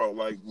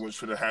what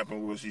should have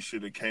happened was he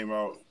should have came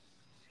out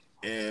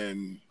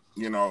and,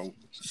 as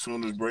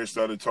soon as Bray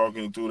started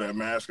talking and threw that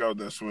mask out,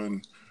 that's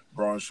when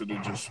Braun should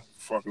have just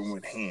fucking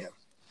went ham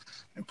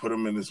and put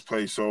him in his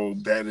place. So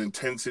that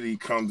intensity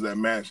comes that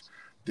match.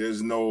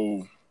 There's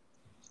no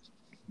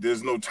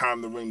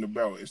time to ring the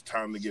bell. It's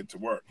time to get to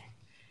work.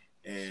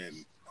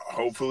 And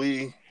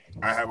hopefully,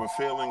 I have a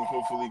feeling,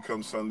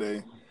 come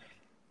Sunday,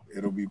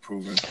 it'll be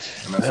proven.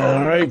 And that's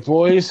all right,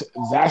 boys.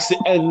 That's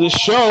the end of the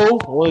show.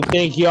 I want to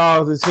thank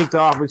y'all to take the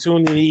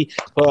opportunity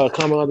for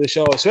coming on the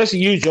show, especially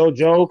you,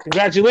 JoJo.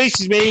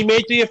 Congratulations, man. You made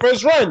it to your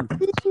first run.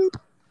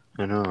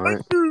 I know, right?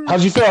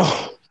 How'd you feel?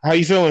 How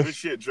you feeling? Good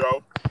shit,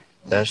 Joe.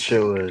 That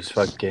shit was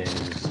fucking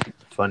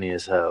funny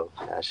as hell.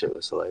 That shit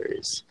was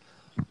hilarious.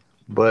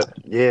 But,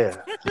 yeah,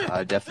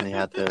 I definitely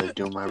have to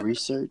do my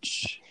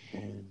research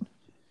and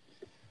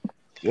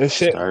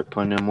start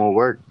putting in more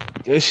work.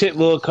 Good shit,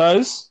 little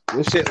cuz.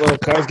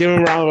 Give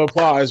him a round of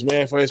applause,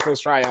 man, for his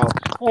first tryout.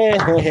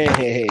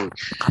 Hey.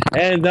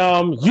 And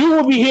you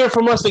will be hearing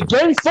from us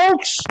again,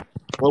 folks,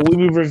 when we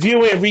will be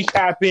reviewing and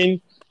recapping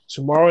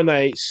tomorrow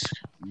night's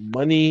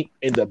Money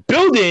in the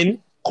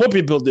Building,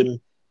 corporate building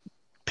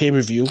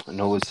pay-per-view.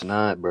 No, it's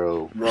not,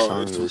 bro.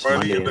 It's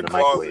Monday in the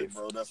microwave.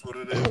 Bro. That's what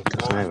it is.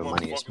 It's not even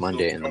money. It's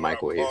Monday in the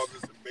microwave.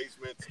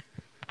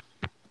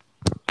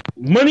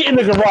 Money in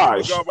the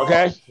garage,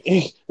 okay?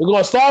 We're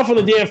going to start from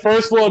the damn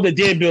first floor of the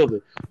damn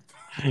building.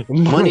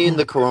 Money in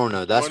the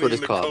Corona. That's what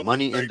it's called.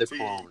 Money in the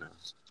Corona.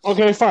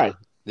 Okay, fine.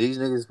 These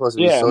niggas are supposed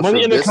to be social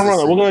Money in the distancing.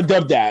 Corona. We're going to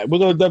dub that. We're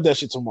going to dub that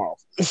shit tomorrow.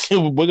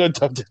 We're going to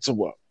dub that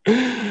tomorrow.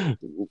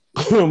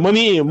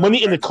 Money in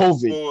the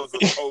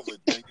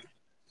COVID.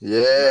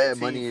 Yeah,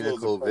 money in the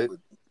COVID.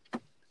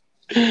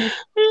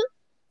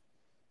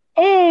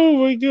 Oh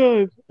my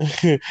god!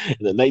 in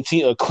the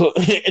 19 of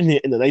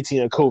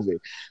COVID.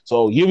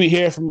 So you'll be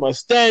hearing from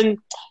us then.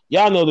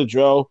 Y'all know the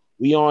drill.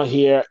 We on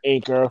here,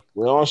 Anchor.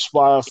 We're on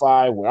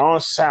Spotify. We're on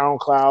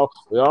SoundCloud.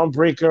 We're on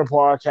Breaker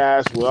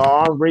Podcast. We're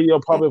on Radio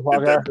Public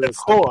Podcast. And of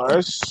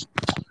course,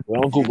 we're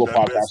on Google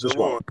Podcasts as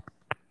well.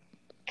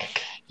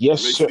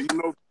 Yes, sir.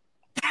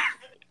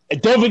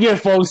 And don't forget,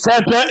 folks,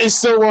 that bet is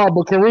still on,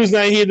 but Karoo's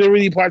not here to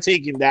really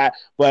partake in that.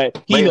 But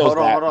he knows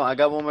that. Hold on. I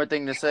got one more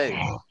thing to say.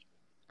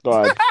 Go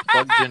ahead.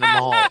 Fuck Jinder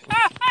Mahal.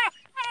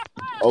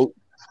 Oh.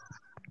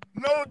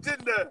 No,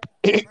 Jinder.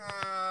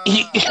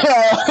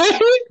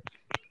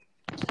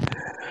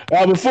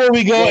 Before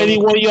we go, any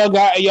one of y'all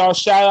got y'all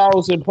shout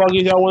outs and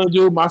plugins y'all want to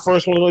do? My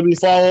first one is going to be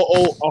follow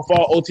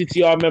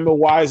OTTR member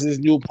Wise's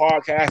new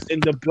podcast in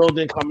the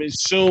building coming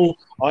soon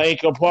on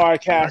Anchor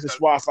Podcast and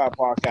Spotify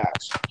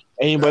Podcast.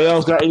 Anybody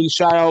else got any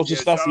shout outs and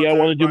stuff y'all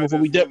want to do before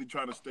we dip? Really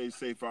trying to stay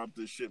safe out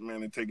this shit,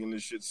 man, and taking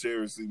this shit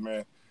seriously,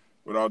 man.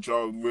 Without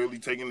y'all really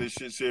taking this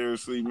shit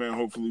seriously, man,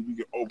 hopefully we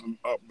can open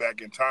up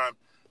back in time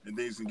and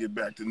things can get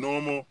back to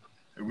normal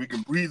and we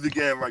can breathe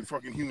again like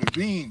fucking human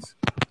beings.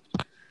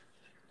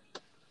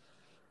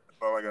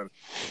 That's all I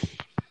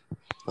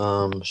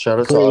got. Shout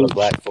out to all the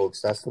black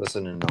folks that's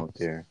listening out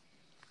there.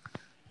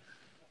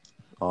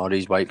 All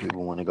these white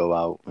people want to go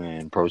out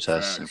and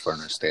protest in front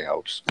of the State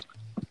House.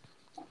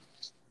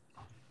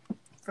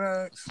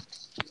 Facts.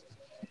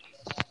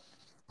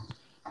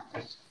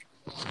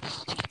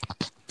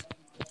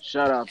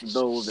 Shout out to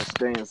those that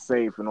staying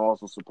safe and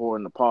also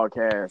supporting the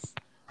podcast.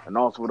 And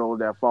also for those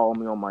that follow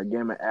me on my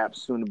gaming app,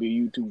 soon to be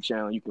a YouTube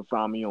channel. You can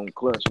find me on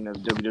Clutch, and that's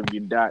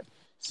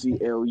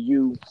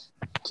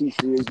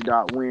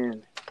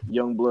www.clutch.win,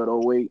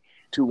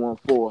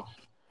 Youngblood08214.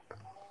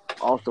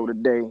 Also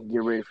today,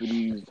 get ready for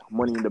these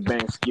Money in the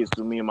Bank skits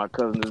with me and my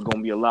cousin. There's going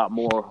to be a lot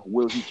more.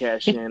 Will he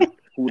cash in?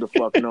 Who the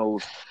fuck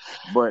knows?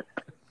 But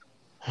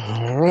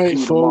all right,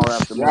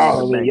 folks.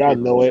 Y'all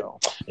know it.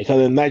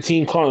 Because of the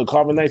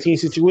COVID-19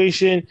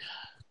 situation,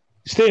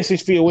 stay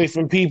 6 feet away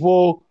from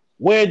people.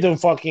 Wear them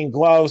fucking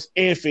gloves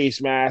and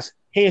face masks.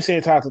 Hand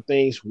sanitizer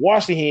things.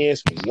 Wash your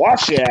hands.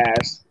 Wash your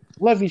ass.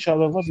 Love each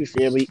other. Love your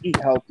family. Eat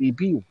healthy.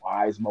 Be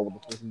wise about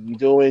what the fuck you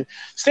doing.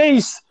 Stay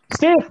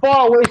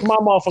far away from my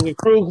motherfucking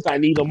crew because I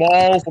need them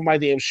all for my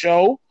damn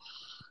show.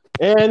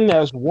 And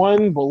as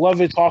one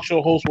beloved talk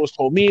show host was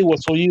told me,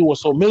 was told you,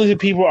 was told millions of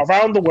people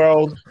around the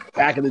world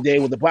back in the day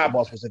when the Black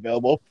Boss was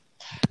available,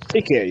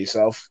 take care of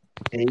yourself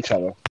and each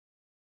other.